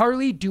found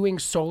Carly doing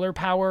Solar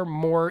Power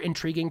more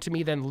intriguing to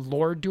me than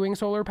Lorde doing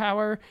Solar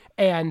Power.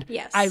 And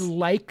I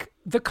like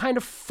the kind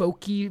of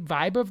folky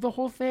vibe of the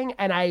whole thing.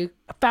 And I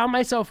found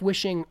myself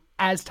wishing,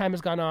 as time has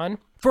gone on,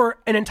 for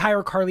an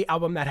entire Carly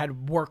album that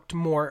had worked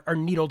more or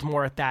needled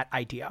more at that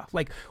idea.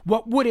 Like,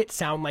 what would it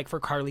sound like for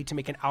Carly to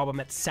make an album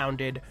that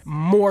sounded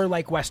more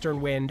like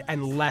Western Wind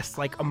and less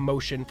like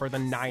Emotion for the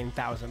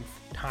 9,000th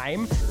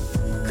time?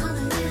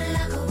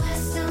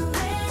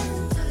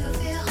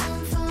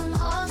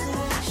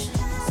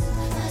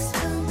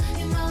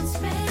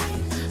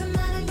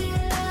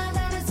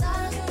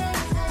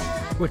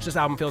 Which this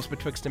album feels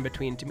betwixt and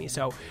between to me.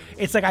 So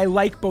it's like I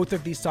like both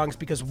of these songs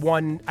because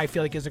one, I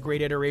feel like is a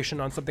great iteration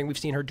on something we've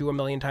seen her do a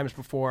million times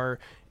before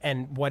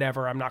and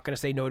whatever, I'm not going to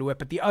say no to it.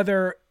 But the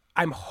other,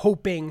 I'm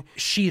hoping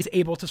she's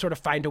able to sort of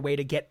find a way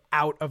to get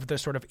out of the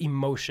sort of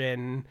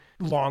Emotion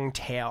long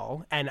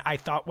tail. And I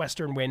thought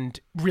Western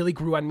Wind really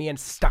grew on me and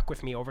stuck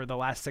with me over the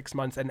last 6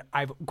 months. And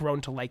I've grown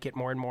to like it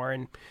more and more.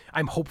 And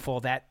I'm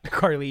hopeful that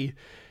Carly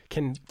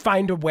can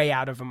find a way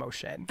out of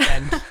Emotion,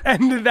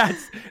 and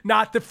that's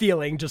not the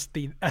feeling, just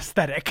the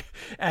aesthetic,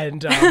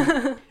 and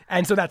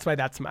so that's why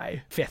that's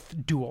my fifth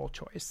dual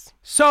choice.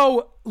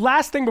 So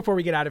last thing before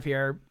we get out of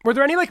here, were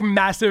there any like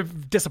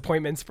massive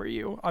disappointments for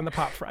you on the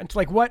pop front?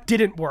 Like what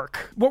didn't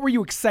work? What were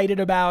you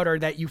excited about, or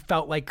that you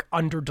felt like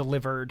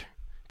under-delivered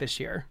this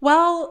year?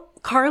 Well,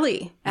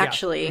 Carly,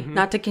 actually,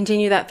 not to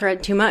continue that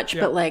thread too much,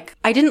 but like,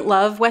 I didn't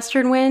love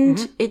Western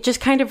Wind. It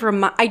just kind of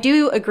I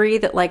do agree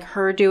that like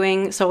her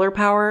doing Solar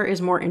Power is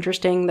more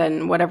interesting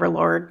than whatever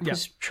Lorde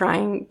was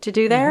trying to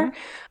do there.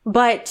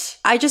 But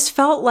I just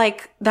felt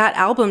like that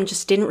album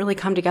just didn't really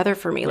come together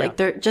for me.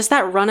 Like just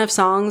that run of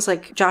songs,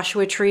 like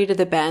Joshua Tree to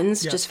the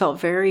Bends, just felt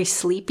very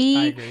sleepy.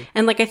 I agree.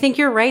 And like, I think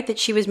you're right that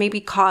she was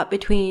maybe caught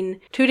between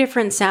two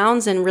different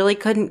sounds and really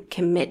couldn't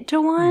commit to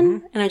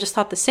one. And I just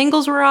thought the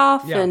singles were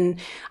off. And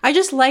I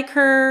just like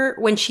her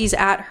when she's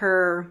at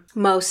her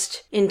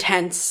most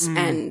intense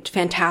and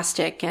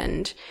fantastic.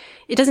 And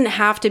it doesn't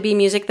have to be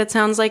music that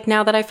sounds like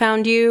Now That I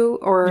Found You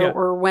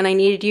or When I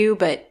Needed You,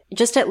 but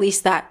just at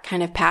least that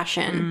kind of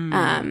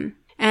passion.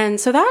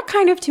 And so that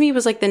kind of to me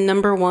was like the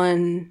number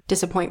one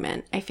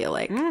disappointment, I feel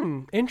like.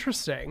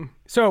 Interesting.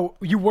 So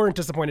you weren't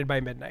disappointed by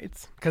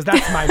Midnights, because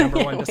that's my number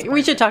one disappointment.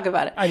 We should talk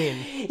about it. I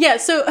mean, yeah,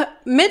 so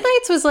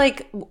Midnights was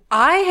like,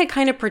 I had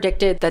kind of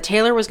predicted that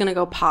Taylor was going to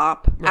go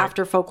pop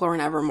after Folklore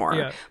and Evermore.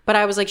 Yeah. But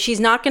I was like, she's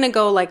not going to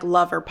go like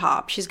lover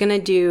pop. She's going to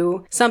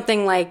do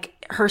something like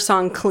her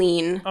song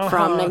Clean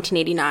from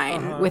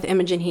 1989 with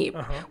Imogen Heap,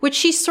 which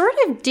she sort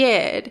of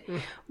did.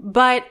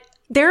 But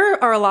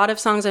there are a lot of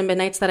songs on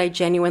Midnights that I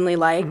genuinely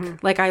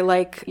like. Like, I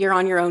like You're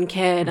on Your Own,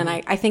 Kid, and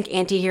I think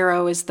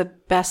Antihero is the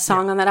best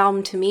song on that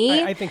album to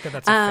me. I think that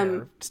that's a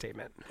fair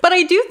statement. But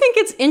I do think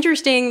it's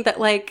interesting that,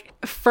 like,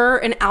 for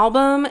an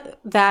album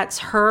that's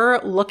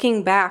her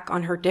looking back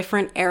on her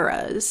different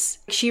eras,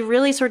 she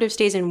really sort of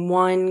stays in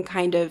one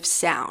kind of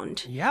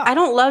sound. Yeah. I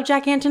don't love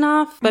Jack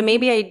Antonoff, but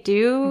maybe I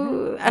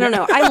do. I don't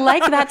know. I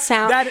like that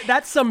sound.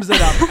 That sums it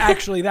up,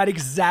 actually. That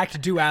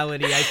exact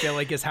duality, I feel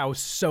like, is how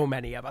so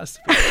many of us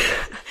feel.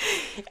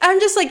 I'm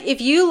just like, if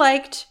you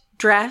liked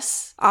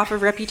Dress off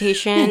of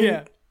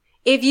Reputation,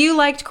 if you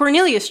liked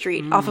Cornelia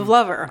Street off of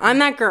Lover, I'm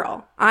that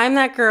girl.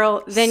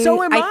 Then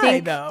so am I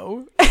think,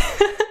 though.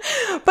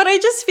 But I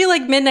just feel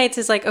like Midnights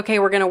is like, okay,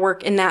 we're going to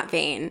work in that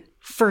vein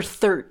for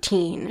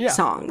 13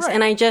 songs. Right.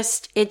 And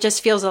it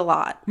just feels a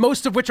lot.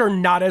 Most of which are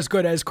not as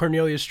good as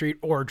Cornelia Street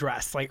or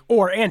Dress, like,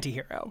 or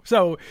Antihero.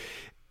 So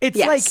it's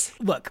like,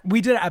 look,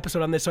 we did an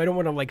episode on this, so I don't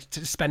want to like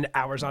to spend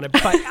hours on it,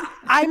 but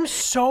I'm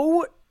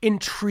so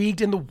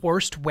intrigued in the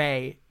worst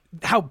way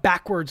how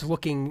backwards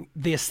looking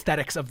the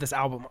aesthetics of this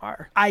album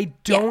are. I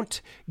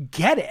don't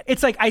get it.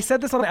 It's like, I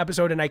said this on the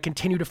episode and I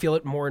continue to feel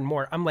it more and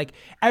more. I'm like,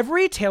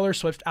 every Taylor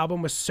Swift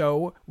album was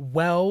so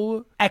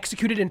well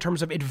executed in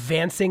terms of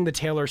advancing the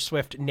Taylor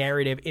Swift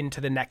narrative into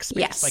the next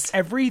space. Yes. Like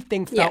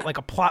everything felt like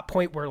a plot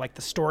point where like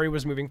the story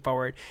was moving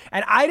forward.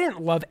 And I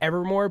didn't love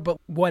Evermore, but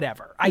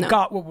whatever. I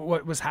got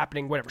what was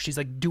happening, whatever. She's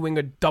like doing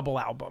a double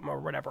album or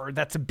whatever. Or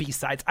that's a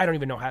B-sides. I don't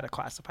even know how to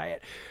classify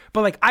it.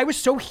 But like, I was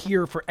so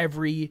here for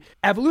every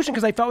evolution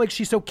because I felt like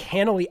she so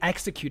cannily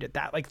executed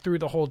that like through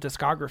the whole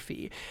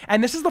discography.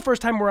 And this is the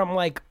first time where I'm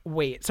like,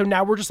 wait, so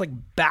now we're just like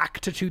back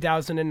to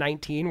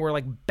 2019. We're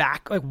like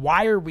back, like,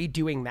 why are we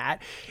doing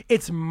that?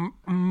 It's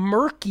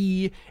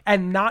murky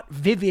and not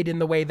vivid in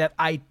the way that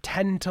I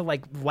tend to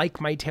like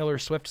my Taylor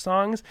Swift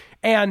songs.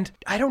 And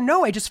I don't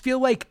know, I just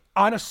feel like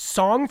on a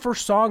song for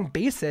song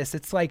basis,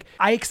 it's like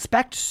I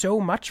expect so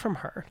much from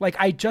her. Like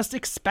I just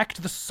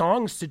expect the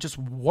songs to just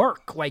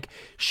work. Like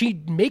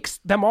she makes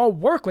them all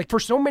work. Like for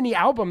so many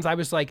albums, I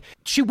was like,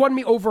 she won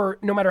me over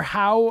no matter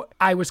how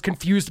I was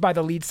confused by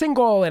the lead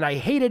single and I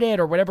hated it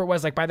or whatever it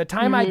was. Like by the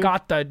time I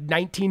got the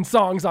 19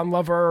 songs on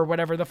Lover or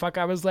whatever the fuck,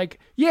 I was like,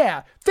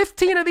 yeah,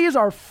 15 of these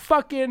are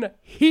fucking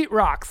heat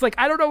rocks. Like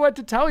I don't know what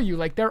to tell you.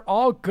 Like they're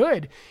all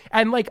good.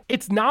 And like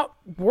it's not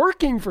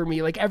working for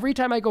me. Like every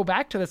time I go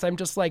back to this, I'm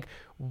just like,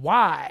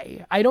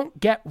 why? I don't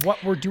get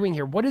what we're doing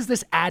here. What is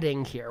this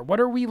adding here? What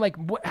are we like?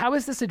 How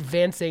is this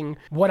advancing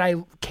what I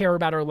care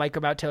about or like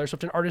about Taylor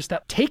Swift, an artist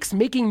that takes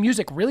making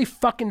music really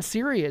fucking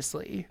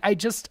seriously? I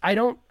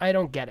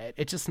don't get it.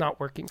 It's just not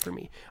working for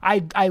me.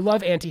 I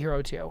love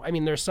Antihero too. I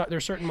mean, there's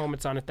certain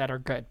moments on it that are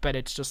good, but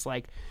it's just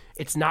like,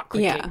 it's not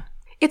clicking. Yeah.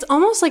 It's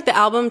almost like the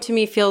album to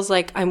me feels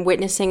like I'm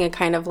witnessing a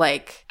kind of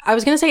like, I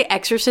was going to say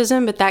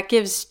exorcism, but that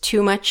gives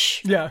too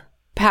much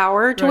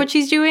power to what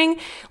she's doing.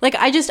 Like,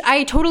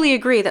 I totally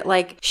agree that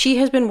like she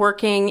has been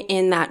working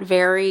in that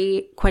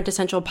very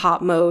quintessential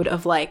pop mode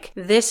of like,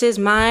 this is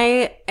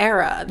my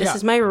era. This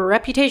is my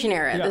Reputation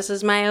era. This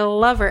is my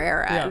Lover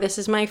era. This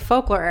is my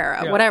Folklore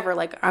era, whatever.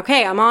 Like,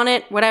 okay, I'm on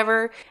it,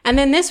 whatever. And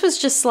then this was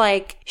just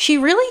like, she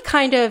really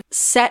kind of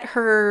set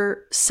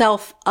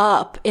herself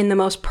up in the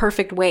most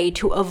perfect way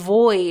to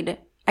avoid,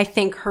 I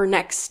think, her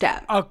next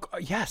step.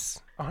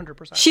 Yes.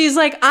 100%. She's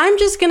like, I'm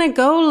just going to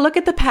go look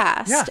at the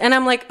past. Yeah. And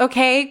I'm like,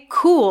 okay,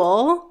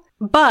 cool.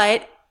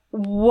 But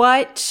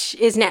what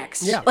is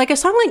next? Yeah. Like a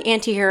song like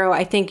Antihero,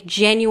 I think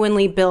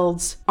genuinely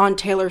builds on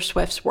Taylor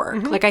Swift's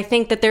work. Like I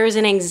think that there is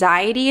an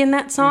anxiety in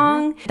that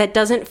song that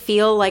doesn't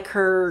feel like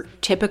her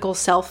typical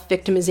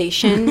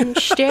self-victimization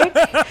shtick.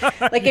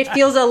 Like it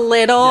feels a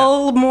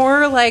little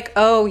more like,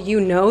 oh, you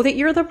know that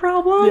you're the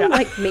problem? Yeah.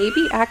 Like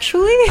maybe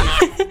actually?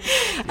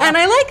 And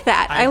I like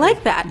that. I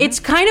like that. It's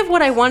kind of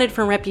what I wanted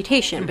from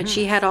Reputation, but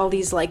she had all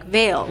these like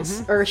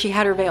veils, or she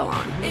had her veil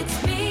on.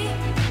 It's me.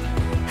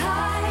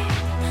 Hi,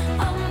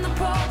 I'm the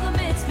problem.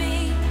 It's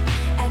me.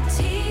 At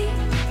tea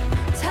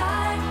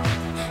time,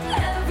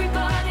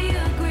 everybody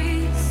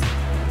agrees.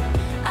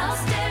 I'll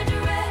stare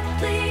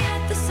directly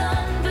at the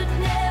sun, but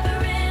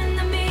never in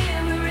the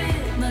mirror.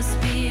 It must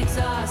be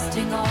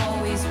exhausting,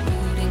 always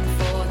rooting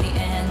for the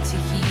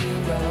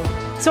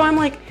anti-hero. So I'm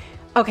like,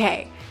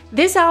 okay,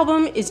 this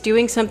album is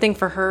doing something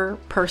for her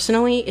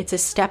personally. It's a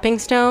stepping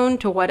stone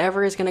to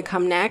whatever is going to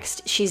come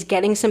next. She's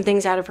getting some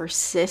things out of her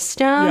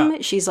system. Yeah.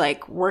 She's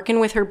like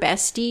working with her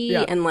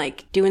bestie and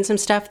like doing some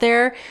stuff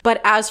there. But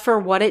as for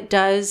what it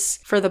does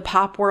for the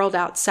pop world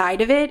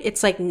outside of it,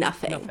 it's like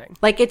nothing.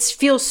 Like it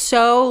feels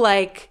so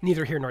like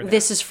neither here nor there.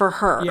 This is for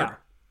her. Yeah.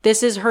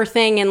 This is her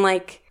thing. And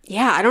like,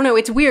 yeah, I don't know.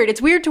 It's weird.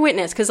 It's weird to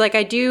witness because like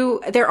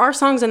there are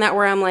songs on that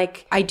where I'm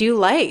like, I do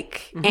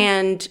like,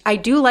 and I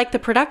do like the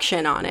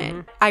production on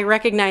it. I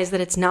recognize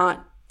that it's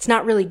not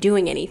really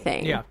doing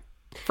anything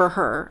for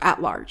her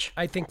at large.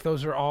 I think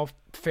those are all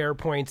fair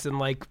points. And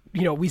like,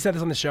 you know, we said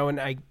this on the show and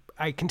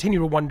I continue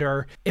to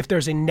wonder if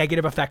there's a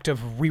negative effect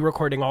of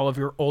re-recording all of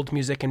your old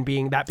music and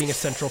being a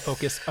central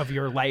focus of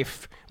your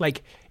life.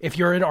 Like if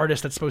you're an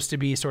artist that's supposed to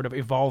be sort of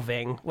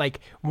evolving, like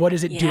what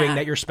is it doing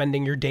that you're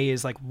spending your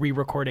days like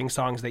re-recording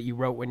songs that you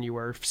wrote when you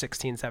were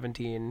 16,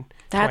 17,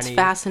 That's 20,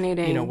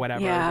 fascinating. You know,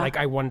 whatever. Yeah. Like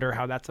I wonder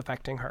how that's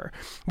affecting her.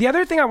 The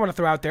other thing I want to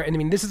throw out there, and I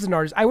mean, this is an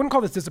artist, I wouldn't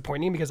call this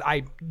disappointing because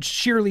I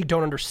sheerly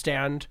don't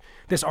understand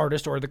this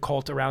artist or the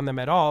cult around them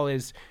at all,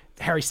 is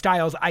Harry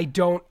Styles. I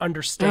don't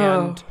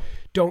understand...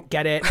 Don't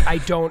get it. I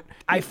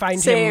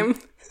find him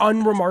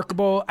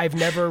unremarkable. I've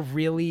never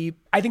really,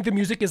 I think the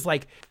music is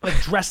like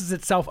dresses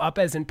itself up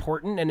as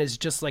important and is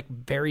just like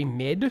very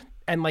mid.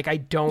 And like, I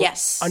don't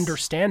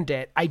understand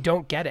it. I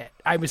don't get it.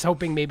 I was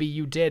hoping maybe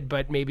you did,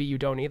 but maybe you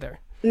don't either.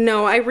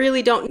 No, I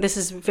really don't. This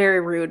is very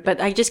rude,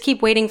 but I just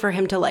keep waiting for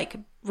him to like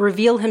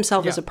reveal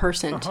himself as a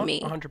person to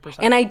me. 100%.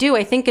 And I do.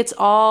 I think it's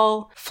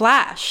all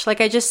flash.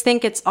 Like, I just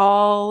think it's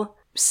all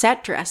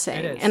set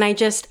dressing. And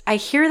I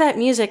hear that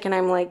music and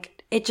I'm like,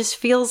 it just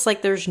feels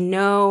like there's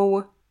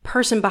no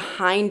person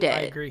behind it.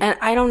 I agree. And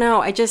I don't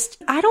know. I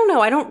don't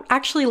know. I don't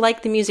actually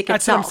like the music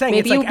That's itself. What I'm saying.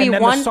 Maybe it's it like, would be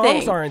and one the songs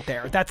thing. Aren't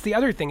there. That's the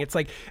other thing. It's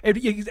like, I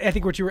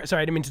think what you were,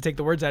 sorry, I didn't mean to take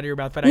the words out of your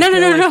mouth, but no. I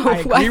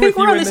agree I think with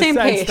we're you on in the same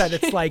sense page. that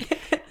it's like,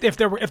 if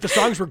the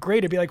songs were great,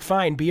 it'd be like,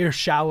 fine, be a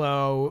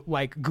shallow,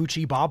 like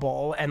Gucci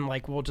bauble. And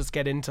like, we'll just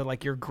get into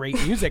like your great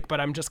music.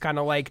 But I'm just kind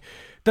of like,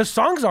 the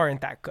songs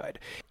aren't that good.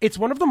 It's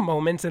one of the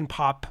moments in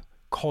pop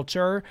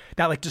culture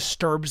that like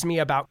disturbs me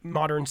about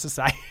modern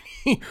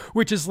society,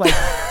 which is like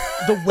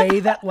the way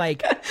that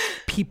like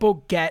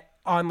people get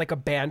on like a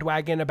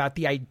bandwagon about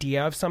the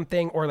idea of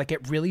something, or like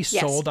it really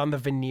sold on the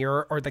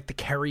veneer or like the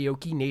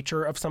karaoke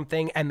nature of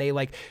something, and they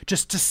like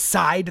just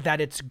decide that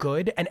it's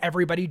good, and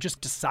everybody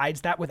just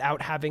decides that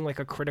without having like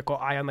a critical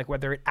eye on like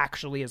whether it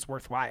actually is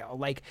worthwhile.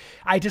 Like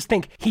I just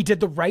think he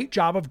did the right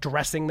job of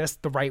dressing this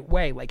the right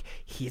way. Like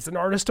he's an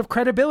artist of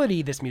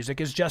credibility. This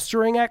music is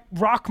gesturing at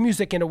rock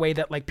music in a way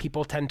that like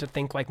people tend to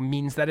think like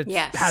means that it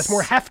has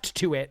more heft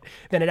to it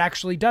than it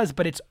actually does,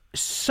 but it's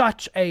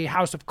such a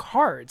house of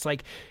cards.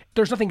 Like,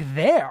 there's nothing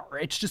there.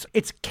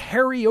 It's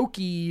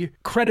karaoke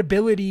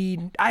credibility.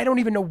 I don't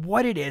even know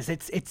what it is.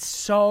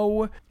 It's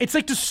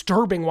like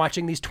disturbing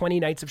watching these 20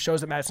 nights of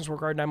shows at Madison Square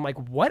Garden. I'm like,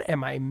 what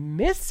am I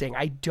missing?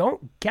 I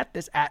don't get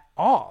this at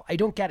all. I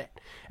don't get it.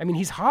 I mean,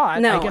 he's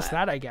hot. No. I guess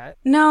that I get.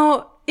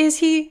 No, is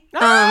he?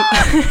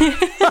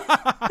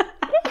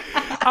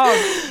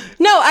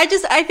 No,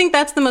 I think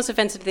that's the most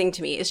offensive thing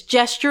to me is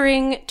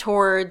gesturing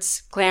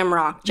towards glam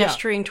rock,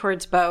 gesturing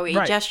towards Bowie,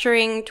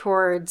 gesturing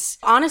towards,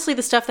 honestly,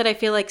 the stuff that I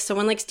feel like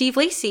someone like Steve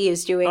Lacy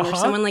is doing or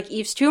someone like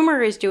Yves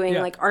Tumor is doing,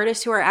 like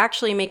artists who are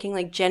actually making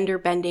like gender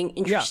bending,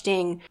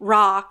 interesting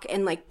rock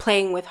and like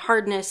playing with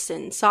hardness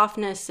and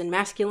softness and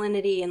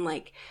masculinity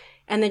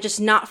and then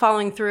just not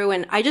following through.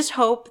 And I just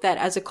hope that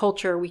as a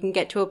culture, we can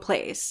get to a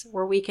place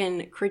where we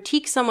can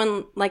critique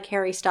someone like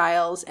Harry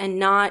Styles and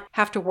not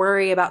have to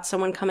worry about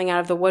someone coming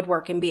out of the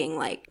woodwork and being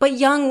like, but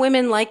young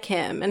women like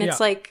him. And it's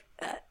like,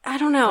 I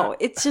don't know.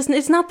 It's just,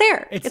 it's not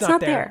there. It's not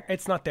there.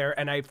 It's not there.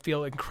 And I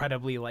feel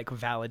incredibly like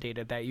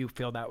validated that you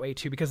feel that way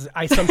too, because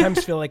I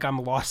sometimes feel like I'm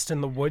lost in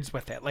the woods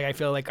with it. Like, I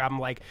feel like I'm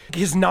like,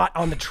 he's not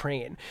on the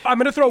train. I'm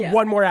going to throw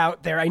one more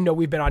out there. I know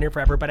we've been on here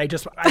forever, but I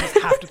just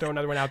have to throw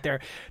another one out there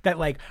that,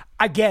 like,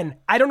 again,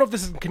 I don't know if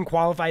this can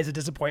qualify as a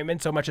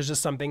disappointment so much as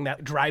just something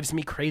that drives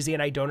me crazy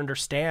and I don't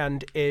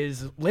understand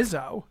is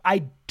Lizzo.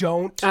 I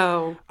don't.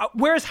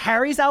 Whereas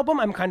Harry's album,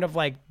 I'm kind of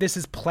like, this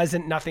is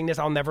pleasant nothingness.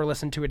 I'll never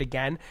listen to it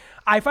again.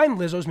 I find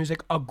Lizzo's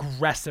music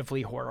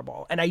aggressively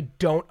horrible, and I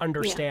don't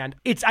understand.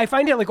 I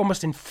find it like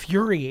almost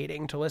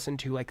infuriating to listen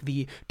to, like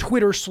the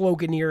Twitter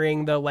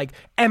sloganeering, the like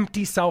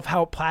empty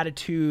self-help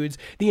platitudes.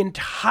 The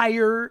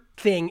entire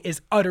thing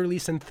is utterly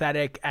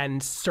synthetic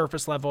and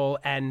surface level,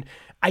 and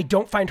I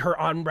don't find her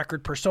on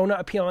record persona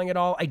appealing at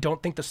all. I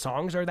don't think the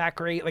songs are that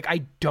great. Like,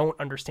 I don't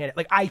understand it.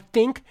 Like, I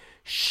think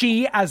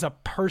she as a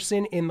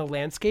person in the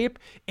landscape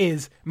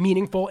is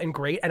meaningful and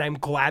great, and I'm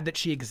glad that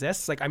she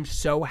exists. Like, I'm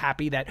so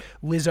happy that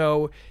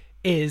Lizzo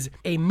is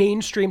a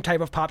mainstream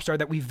type of pop star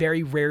that we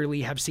very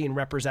rarely have seen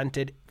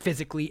represented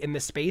physically in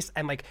this space.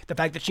 And like the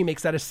fact that she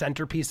makes that a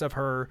centerpiece of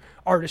her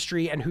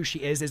artistry and who she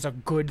is a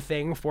good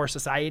thing for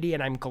society.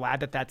 And I'm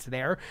glad that that's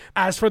there.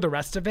 As for the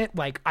rest of it,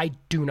 like, I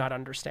do not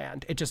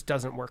understand. It just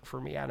doesn't work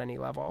for me at any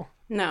level.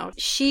 No,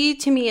 she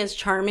to me is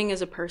charming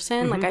as a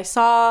person. Like, I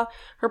saw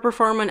her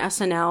perform on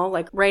SNL,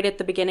 like right at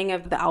the beginning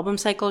of the album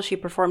cycle. She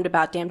performed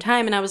About Damn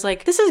Time. And I was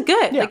like, this is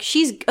good. Like,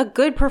 she's a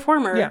good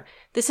performer. Yeah.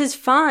 This is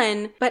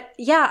fun. But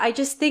yeah, I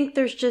just think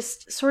there's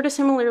just sort of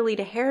similarly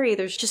to Harry,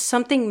 there's just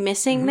something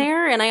missing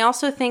there. And I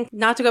also think,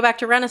 not to go back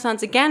to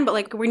Renaissance again, but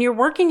like when you're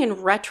working in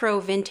retro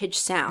vintage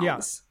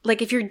sounds,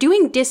 like if you're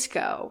doing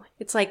disco,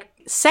 it's like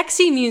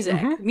sexy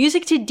music,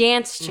 music to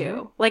dance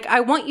to. Like,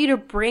 I want you to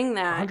bring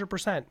that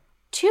 100%.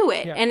 to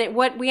it. And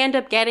what we end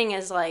up getting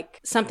is like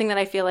something that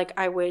I feel like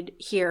I would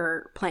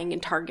hear playing in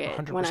Target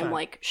 100%. When I'm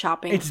like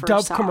shopping it's for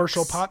dubbed socks.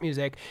 Commercial pop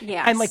music.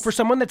 Yes. And like for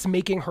someone that's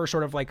making her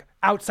sort of like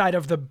outside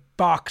of the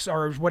box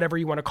or whatever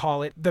you want to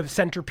call it, the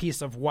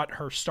centerpiece of what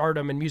her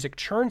stardom and music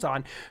churns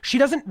on, she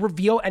doesn't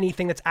reveal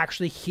anything that's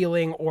actually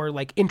healing or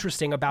like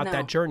interesting about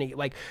that journey.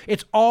 Like,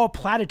 it's all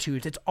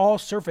platitudes. It's all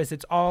surface.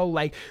 It's all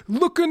like,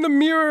 look in the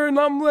mirror and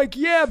I'm like,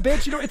 yeah,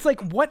 bitch. You know, it's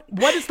like, what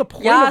is the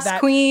point of that?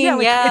 Queen.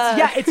 Yeah,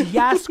 like, it's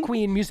Yas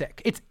Queen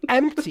music. It's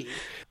empty.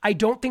 I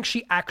don't think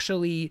she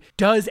actually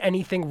does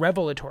anything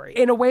revelatory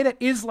in a way that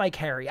is like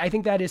Harry. I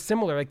think that is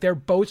similar. Like, they're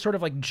both sort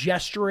of like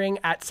gesturing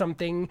at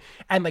something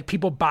and like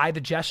people buy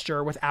the gesture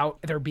without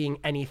there being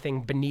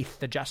anything beneath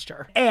the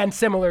gesture. And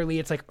similarly,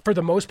 it's like, for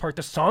the most part,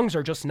 the songs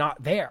are just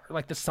not there.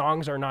 Like, the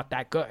songs are not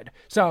that good.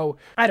 So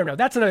I don't know.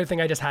 That's another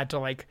thing I just had to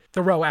like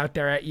throw out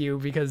there at you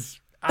because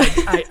I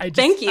just,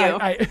 Thank you.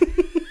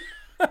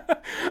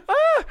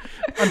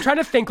 I'm trying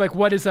to think like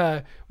what's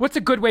a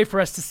good way for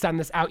us to send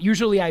this out.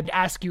 Usually I'd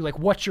ask you like,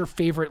 what's your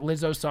favorite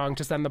Lizzo song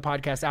to send the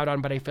podcast out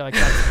on, but I feel like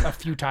that's a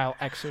futile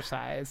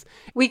exercise.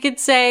 We could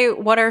say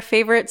what our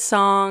favorite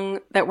song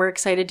that we're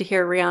excited to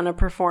hear Rihanna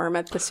perform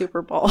at the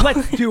Super Bowl.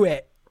 Let's do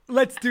it.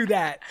 Let's do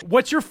that.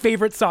 What's your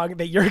favorite song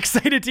that you're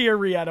excited to hear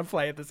Rihanna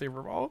play at the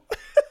Super Bowl?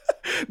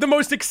 The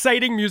most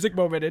exciting music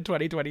moment in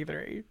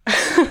 2023.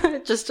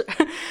 Just,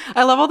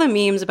 I love all the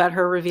memes about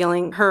her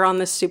revealing her on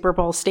the Super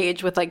Bowl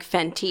stage with like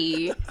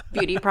Fenty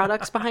beauty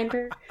products behind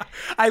her.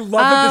 I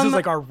love that this is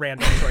like our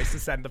random choice to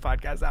send the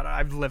podcast out.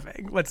 I'm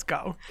living. Let's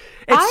go.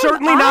 It's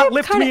certainly not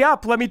Lift Me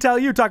Up. Let me tell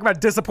you, talk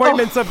about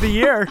disappointments of the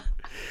year.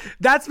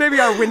 That's maybe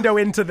our window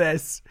into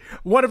this.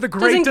 One of the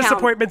great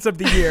disappointments of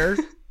the year.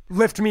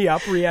 Lift Me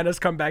Up, Rihanna's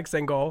comeback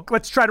single.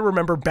 Let's try to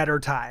remember better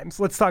times.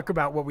 Let's talk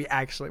about what we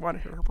actually want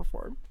to hear her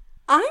perform.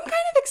 I'm kind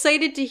of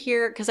excited to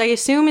hear, because I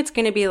assume it's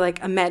going to be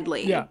like a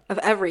medley of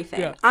everything.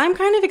 Yeah. I'm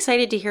kind of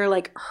excited to hear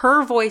like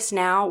her voice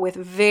now with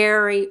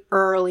very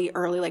early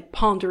like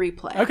Pon de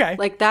Replay. Okay.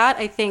 Like that,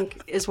 I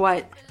think, is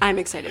what I'm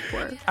excited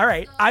for. All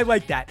right. I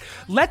like that.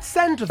 Let's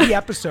send the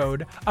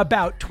episode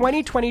about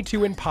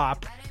 2022 in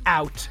pop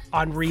out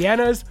on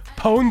Rihanna's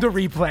Pon de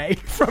Replay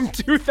from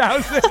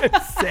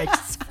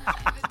 2006.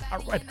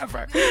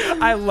 whatever.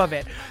 I love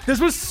it. This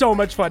was so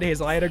much fun,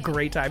 Hazel. I had a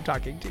great time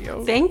talking to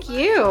you. Thank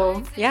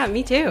you. Yeah,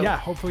 me too. Yeah,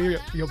 hopefully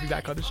you'll be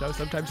back on the show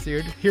sometime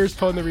soon. Here's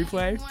Tone the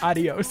Replay.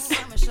 Adios.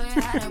 I'ma show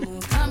you how to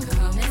move. Come,